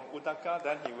 and from Uddaka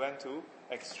then he went to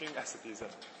extreme asceticism.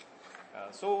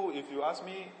 So if you ask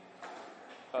me,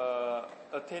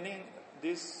 attaining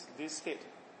this state,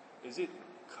 is it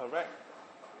correct?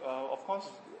 Of course,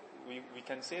 we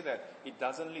can say that it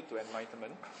doesn't lead to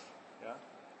enlightenment. Yeah,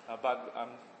 but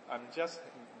I'm just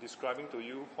describing to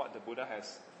you what the Buddha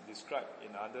has described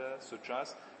in other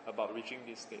sutras about reaching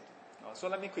this state. So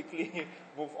let me quickly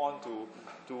move on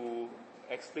to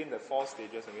explain the 4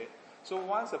 stages again. So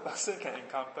once a person can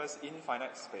encompass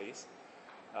infinite space,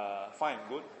 fine,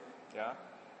 good. Yeah.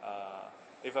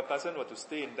 If a person were to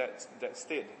stay in that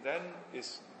state, then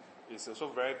it's also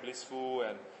very blissful,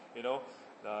 and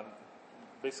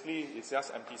basically it's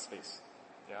just empty space.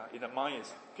 Yeah, in the mind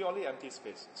it's purely empty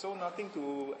space. So nothing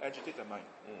to agitate the mind.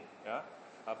 Yeah,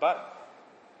 but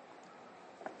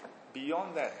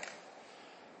beyond that,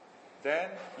 then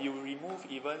you remove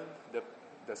even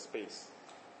the space,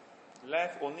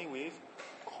 left only with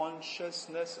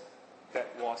consciousness that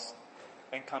was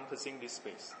encompassing this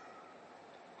space.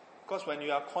 Because when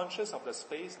you are conscious of the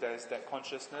space, there is that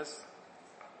consciousness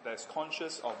that is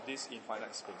conscious of this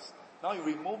infinite space. Now you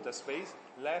remove the space,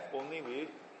 left only with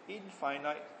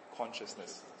infinite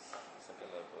consciousness.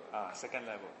 Second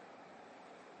level.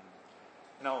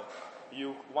 Now,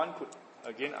 one could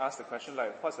again ask the question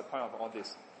like, what's the point of all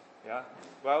this? Yeah.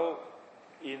 Well,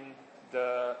 in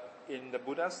the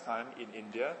Buddha's time in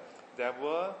India, there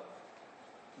were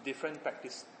different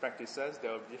practices.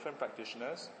 There were different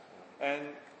practitioners,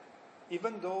 and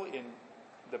even though in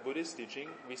the Buddhist teaching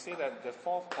we say that the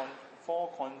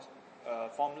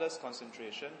formless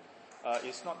concentration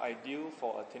is not ideal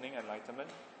for attaining enlightenment.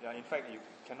 Yeah. In fact,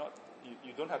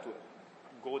 you don't have to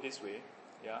go this way.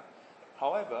 Yeah.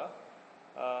 However,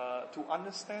 to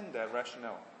understand the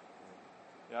rationale,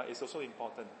 yeah, it's also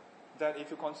important. That if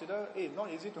you consider,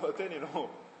 not easy to attain,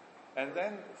 and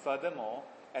then furthermore,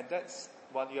 and that's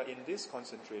while you are in this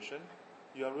concentration,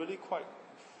 you are really quite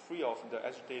free of the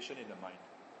agitation in the mind.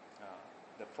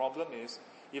 The problem is,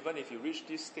 even if you reach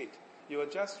this state, you will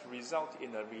just result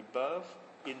in a rebirth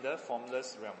in the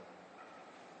formless realm.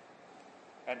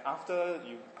 And after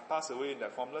you pass away in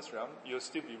that formless realm, you'll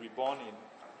still be reborn in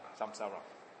samsara.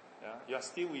 Yeah? You are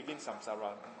still within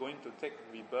samsara, going to take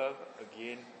rebirth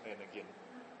again and again.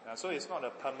 So it's not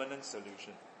a permanent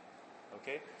solution.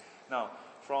 Okay? Now,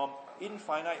 from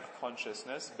infinite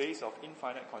consciousness, base of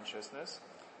infinite consciousness,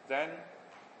 then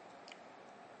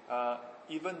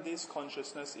even this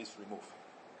consciousness is removed.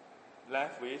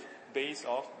 Left with base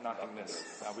of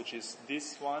nothingness, which is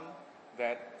this one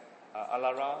that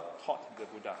Alara taught the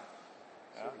Buddha.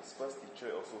 So his first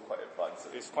teacher also quite advanced.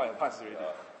 It's quite advanced already.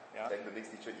 Yeah. Then the next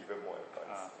teacher even more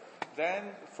advanced. Then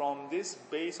from this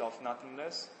base of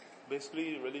nothingness,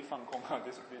 basically really 放空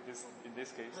in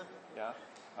this case, yeah,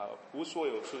 无所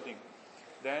有处定.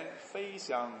 Then 非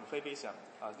想非非想,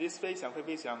 this 非想非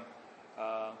非想,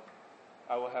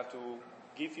 I will have to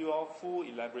give you all full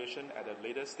elaboration at a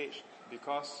later stage,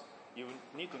 because you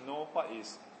need to know what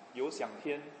is 有想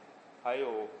天，还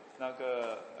有那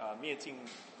个灭尽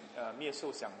灭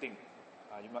受想定.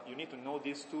 You need to know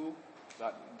these two,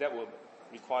 that will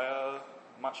require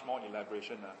much more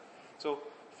elaboration. So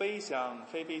非想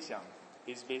非非想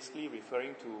is basically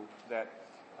referring to that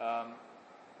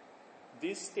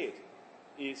this state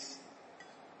is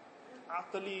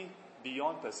utterly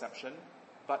beyond perception,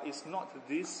 but it's not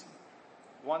this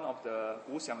one of the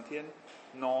无想天,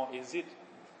 nor is it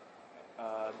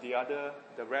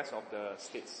the rest of the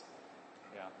states.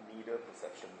 Yeah. Neither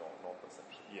perception nor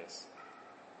perception. Yes.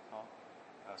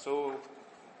 So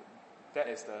that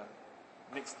is the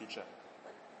next teacher.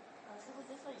 So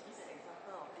just like you give an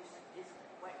example of this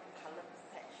white color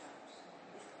patch.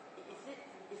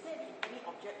 Is there any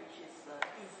object which is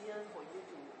easier for you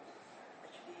to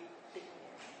actually think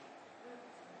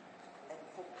and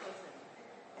focus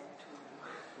and to...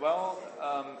 Well,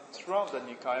 throughout the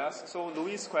Nikayas, so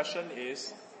Louis'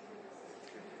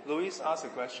 asked a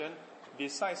question,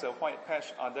 besides a white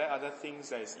patch, are there other things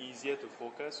that is easier to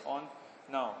focus on?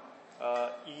 Now,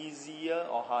 easier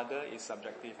or harder is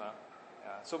subjective. Hang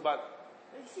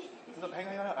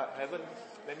on, I haven't,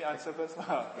 let me answer first.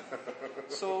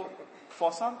 So,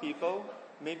 for some people,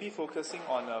 maybe focusing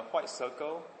on a white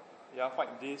circle,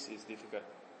 white disc is difficult.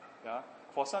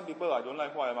 For some people, I don't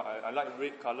like white, I like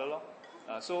red color.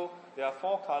 So, there are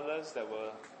 4 colors that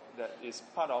is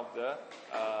part of the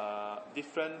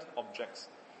different objects.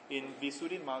 In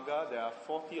Visuddhimagga, there are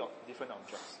 40 different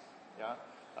objects.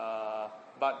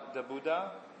 But the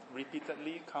Buddha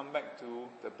repeatedly come back to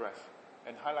the breath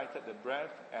and highlighted the breath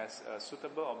as a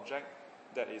suitable object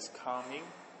that is calming,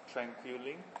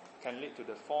 tranquilling, can lead to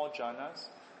the 4 jhanas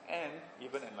and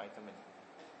even enlightenment.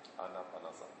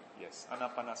 Anapanasati. Yes,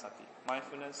 anapanasati,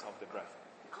 mindfulness of the breath.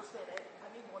 Because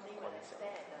every morning when I stare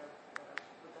at the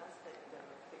Buddha's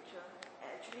picture,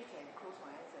 I actually can close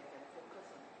my eyes and can focus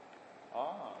on it.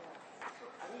 So,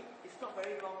 it's not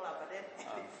very long, but then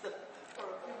it's for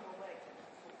a few moments I can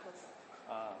focus.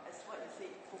 As what you say,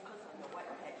 focus on the white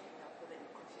patch and after that you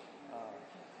continue.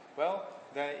 Well,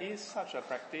 there is such a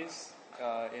practice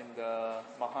in the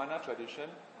Mahayana tradition.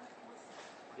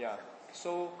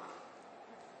 So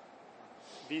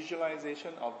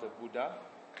visualization of the Buddha,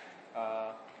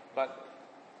 but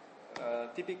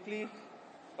typically,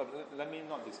 let me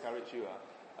not discourage you.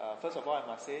 First of all, I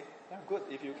must say, good.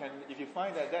 If you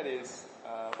find that is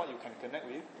what you can connect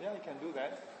with, you can do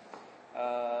that.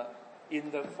 In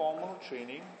the formal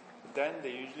training, then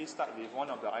they usually start with one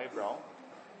of the eyebrow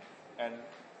and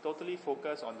totally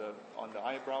focus on the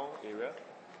eyebrow area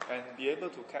and be able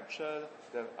to capture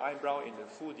the eyebrow in the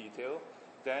full detail,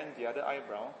 then the other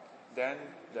eyebrow, then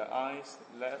the eyes,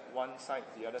 left one side,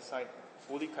 the other side,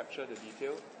 fully capture the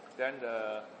detail, then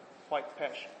the white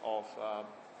patch of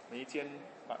眉间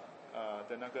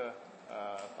的那个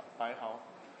白毫,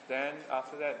 then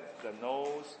after that the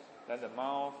nose, then the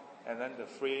mouth, and then the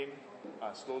frame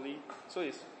slowly. So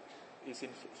it's in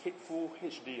full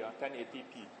HD,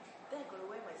 1080p. Then I got to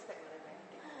wear my spectacles.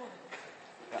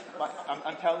 But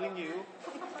I'm telling you,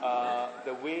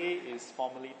 the way is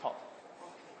formally taught.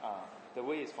 The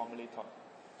way is formally taught.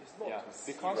 It's not to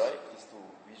see, because right? It's to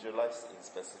visualize in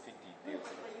specific details.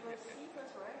 But you must see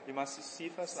first, right? You must see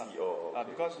first, okay.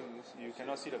 because you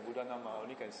cannot see the Buddha Nama,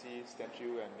 only can see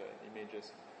statue and the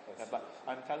images. But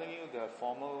I'm telling you, the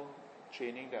formal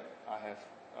training that I have,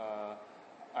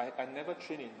 I never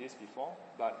trained in this before,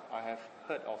 but I have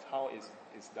heard of how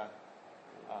it's done.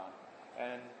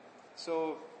 And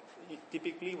so,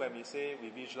 typically when we say we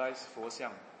visualize Fo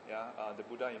Xiang, the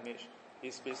Buddha image,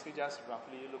 it's basically just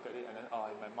roughly look at it and then,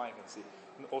 in my mind I can see.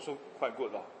 Also quite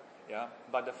good,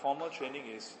 but the formal training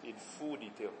is in full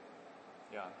detail.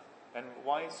 And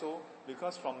why so?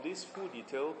 Because from this full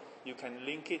detail, you can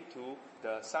link it to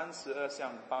the 32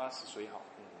相80随好.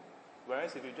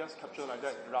 Whereas if you just capture like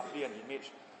that, roughly an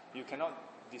image, you cannot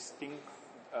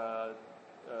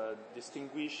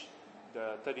distinguish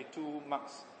the 32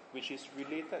 marks, which is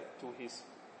related to his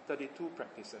 32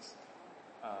 practices.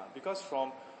 Because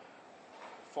for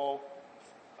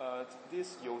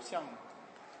this 有相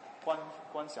观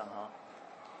想,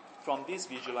 from this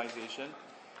visualization,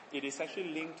 it is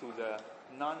actually linked to the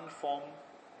non-form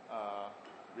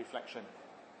reflection.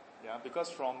 Because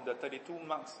from the 32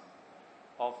 marks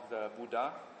of the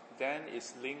Buddha, then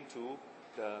it's linked to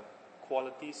the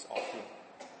qualities of him.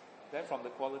 Then from the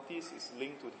qualities, it's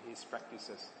linked to his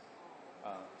practices.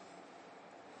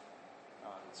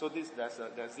 So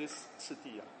there's this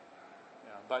city.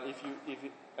 But if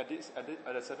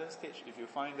at a certain stage, if you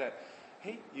find that,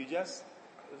 hey, you just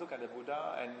look at the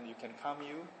Buddha and you can calm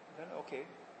you, then okay.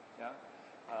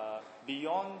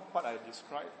 Beyond what I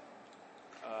described,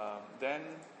 then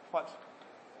what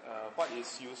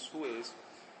is useful is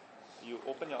you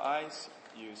open your eyes,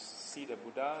 you see the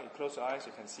Buddha. You close your eyes,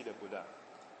 you can see the Buddha.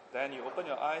 Then you open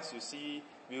your eyes, you see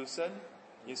Wilson.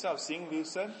 Instead of seeing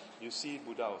Wilson, you see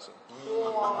Buddha also.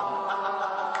 Wow.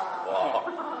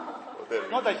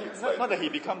 Not that he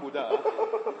become Buddha,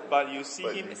 but you see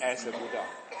him as a Buddha.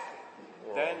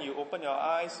 Wow. Then you open your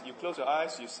eyes, you close your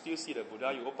eyes, you still see the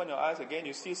Buddha. You open your eyes again,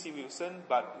 you still see Wilson,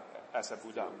 but as a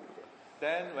Buddha.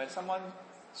 Then when someone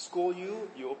scold you,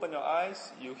 you open your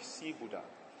eyes, you see Buddha.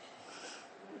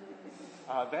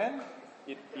 Then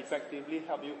it effectively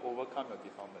helps you overcome your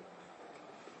defilement.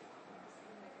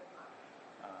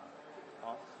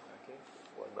 Okay.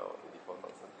 1 hour,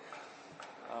 84,000.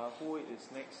 Who is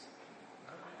next?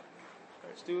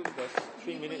 Still, there's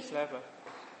 3 minutes left.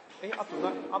 Up to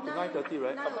 9:30,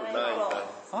 right? Up to 9.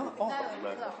 Huh? Oh,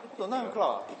 9 up to 9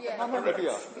 o'clock. Yeah. 9:30.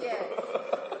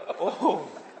 Yeah. Oh,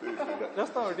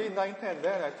 just now already 9:10.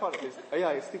 Then I thought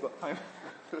I still got time.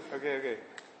 Okay.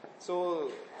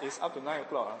 So it's up to 9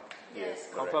 o'clock. Yes.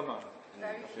 Confirm.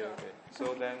 Very sure.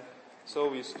 Okay. So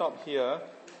we stop here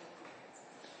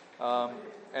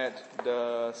at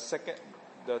the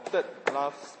third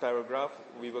last paragraph.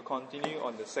 We will continue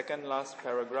on the second last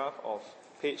paragraph of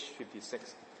page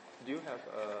 56. Do you have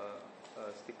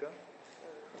a sticker?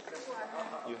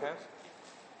 You have?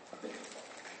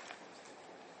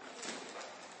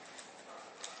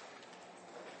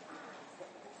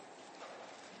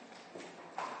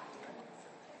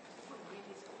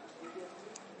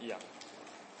 Yeah.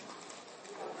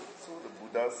 So the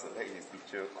Buddha select his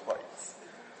teacher quite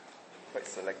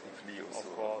selectively also.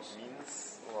 Of course.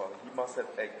 Means he must have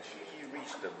actually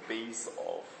reached the base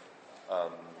of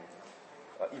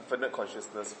infinite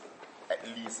consciousness at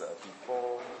least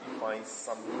before he finds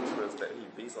some interest that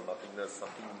based on nothingness,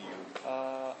 something new.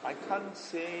 I can't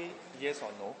say yes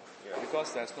or no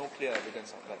because there's no clear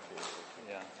evidence of that.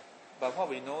 Yeah. But what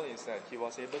we know is that he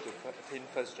was able to attain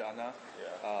first jhana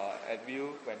at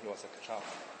view when he was a child.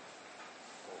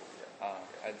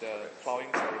 At the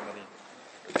plowing ceremony.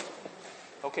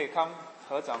 Okay, come,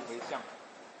 合掌回向。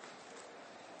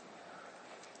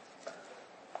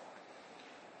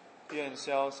愿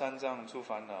消三障诸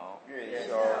烦恼，愿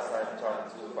消三障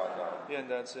诸烦恼，愿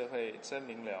得智慧真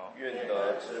明了，愿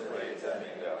得智慧真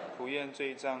明了，普愿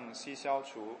罪障悉消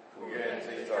除，普愿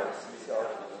罪障悉消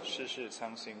除，世世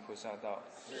常行菩萨道。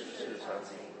世世常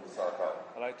行菩萨道。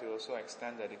I'd like to also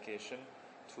extend dedication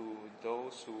to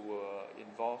those who were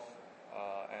involved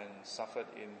and suffered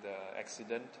in the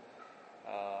accident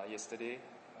yesterday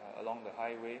along the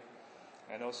highway,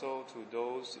 and also to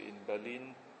those in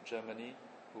Berlin, Germany,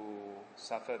 who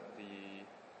suffered the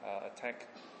attack,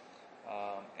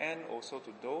 and also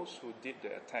to those who did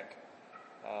the attack.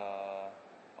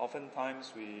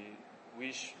 Oftentimes we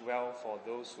wish well for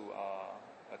those who are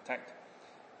attacked,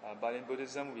 but in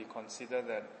Buddhism we consider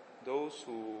that those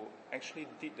who actually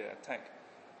did the attack,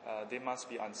 they must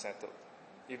be unsettled.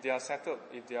 If they are settled,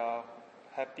 if they are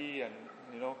happy, and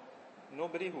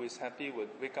nobody who is happy would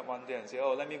wake up one day and say,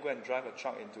 "Oh, let me go and drive a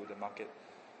truck into the market."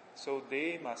 So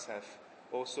they must have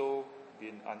also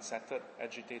been unsettled,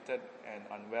 agitated, and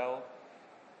unwell.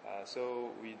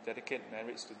 So we dedicate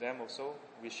merits to them also,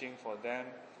 wishing for them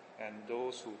and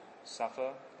those who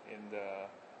suffer in the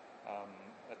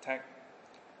attack,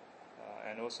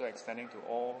 and also extending to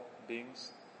all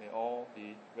beings, may all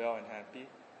be well and happy,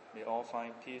 may all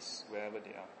find peace wherever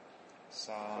they are.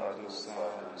 Sadhu,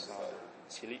 sadhu, sadhu.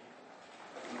 Chili.